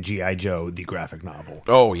Transformers and G.I. Joe, the graphic novel.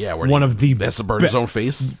 Oh, yeah. One of the That's to burn his own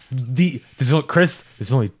face. Chris,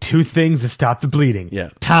 there's only two things to stop the bleeding. Yeah.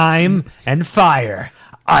 Time and fire.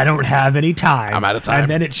 I don't have any time. I'm out of time.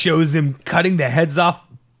 And then it shows him cutting the heads off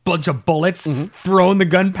bunch of bullets, Mm-hmm. throwing the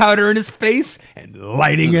gunpowder in his face, and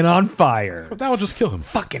lighting it on fire. But that would just kill him.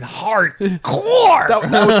 Fucking hardcore.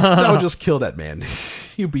 That would just kill that man.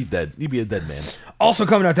 You'd be dead. You'd be a dead man. Also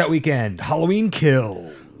coming out that weekend, Halloween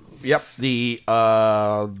Kills. Yep.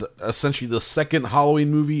 Essentially the second Halloween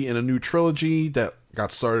movie in a new trilogy that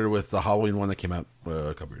got started with the Halloween one that came out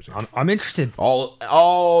a couple years ago. I'm interested.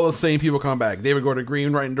 All the same people come back. David Gordon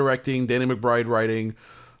Green writing, directing, Danny McBride writing,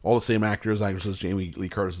 all the same actors, actresses. Jamie Lee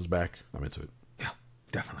Curtis is back. I'm into it. Yeah,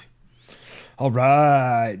 definitely. All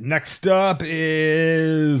right. Next up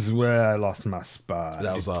is where I lost my spot.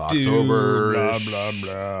 That was October. Blah, blah,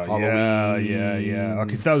 blah. Halloween. Yeah.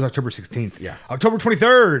 Okay, so that was October 16th. Yeah. October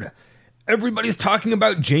 23rd. Everybody's talking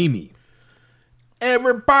about Jamie.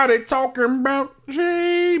 Everybody talking about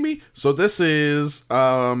Jamie. So this is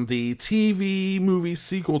the TV movie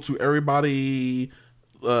sequel to Everybody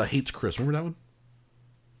Hates Chris. Remember that one?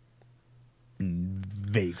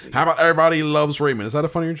 Vaguely. How about Everybody Loves Raymond? Is that a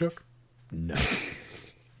funnier joke? No.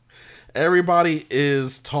 Everybody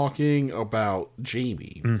is talking about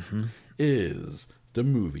Jamie. Is the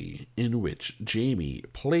movie in which Jamie,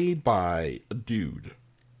 played by a dude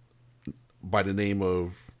by the name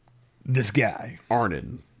of This guy.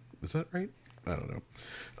 Arnon. Is that right? I don't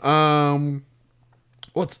know.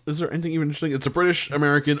 Is there anything even interesting? It's a British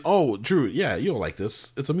American. Oh, Drew, yeah, you'll like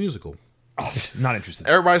this. It's a musical. Oh, not interested.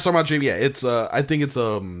 Everybody's talking about Jamie. Yeah, it's I think it's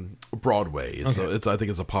Broadway. I think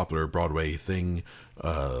it's a popular Broadway thing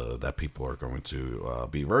that people are going to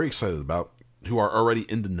be very excited about, who are already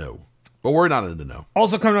in the know. But we're not in the know.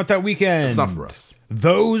 Also coming out that weekend. It's not for us.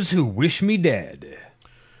 Those Who Wish Me Dead.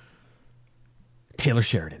 Taylor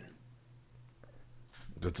Sheridan.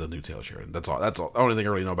 That's a new Taylor Sheridan. That's all. That's all. The only thing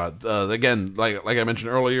I really know about. Again, like I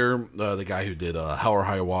mentioned earlier, the guy who did Hell or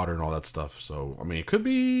High Water and all that stuff. So I mean, it could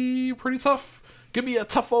be pretty tough. Could be a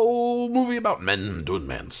tough old movie about men doing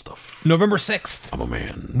man stuff. November 6th. I'm a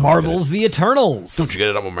man. Marvel's The Eternals. Don't you get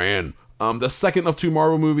it? I'm a man. The second of two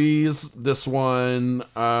Marvel movies. This one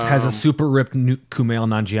has a super ripped Kumail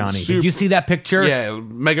Nanjiani. Did you see that picture? Yeah,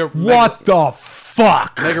 What the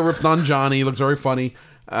fuck? Mega ripped Nanjiani. Looks very funny.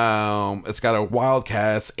 It's got a wild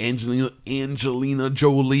cast. Angelina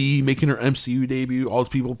Jolie making her MCU debut. All those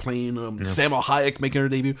people playing Salma Hayek making her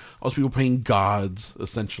debut. All those people playing gods,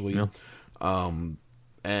 essentially. Yeah.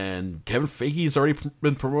 And Kevin Feige's already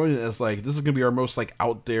been promoting it as like, this is gonna be our most like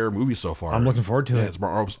out there movie so far. I'm looking forward to it. It's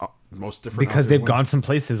our most different because they've gone some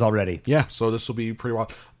places already. Yeah, so this will be pretty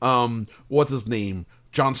wild. What's his name?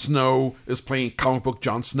 Jon Snow is playing comic book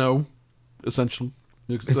Jon Snow, essentially.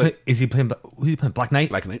 Is he playing? Who's he playing? Black Knight.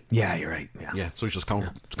 Black Knight. Yeah, you're right. Yeah. So he's just comic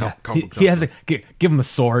He has to give him a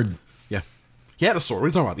sword. Yeah. He had a sword. What are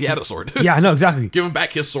you talking about? He had a sword. Yeah, I know exactly. Give him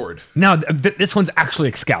back his sword. Now this one's actually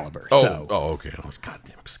Excalibur. Okay. Oh,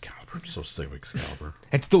 goddamn Excalibur! I'm so sick of Excalibur.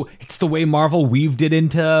 It's the way Marvel weaved it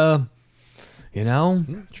into, you know.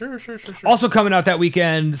 Sure. Also coming out that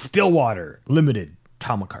weekend, Stillwater Limited.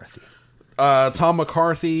 Tom McCarthy. Tom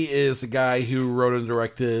McCarthy is the guy who wrote and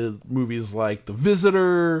directed movies like The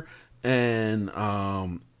Visitor and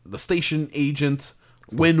The Station Agent,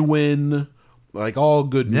 Win-Win, like all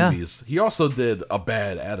good movies. He also did a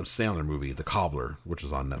bad Adam Sandler movie, The Cobbler, which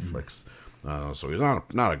is on Netflix. So he's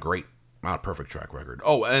not a perfect track record.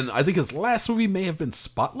 Oh, and I think his last movie may have been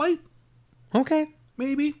Spotlight. Okay,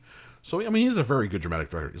 maybe. So I mean, he's a very good dramatic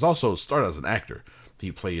director. He's also started as an actor.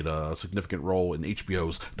 He played a significant role in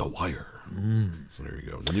HBO's The Wire. So there you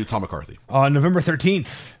go. The new Tom McCarthy. On November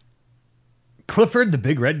 13th, Clifford the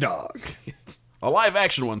Big Red Dog. A live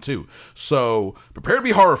action one, too. So prepare to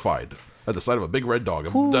be horrified at the sight of a big red dog.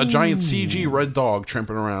 A giant CG red dog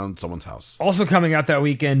tramping around someone's house. Also coming out that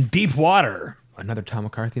weekend, Deep Water. Another Tom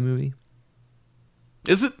McCarthy movie.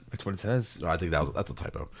 Is it? That's what it says. I think that's a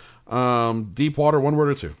typo. Deep Water, one word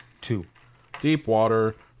or two? Two. Deep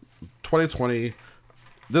Water, 2020.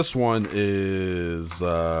 This one is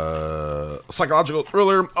psychological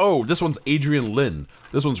thriller. Oh, this one's Adrian Lin.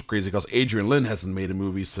 This one's crazy because Adrian Lin hasn't made a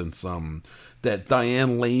movie since that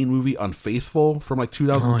Diane Lane movie, Unfaithful, from like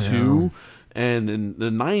 2002. And in the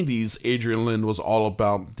 90s, Adrian Lin was all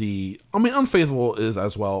about Unfaithful is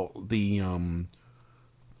as well the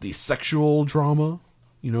sexual drama,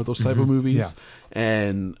 those type of movies. Yeah.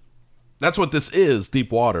 And that's what this is,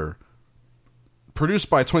 Deep Water. Produced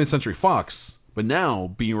by 20th Century Fox, but now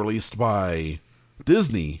being released by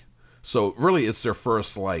Disney. So really it's their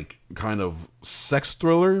first kind of sex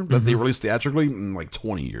thriller that they released theatrically in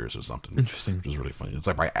 20 years or something. Interesting. Which is really funny. It's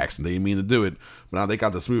by accident. They didn't mean to do it, but now they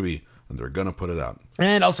got this movie and they're going to put it out.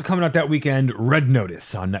 And also coming out that weekend, Red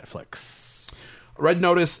Notice on Netflix. Red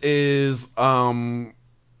Notice is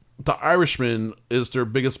The Irishman is their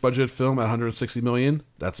biggest budget film at $160 million.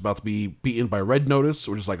 That's about to be beaten by Red Notice,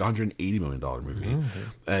 which is like a $180 million movie.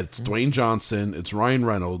 It's Dwayne Johnson, it's Ryan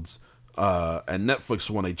Reynolds, and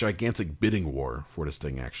Netflix won a gigantic bidding war for this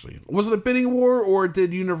thing, actually. Was it a bidding war, or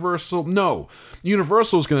did Universal? No.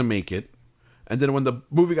 Universal was going to make it, and then when the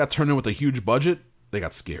movie got turned in with a huge budget, they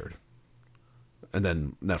got scared. And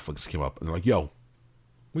then Netflix came up, and they're like, yo,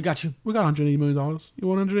 we got you. We got $180 million. You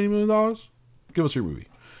want $180 million? Give us your movie.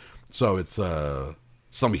 So it's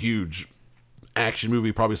some huge action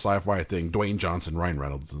movie, probably sci-fi thing. Dwayne Johnson, Ryan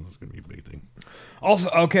Reynolds. It's going to be a big thing. Also,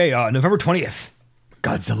 okay, November 20th,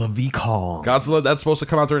 Godzilla v Kong. Godzilla, that's supposed to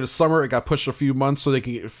come out during the summer. It got pushed a few months so they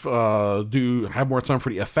can have more time for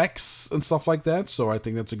the effects and stuff like that. So I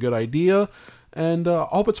think that's a good idea. And I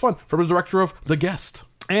hope it's fun. From the director of The Guest.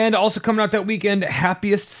 And also coming out that weekend,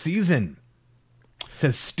 Happiest Season,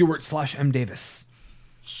 says Stewart/M. Davis.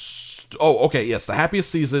 Oh, okay, yes. The Happiest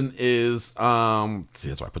Season is, see,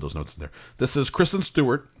 that's why I put those notes in there. This is Kristen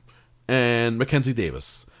Stewart and Mackenzie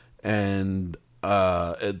Davis. And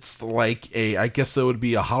it's like I guess it would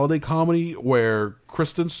be a holiday comedy where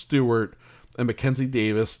Kristen Stewart and Mackenzie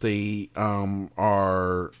Davis, they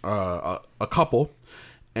are a couple.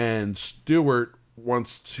 And Stewart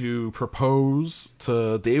wants to propose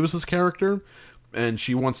to Davis's character, and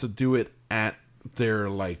she wants to do it at their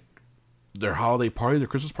holiday party, their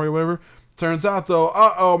Christmas party, whatever. Turns out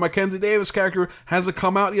though, Mackenzie Davis' character hasn't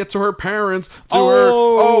come out yet to her parents,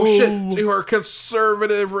 to her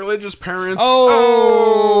conservative religious parents.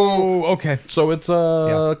 Okay. So it's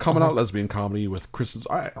coming out lesbian comedy with Kristen.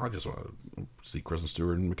 I just want to see Kristen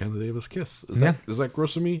Stewart and Mackenzie Davis kiss. Is that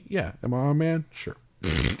gross to me? Yeah. Am I a man? Sure.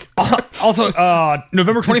 Also,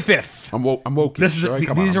 November 25th. I'm woke.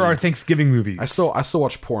 These are our Thanksgiving movies. I still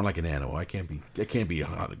watch porn like an animal. I can't be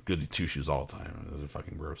goody two shoes all the time. Those are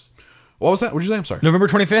fucking gross. What was that? What did you say? I'm sorry. November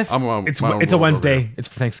 25th. It's a Wednesday. It's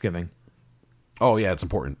for Thanksgiving. Oh yeah, it's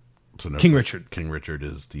important to know. King Richard. King Richard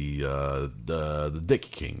is the Dick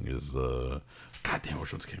King is God damn,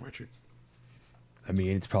 which one's King Richard? I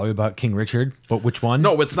mean, it's probably about King Richard, but which one?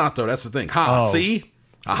 No, it's not though. That's the thing. See?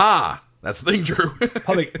 Aha. That's the thing, Drew.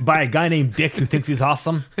 Probably by a guy named Dick who thinks he's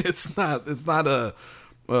awesome. It's not a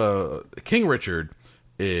King Richard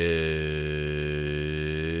is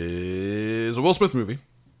a Will Smith movie.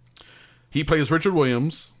 He plays Richard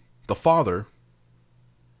Williams, the father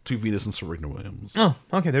to Venus and Serena Williams. Oh,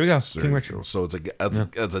 okay, there we go. King Richard. So it's a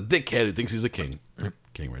dickhead who thinks he's a king. Yep.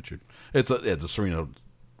 King Richard. It's the Serena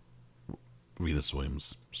Venus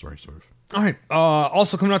Williams story, sort of. All right.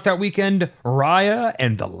 Also coming out that weekend, Raya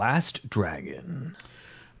and the Last Dragon.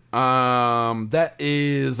 That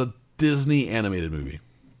is a Disney animated movie.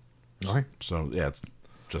 All right. So yeah, it's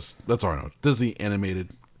just that's all I know. Disney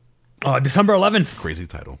animated. December 11th. Crazy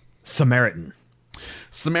title. Samaritan.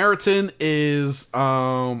 Samaritan is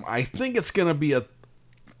I think it's gonna be a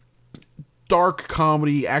dark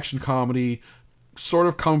comedy, action comedy, sort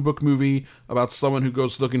of comic book movie about someone who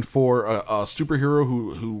goes looking for a superhero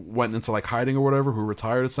who went into like hiding or whatever, who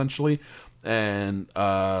retired essentially, and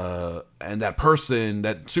that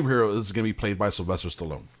superhero is going to be played by Sylvester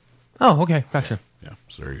Stallone. Oh, okay, gotcha. Yeah,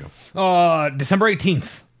 so there you go. December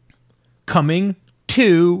 18th, Coming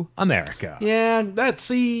to America. Yeah,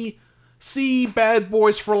 see, Bad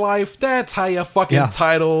Boys for Life. That's how you fucking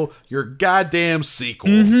title your goddamn sequel.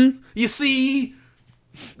 Mm-hmm. You see.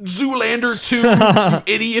 Zoolander 2, you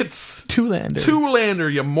idiots.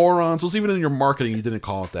 Toolander, you morons. It was even in your marketing, you didn't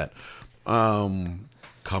call it that.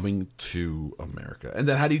 Coming to America. And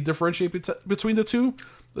then how do you differentiate between the two?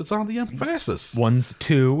 It's on the emphasis. One's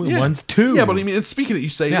two, and one's two. Yeah, but I mean, and speaking of it, you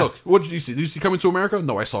say, look, what did you see? Did you see Coming to America?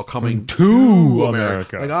 No, I saw Coming to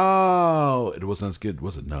America. Like, it wasn't as good,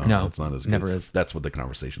 was it? No, it's not as good. Never is. That's what the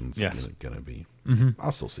conversation's going to be. Mm-hmm.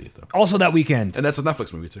 I'll still see it, though. Also that weekend. And that's a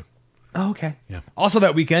Netflix movie, too. Oh, okay. Yeah. Also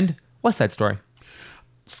that weekend, West Side Story.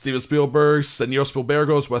 Steven Spielberg, Senor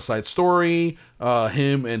Spielbergo's West Side Story.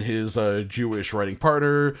 Him and his Jewish writing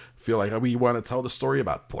partner feel like we want to tell the story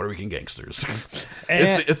about Puerto Rican gangsters.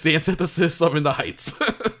 It's the antithesis of In the Heights.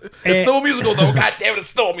 It's still a musical, though. God damn it, it's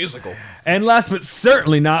still a musical. And last but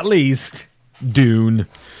certainly not least, Dune.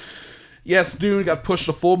 Yes, Dune got pushed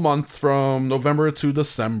a full month from November to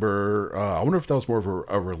December. I wonder if that was more of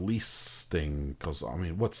a release thing, because I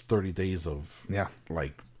mean, what's 30 days of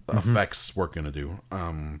effects work gonna do?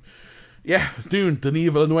 Dune.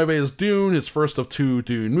 Denis Villeneuve's Dune, his first of 2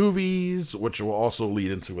 Dune movies, which will also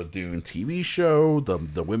lead into a Dune TV show.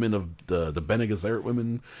 The women of the Bene Gesserit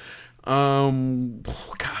women.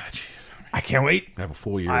 I can't wait. I have a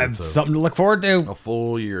full year. I have something to look forward to. A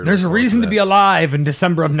full year. There's a reason to be alive in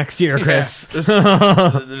December of next year, Chris. There's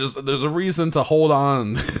a reason to hold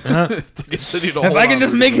on. To continue to hold on. If I can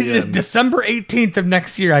just make it to December 18th of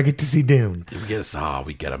next year, I get to see Dune.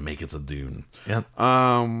 We gotta make it to Dune. Yep.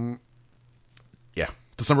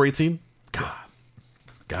 December 18th. God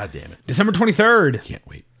damn it. December 23rd. Can't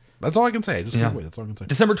wait. That's all I can say. I just can't wait. That's all I can say.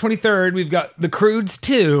 December 23rd, we've got The Croods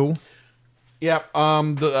 2. Yeah,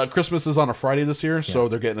 the Christmas is on a Friday this year, so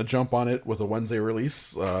they're getting a jump on it with a Wednesday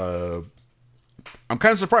release. I I'm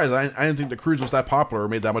kind of surprised. I didn't think The Croods was that popular or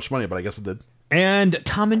made that much money, but I guess it did. And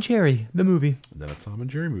Tom and Jerry, the movie. And then a Tom and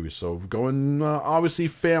Jerry movie. So going obviously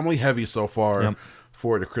family heavy so far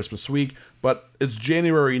for the Christmas week. But it's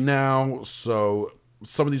January now, so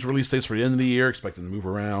some of these release dates for the end of the year, expecting to move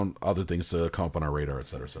around, other things to come up on our radar,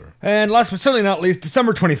 etc., etc. And last but certainly not least,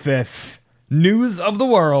 December 25th, News of the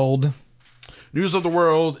World. News of the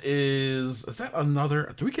World is that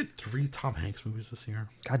another? Do we get 3 Tom Hanks movies this year?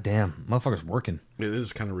 God damn, motherfucker's working. It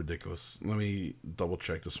is kind of ridiculous. Let me double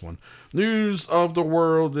check this one. News of the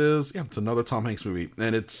World is, it's another Tom Hanks movie.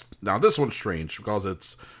 And now this one's strange because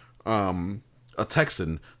it's a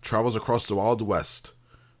Texan travels across the Wild West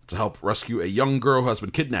to help rescue a young girl who has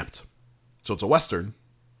been kidnapped. So it's a Western,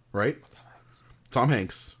 right? Tom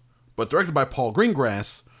Hanks. But directed by Paul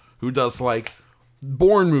Greengrass, who does like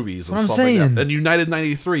Bourne movies and stuff like that. And United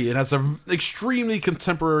 93, it has an extremely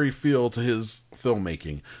contemporary feel to his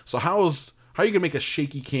filmmaking. So how are you gonna make a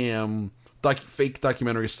shaky cam fake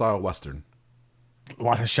documentary style Western? A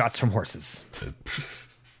lot of shots from horses.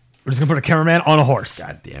 We're just gonna put a cameraman on a horse.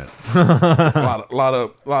 God damn it! a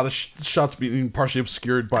lot of shots being partially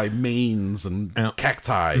obscured by manes and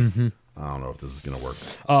cacti. Mm-hmm. I don't know if this is gonna work.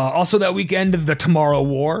 Also, that weekend, The Tomorrow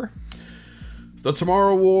War. The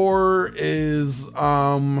Tomorrow War is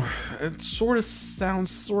it sort of sounds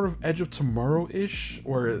sort of Edge of Tomorrow-ish,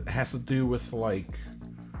 where it has to do with like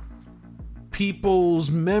people's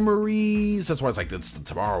memories. That's why it's like it's the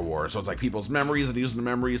Tomorrow War. So it's like people's memories and using the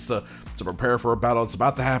memories to prepare for a battle that's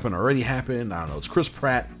about to happen, already happened. I don't know. It's Chris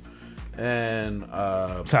Pratt and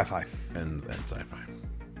sci-fi and sci-fi.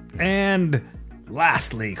 And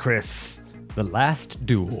lastly, Chris, The Last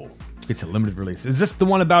Duel. It's a limited release. Is this the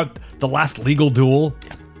one about the last legal duel?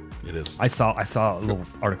 Yeah, it is. I saw a little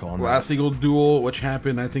article on that. Last legal duel, which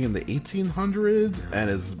happened, I think, in the 1800s, and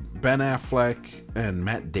it's Ben Affleck and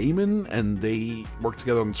Matt Damon, and they worked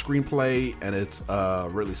together on the screenplay, and it's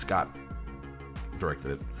Ridley Scott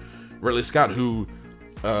directed it. Ridley Scott, who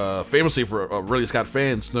famously for Ridley Scott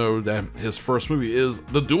fans know that his first movie is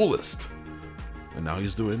The Duelist, and now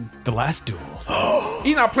he's doing The Last Duel.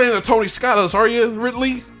 You're not playing the Tony Scottas, are you,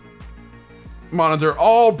 Ridley? Monitor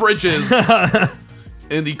all bridges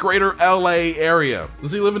in the greater LA area.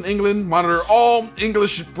 Does he live in England? Monitor all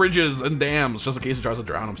English bridges and dams, just in case he tries to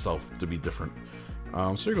drown himself to be different.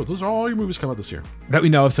 So there you go. Those are all your movies coming out this year. That we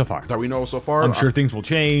know of so far. I'm sure things will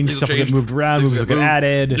change. Stuff will get moved around. Movies will get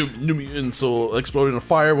added. New Mutants will explode in a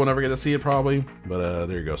fire. We'll never get to see it probably. But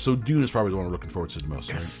there you go. So Dune is probably the one we're looking forward to the most.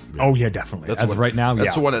 Yes. Right? Oh yeah, definitely. As of right now,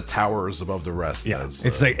 that's the one that towers above the rest. Yeah.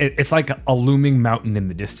 It's like a looming mountain in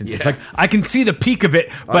the distance. Yeah. It's like I can see the peak of it,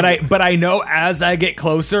 but I know as I get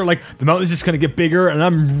closer, like the mountain's just gonna get bigger, and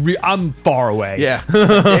I'm far away. Yeah.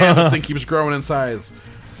 Damn, this thing keeps growing in size.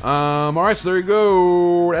 All right, so there you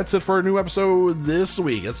go. That's it for a new episode this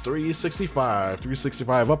week. It's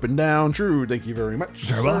 365 up and down. True, thank you very much.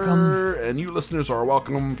 You're welcome. And you listeners are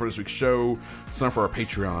welcome for this week's show. Sign up for our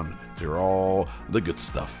Patreon to hear all the good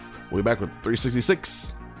stuff. We'll be back with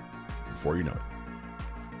 366 before you know it.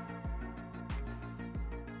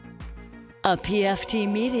 A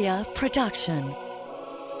PFT Media production.